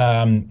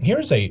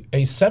 Here's a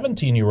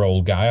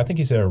 17-year-old guy. I think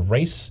he's a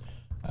race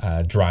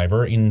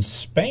driver in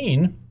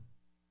Spain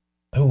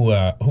who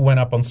went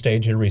up on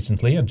stage here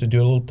recently and to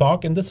do a little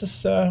talk, and this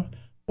is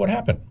what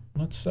happened.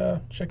 Let's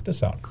check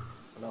this out.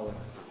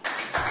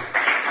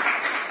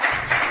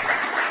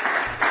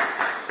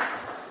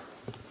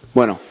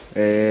 Bueno,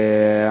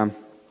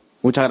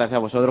 muchas gracias a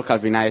vosotros, que al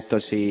final esto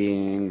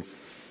sin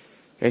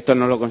Esto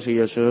no lo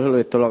consiguió solo,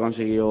 esto lo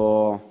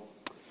consiguió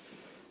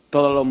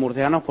todos los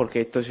murcianos,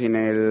 porque esto sin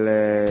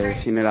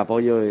el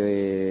apoyo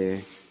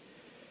de...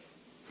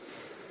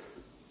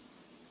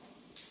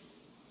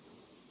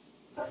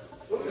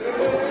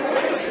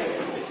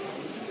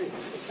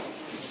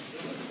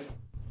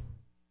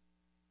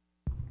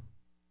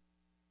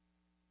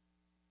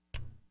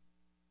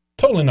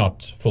 Totally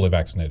not fully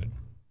vaccinated,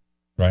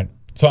 right?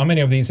 So how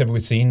many of these have we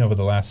seen over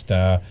the last,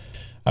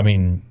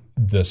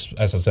 this,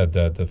 as I said,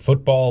 the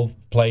football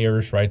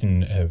players, right,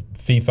 and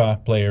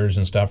FIFA players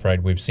and stuff,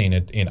 right? We've seen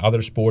it in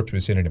other sports.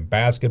 We've seen it in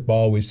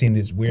basketball. We've seen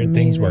these weird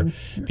things where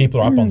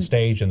people are up on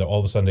stage and all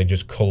of a sudden they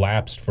just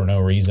collapsed for no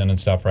reason and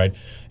stuff, right?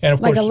 And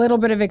of course, like a little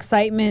bit of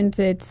excitement,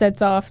 it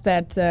sets off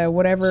that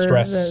whatever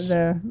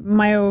the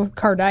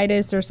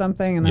myocarditis or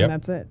something, and then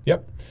that's it.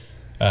 Yep.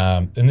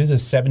 And this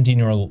is a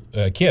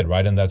 17-year-old kid,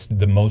 right? And that's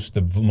the most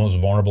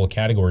vulnerable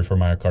category for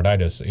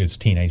myocarditis is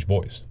teenage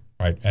boys,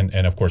 right?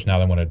 And of course now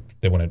they want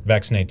to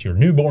vaccinate your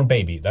newborn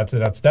baby.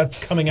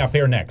 That's coming up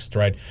here next,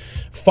 right?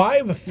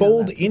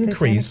 Five-fold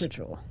increase.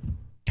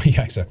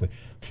 Yeah, exactly.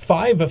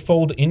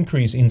 Five-fold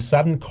increase in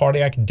sudden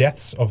cardiac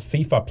deaths of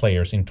FIFA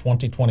players in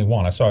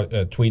 2021. I saw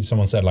a tweet.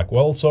 Someone said, like,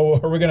 well,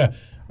 so are we gonna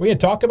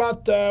talk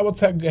about what's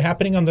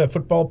happening on the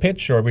football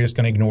pitch, or are we just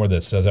going to ignore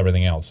this as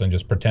everything else and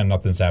just pretend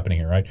nothing's happening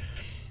here, right?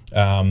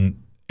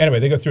 Anyway,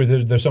 they go through,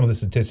 there's some of the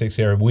statistics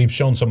here. We've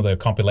shown some of the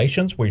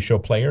compilations where you show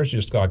players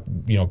just got,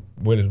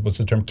 what's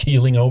the term,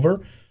 keeling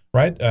over,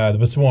 right? There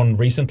was one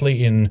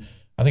recently in,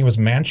 I think it was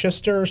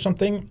Manchester or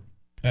something.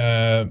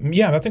 I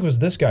think it was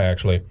this guy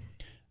actually.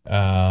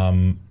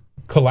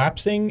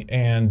 Collapsing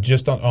and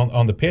just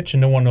on the pitch,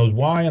 and no one knows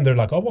why, and they're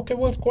like, oh, okay,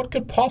 what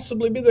could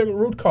possibly be the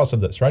root cause of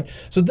this, right?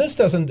 So this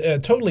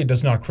totally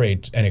does not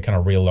create any kind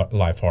of real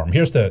life harm.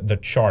 Here's the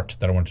chart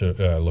that I want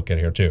to look at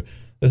here too.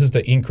 This is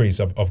the increase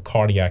of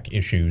cardiac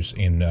issues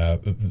in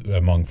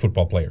among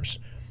football players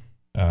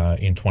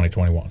in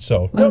 2021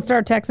 So Lone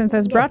Star Texan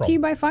says, brought to you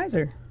by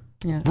Pfizer.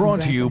 Yeah, brought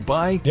to you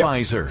by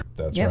Pfizer.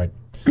 That's right.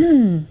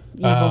 And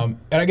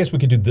I guess we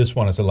could do this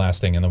one as the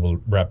last thing, and then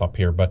we'll wrap up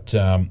here. But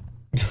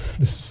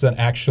this is an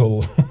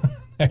actually,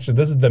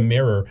 this is the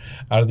Mirror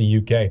out of the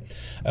UK.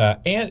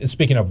 And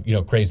speaking of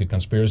crazy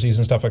conspiracies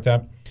and stuff like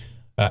that,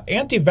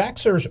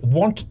 anti-vaxxers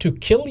want to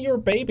kill your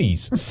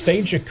babies,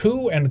 stage a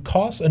coup, and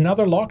cause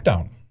another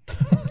lockdown.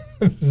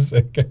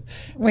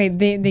 Wait,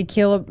 they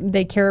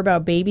care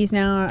about babies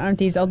now?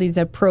 Aren't all these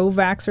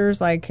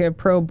pro-vaxxers like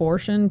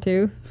pro-abortion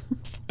too?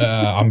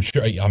 I'm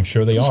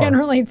sure they are.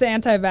 Generally, it's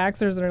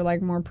anti-vaxxers that are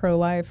like more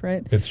pro-life,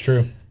 right? It's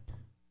true.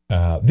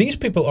 These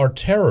people are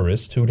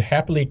terrorists who'd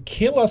happily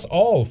kill us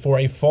all for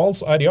a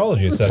false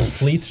ideology, says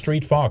Fleet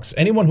Street Fox.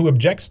 Anyone who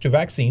objects to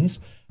vaccines,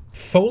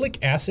 folic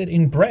acid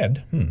in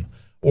bread,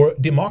 or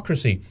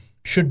democracy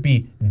should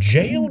be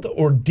jailed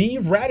or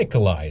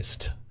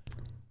de-radicalized.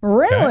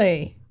 Really?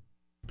 Okay?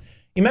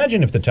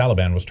 Imagine if the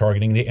Taliban was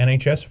targeting the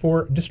NHS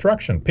for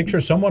destruction.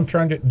 Picture someone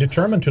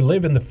determined to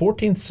live in the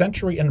 14th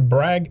century and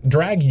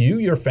drag you,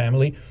 your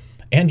family,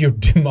 and your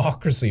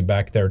democracy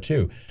back there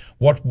too.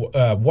 What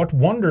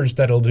wonders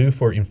that'll do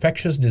for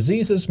infectious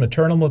diseases,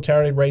 maternal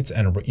mortality rates,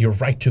 and your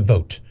right to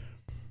vote.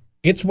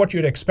 It's what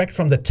you'd expect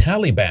from the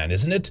Taliban,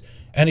 isn't it?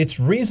 And it's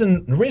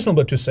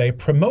reasonable to say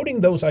promoting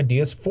those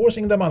ideas,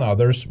 forcing them on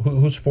others,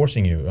 who's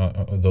forcing you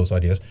those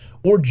ideas,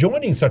 or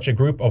joining such a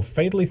group of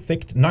fatally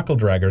thick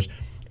knuckle-draggers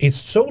is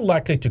so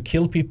likely to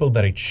kill people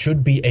that it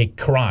should be a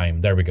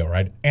crime. There we go,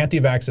 right?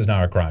 Anti-vax is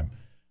now a crime.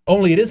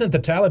 Only it isn't the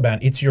Taliban,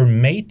 it's your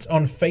mate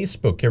on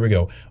Facebook, here we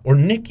go, or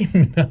Nicki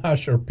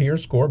Minaj or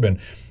Piers Corbyn,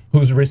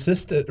 whose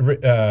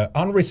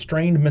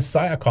unrestrained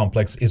messiah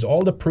complex is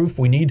all the proof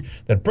we need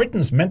that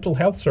Britain's mental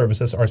health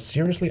services are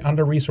seriously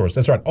under-resourced.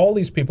 That's right, all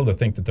these people that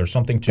think that there's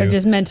something to... They're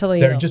just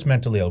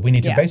mentally ill. We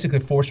need to basically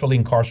forcefully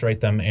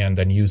incarcerate them and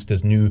then use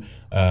this new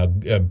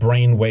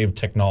brainwave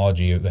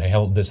technology,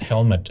 this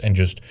helmet, and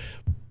just...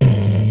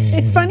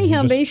 It's funny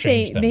how they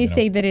say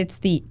that it's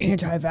the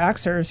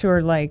anti-vaxxers who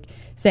are like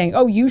saying,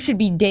 "Oh, you should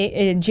be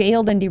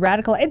jailed and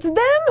de-radicalized." It's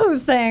them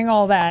who's saying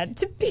all that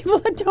to people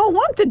that don't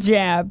want the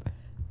jab.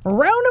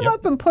 Round them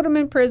up and put them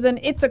in prison.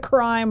 It's a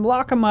crime.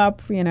 Lock them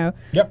up.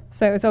 Yep.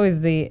 So it's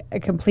always the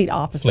complete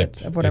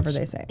opposite of whatever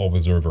they say.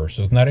 Always the reverse.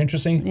 Isn't that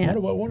interesting? Yeah. I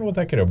wonder what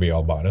that could be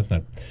all about, isn't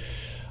it?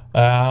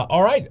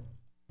 All right.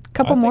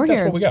 Couple more here.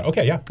 That's what we got.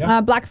 Okay,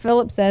 yeah. Black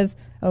Phillip says,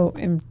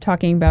 I'm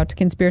talking about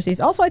conspiracies.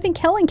 Also, I think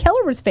Helen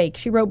Keller was fake.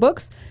 She wrote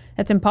books.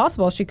 That's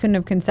impossible. She couldn't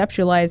have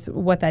conceptualized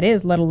what that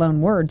is, let alone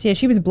words. Yeah,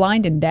 she was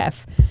blind and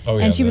deaf. Oh,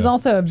 yeah, and she was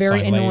also a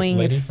very annoying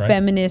lady,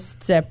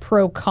 feminist,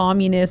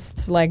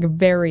 pro-communist, like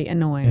very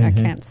annoying. Mm-hmm.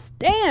 I can't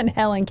stand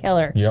Helen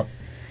Keller. Yep.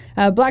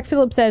 Black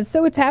Phillip says,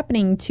 so it's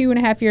happening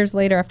 2.5 years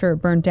later after it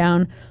burned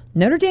down.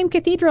 Notre Dame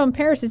Cathedral in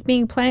Paris is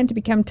being planned to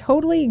become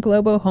totally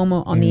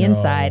globo-homo on the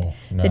inside.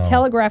 No. The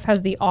Telegraph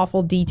has the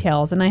awful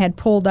details, and I had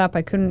pulled up.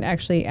 I couldn't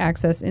actually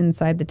access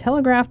inside the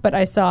Telegraph, but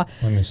I saw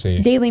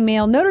Daily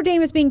Mail. Notre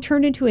Dame is being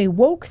turned into a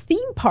woke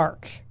theme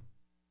park.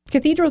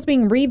 Cathedral is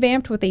being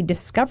revamped with a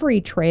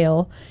discovery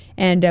trail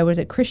And was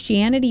it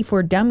Christianity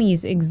for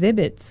Dummies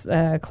exhibits,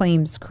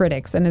 claims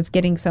critics, and it's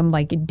getting some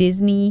like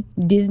Disney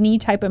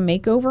type of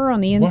makeover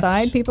on the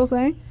inside, What? people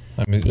say.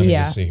 Let me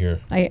just see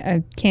here.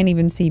 I can't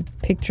even see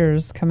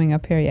pictures coming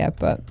up here yet,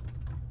 but...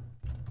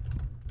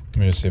 Let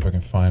me just see if I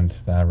can find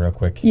that real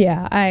quick.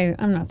 Yeah,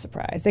 I'm not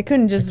surprised. They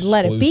couldn't just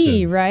let it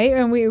be, right?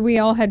 And we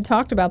all had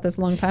talked about this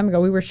a long time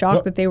ago. We were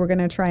shocked that they were going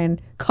to try and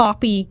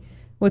copy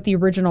what the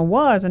original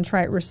was and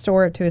try to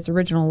restore it to its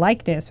original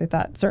likeness. We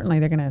thought certainly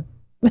they're going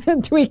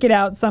to tweak it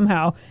out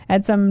somehow,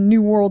 add some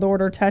New World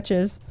Order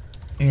touches.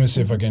 Let me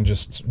see if I can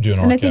just do an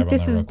archive. And I think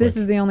this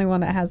is the only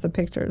one that has the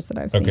pictures that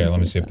I've seen. Okay, let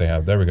me see if they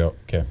have. There we go.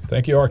 Okay,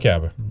 thank you,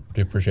 archive.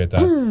 Do appreciate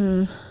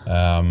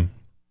that.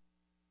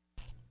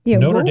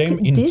 Notre Dame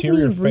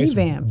interior face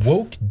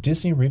woke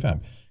Disney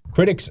revamp.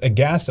 Critics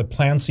aghast at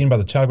plans seen by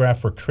the Telegraph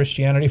for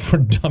Christianity for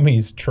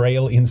Dummies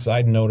trail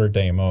inside Notre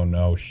Dame. Oh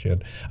no,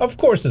 shit! Of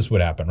course this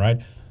would happen, right?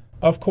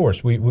 Of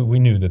course, we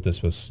knew that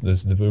this.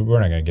 We're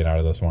not going to get out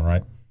of this one,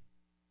 right?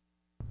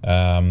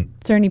 Is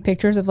there any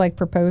pictures of like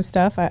proposed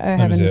stuff? I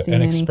haven't seen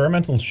any. An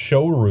experimental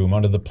showroom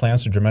under the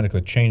plans to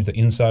dramatically change the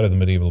inside of the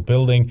medieval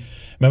building.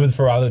 Remember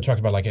before they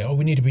talked about like, oh,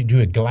 we need to do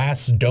a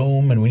glass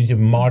dome and we need to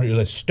have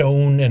modern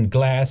stone and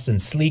glass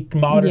and sleek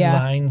modern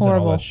lines and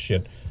all that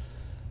shit.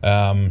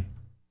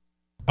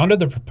 Under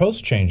the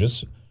proposed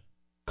changes,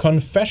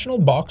 confessional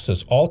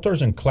boxes,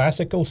 altars, and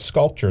classical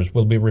sculptures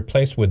will be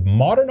replaced with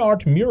modern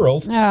art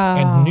murals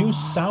and new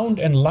sound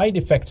and light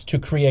effects to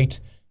create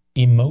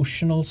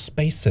emotional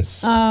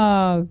spaces.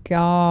 Oh,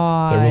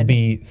 God. There will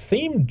be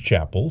themed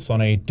chapels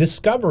on a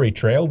discovery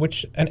trail,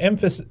 which an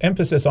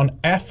emphasis on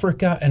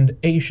Africa and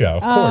Asia,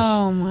 of course.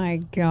 Oh, my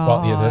God.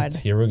 Well,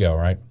 here we go,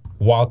 right?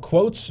 While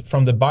quotes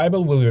from the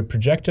Bible will be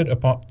projected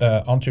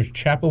onto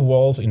chapel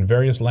walls in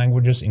various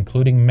languages,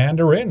 including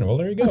Mandarin. Well,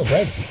 there you go,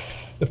 right?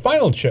 The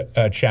final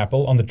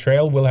chapel on the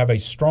trail will have a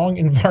strong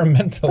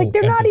environmental like,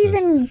 they're emphasis.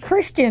 not even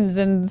Christians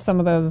in some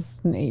of those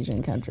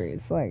Asian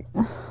countries. Like...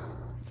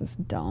 It's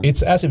just dumb.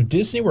 It's as if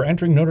Disney were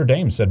entering Notre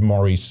Dame, said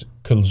Maurice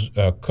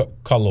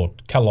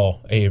Callot,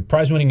 a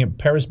prize-winning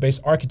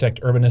Paris-based architect,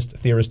 urbanist,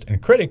 theorist,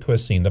 and critic who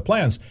has seen the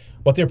plans.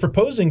 What they're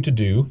proposing to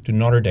do to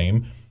Notre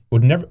Dame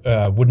would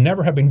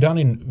never have been done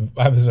in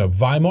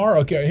Weimar.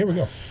 Okay, here we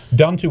go.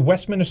 Done to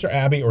Westminster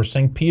Abbey or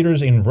St.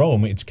 Peter's in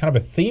Rome. It's kind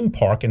of a theme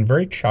park and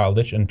very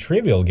childish and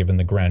trivial given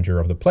the grandeur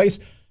of the place.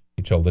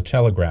 He told the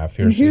Telegraph.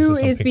 Who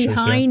is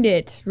behind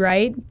it,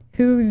 right?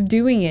 Who's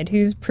doing it?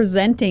 Who's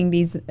presenting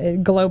these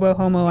globo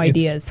homo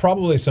ideas? It's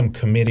probably some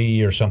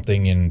committee or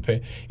something.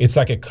 It's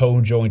like a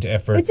co-joint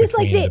effort. It's just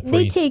like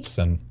they take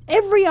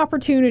every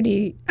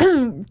opportunity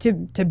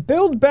to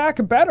build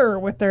back better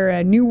with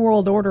their New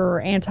World Order or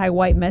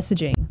anti-white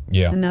messaging.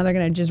 Yeah. And now they're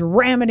going to just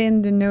ram it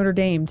into Notre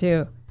Dame,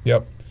 too.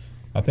 Yep.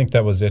 I think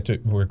that was it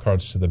with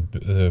regards to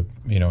the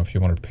if you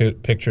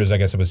wanted pictures, I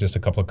guess it was just a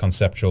couple of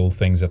conceptual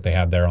things that they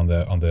had there on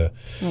the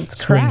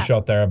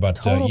screenshot there.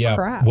 But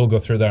crap. We'll go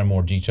through that in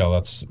more detail.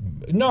 That's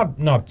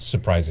not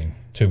surprising,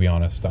 to be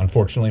honest,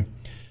 unfortunately.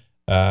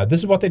 This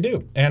is what they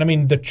do. And I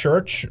mean, the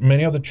church,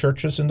 many of the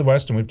churches in the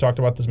West, and we've talked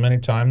about this many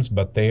times,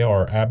 but they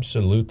are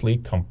absolutely,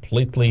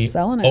 completely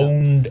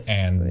owned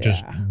and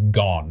just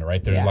gone,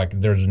 right?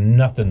 There's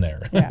nothing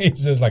there. Yeah.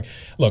 It's just like,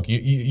 look,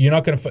 you're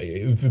not going to,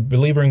 if you're a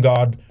believer in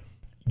God,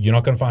 you're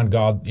not going to find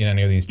God in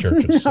any of these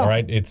churches, all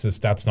right? It's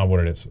just, that's not what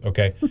it is,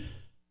 okay?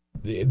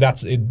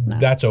 That's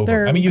over.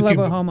 They're I mean, you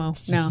can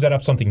set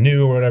up something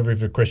new or whatever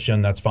if you're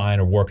Christian, that's fine,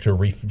 or work to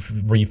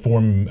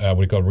reform,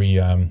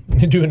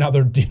 do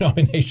another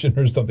denomination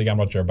or something, I'm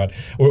not sure, but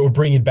or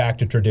bring it back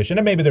to tradition.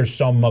 And maybe there's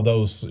some of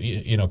those,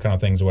 kind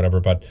of things or whatever,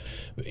 but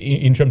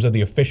in terms of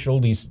the official,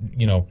 these,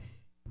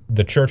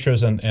 the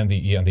churches and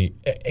the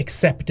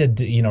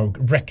accepted,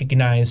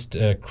 recognized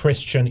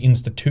Christian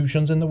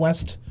institutions in the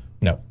West,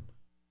 no.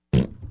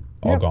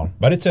 All gone.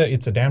 But it's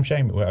a damn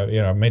shame.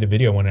 I made a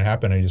video when it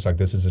happened, and just like,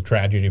 this is a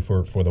tragedy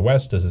for the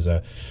West. This is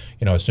a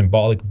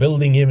symbolic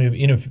building.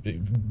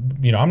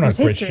 I'm not a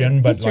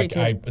Christian, but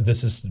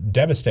this is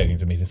devastating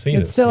to me to see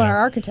this. It's still our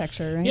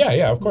architecture, right?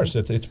 Yeah, of course.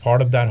 It's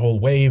part of that whole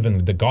wave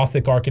and the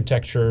Gothic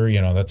architecture.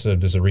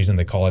 There's a reason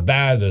they call it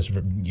that. There's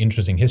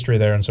interesting history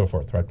there and so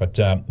forth, right? But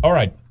all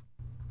right.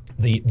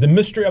 The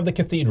Mystery of the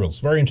Cathedrals.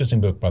 Very interesting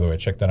book, by the way.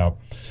 Check that out.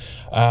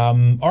 All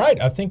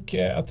right, I think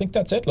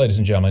that's it, ladies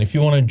and gentlemen. If you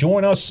want to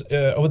join us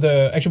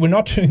actually, we're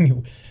not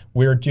doing.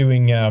 We're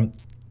doing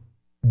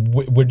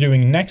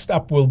next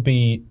up will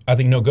be, I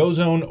think, No-Go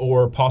Zone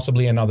or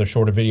possibly another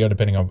shorter video,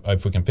 depending on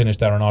if we can finish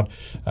that or not.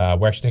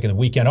 We're actually taking the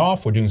weekend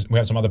off. We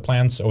have some other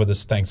plans over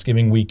this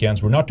Thanksgiving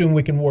weekends. We're not doing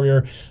Weekend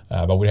Warrior,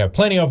 but we have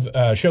plenty of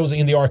shows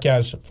in the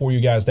archives for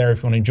you guys there if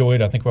you want to enjoy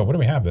it. I think, what do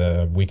we have?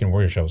 Weekend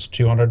Warrior shows,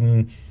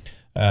 207.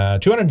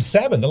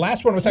 The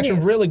last one was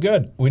actually really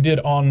good. We did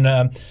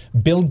on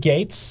Bill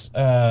Gates'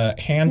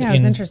 hand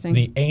in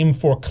the Aim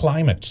for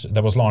Climate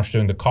that was launched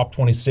during the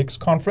COP26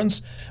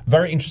 conference.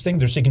 Very interesting.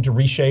 They're seeking to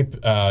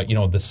reshape,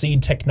 the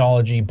seed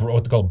technology,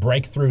 what they call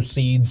breakthrough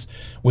seeds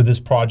with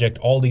this project.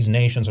 All these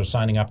nations are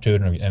signing up to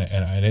it,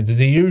 and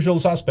the usual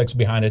suspects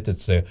behind it.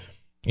 It's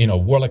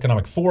World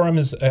Economic Forum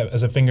has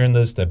a finger in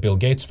this. The Bill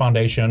Gates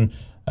Foundation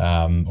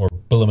or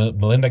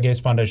Melinda Gates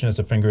Foundation has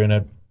a finger in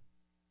it.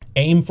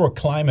 Aim for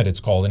Climate, it's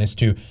called, and it's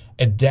to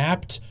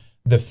adapt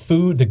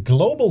the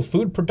global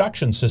food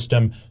production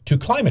system to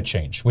climate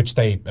change, which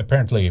they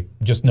apparently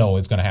just know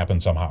is going to happen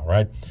somehow,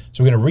 right?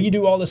 So we're going to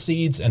redo all the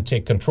seeds and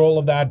take control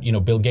of that.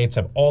 Bill Gates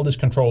have all this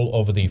control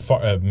over the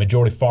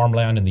majority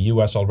farmland in the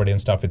U.S. already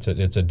and stuff. It's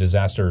a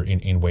disaster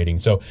in waiting.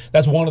 So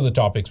that's one of the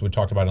topics we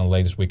talked about in the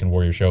latest Week in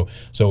Warrior show.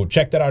 So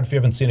check that out if you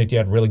haven't seen it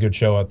yet. Really good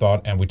show, I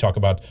thought. And we talk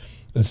about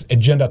this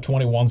Agenda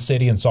 21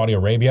 city in Saudi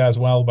Arabia as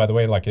well, by the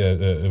way, like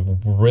a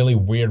really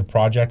weird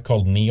project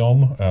called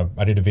NEOM.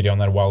 I did a video on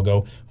that a while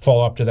ago.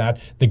 Follow up to that.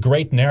 The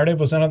Great Narrative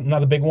was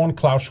another big one.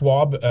 Klaus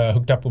Schwab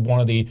hooked up with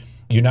one of the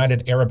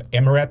United Arab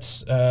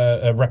Emirates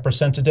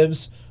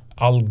representatives,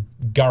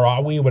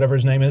 Al-Garawi, whatever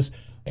his name is.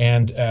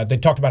 And they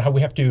talked about how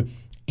we have to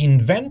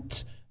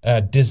invent,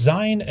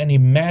 design, and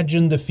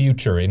imagine the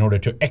future in order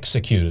to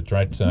execute it,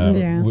 right?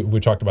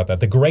 We talked about that.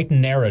 The Great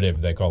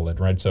Narrative, they call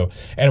it, right? So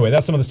anyway,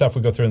 that's some of the stuff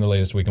we go through in the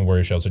latest Week in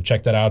Warrior show. So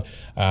check that out.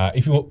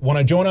 If you want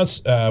to join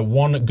us,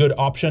 one good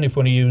option, if you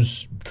want to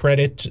use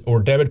credit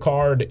or debit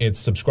card,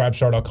 it's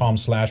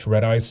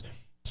subscribestar.com/redice.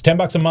 It's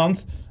 $10 a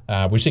month.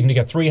 We're seeking to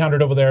get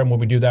 300 over there, and when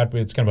we do that,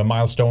 it's kind of a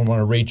milestone we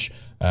want to reach.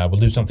 We'll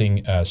do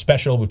something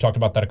special. We've talked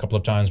about that a couple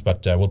of times,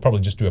 but we'll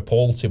probably just do a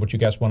poll, see what you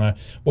guys want to,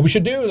 what we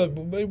should do.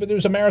 Maybe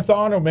there's a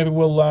marathon, or maybe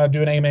we'll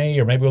do an AMA,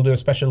 or maybe we'll do a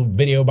special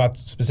video about a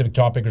specific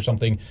topic or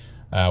something.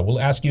 We'll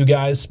ask you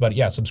guys, but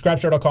yeah,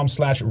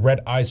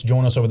 subscribestar.com/redice.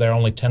 Join us over there,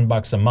 only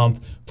 $10 a month.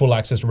 Full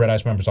access to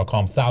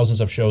redicemembers.com. Thousands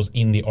of shows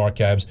in the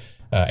archives.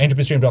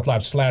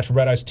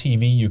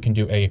 entropystream.live/redicetv. You can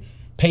do a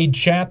paid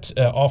chat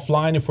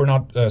offline if we're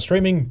not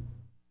streaming.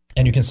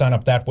 And you can sign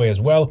up that way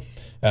as well.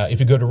 If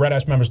you go to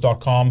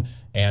redicemembers.com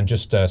and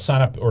just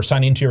sign up or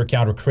sign into your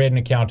account or create an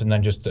account and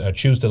then just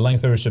choose the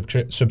length of your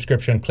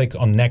subscription, click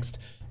on next,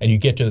 and you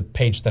get to the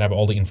page that have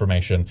all the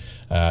information.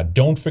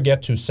 Don't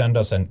forget to send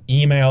us an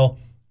email,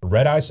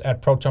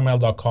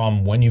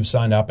 redice@protonmail.com, when you've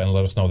signed up, and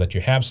let us know that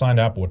you have signed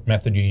up, what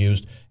method you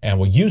used, and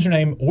what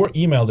username or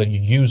email that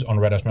you use on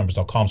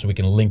redicemembers.com so we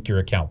can link your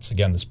accounts.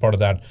 Again, this is part of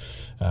that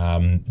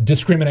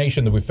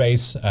discrimination that we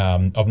face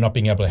of not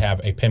being able to have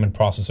a payment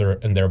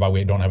processor, and thereby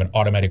we don't have an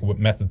automatic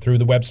method through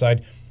the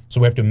website. So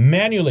we have to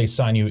manually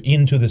sign you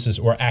into this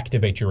or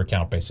activate your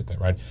account, basically,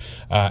 right?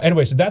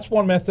 Anyway, so that's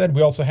one method.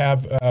 We also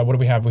have, what do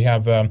we have? We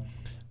have,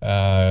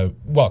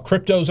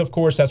 cryptos, of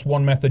course. That's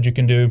one method you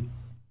can do.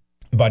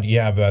 But you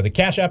have the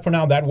Cash App for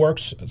now. That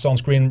works. It's on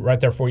screen right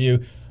there for you.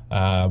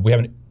 We have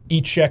an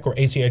e-check or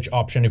ACH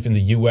option if in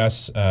the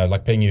U.S.,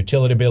 like paying a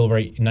utility bill,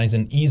 very nice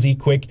and easy,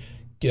 quick.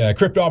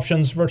 Crypto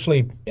options,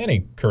 virtually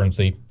any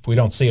currency. If we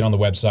don't see it on the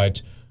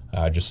website,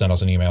 just send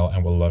us an email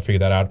and we'll figure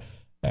that out.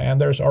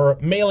 And there's our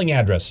mailing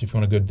address if you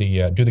want to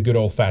do the good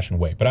old-fashioned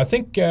way. But I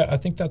think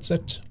that's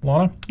it,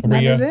 Lana.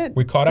 That is it.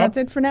 We caught up. That's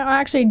it for now.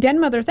 Actually, Den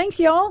Mother, thanks,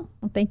 y'all.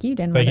 Well, thank you,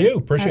 Den Mother. Thank you.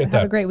 Appreciate that.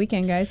 Have a great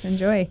weekend, guys.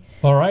 Enjoy.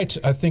 All right.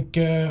 I think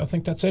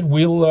that's it.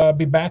 We'll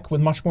be back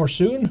with much more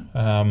soon.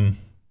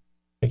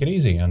 Take it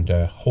easy and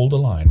hold the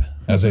line,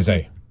 as they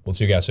say. We'll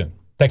see you guys soon.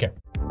 Take care.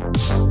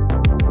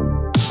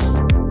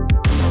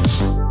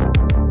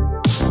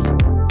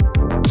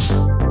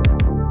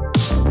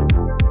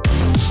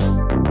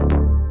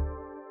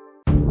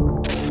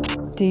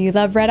 Do you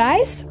love Red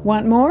Ice?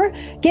 Want more?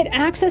 Get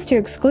access to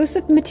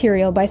exclusive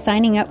material by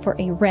signing up for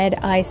a Red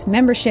Ice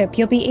membership.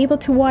 You'll be able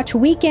to watch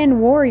Weekend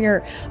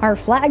Warrior, our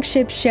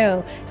flagship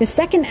show, the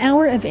second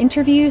hour of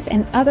interviews,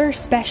 and other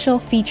special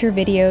feature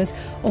videos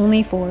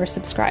only for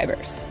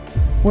subscribers.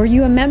 Were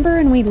you a member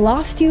and we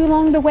lost you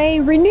along the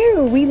way?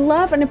 Renew! We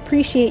love and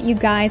appreciate you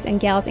guys and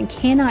gals and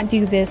cannot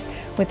do this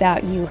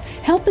without you.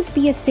 Help us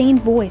be a sane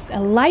voice, a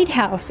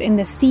lighthouse in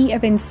the sea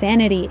of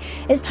insanity.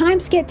 As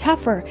times get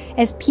tougher,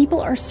 as people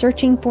are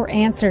searching for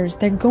answers,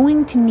 they're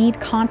going to need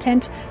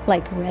content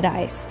like Red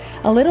Ice.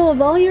 A little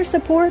of all your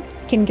support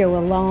can go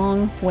a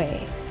long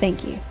way.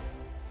 Thank you.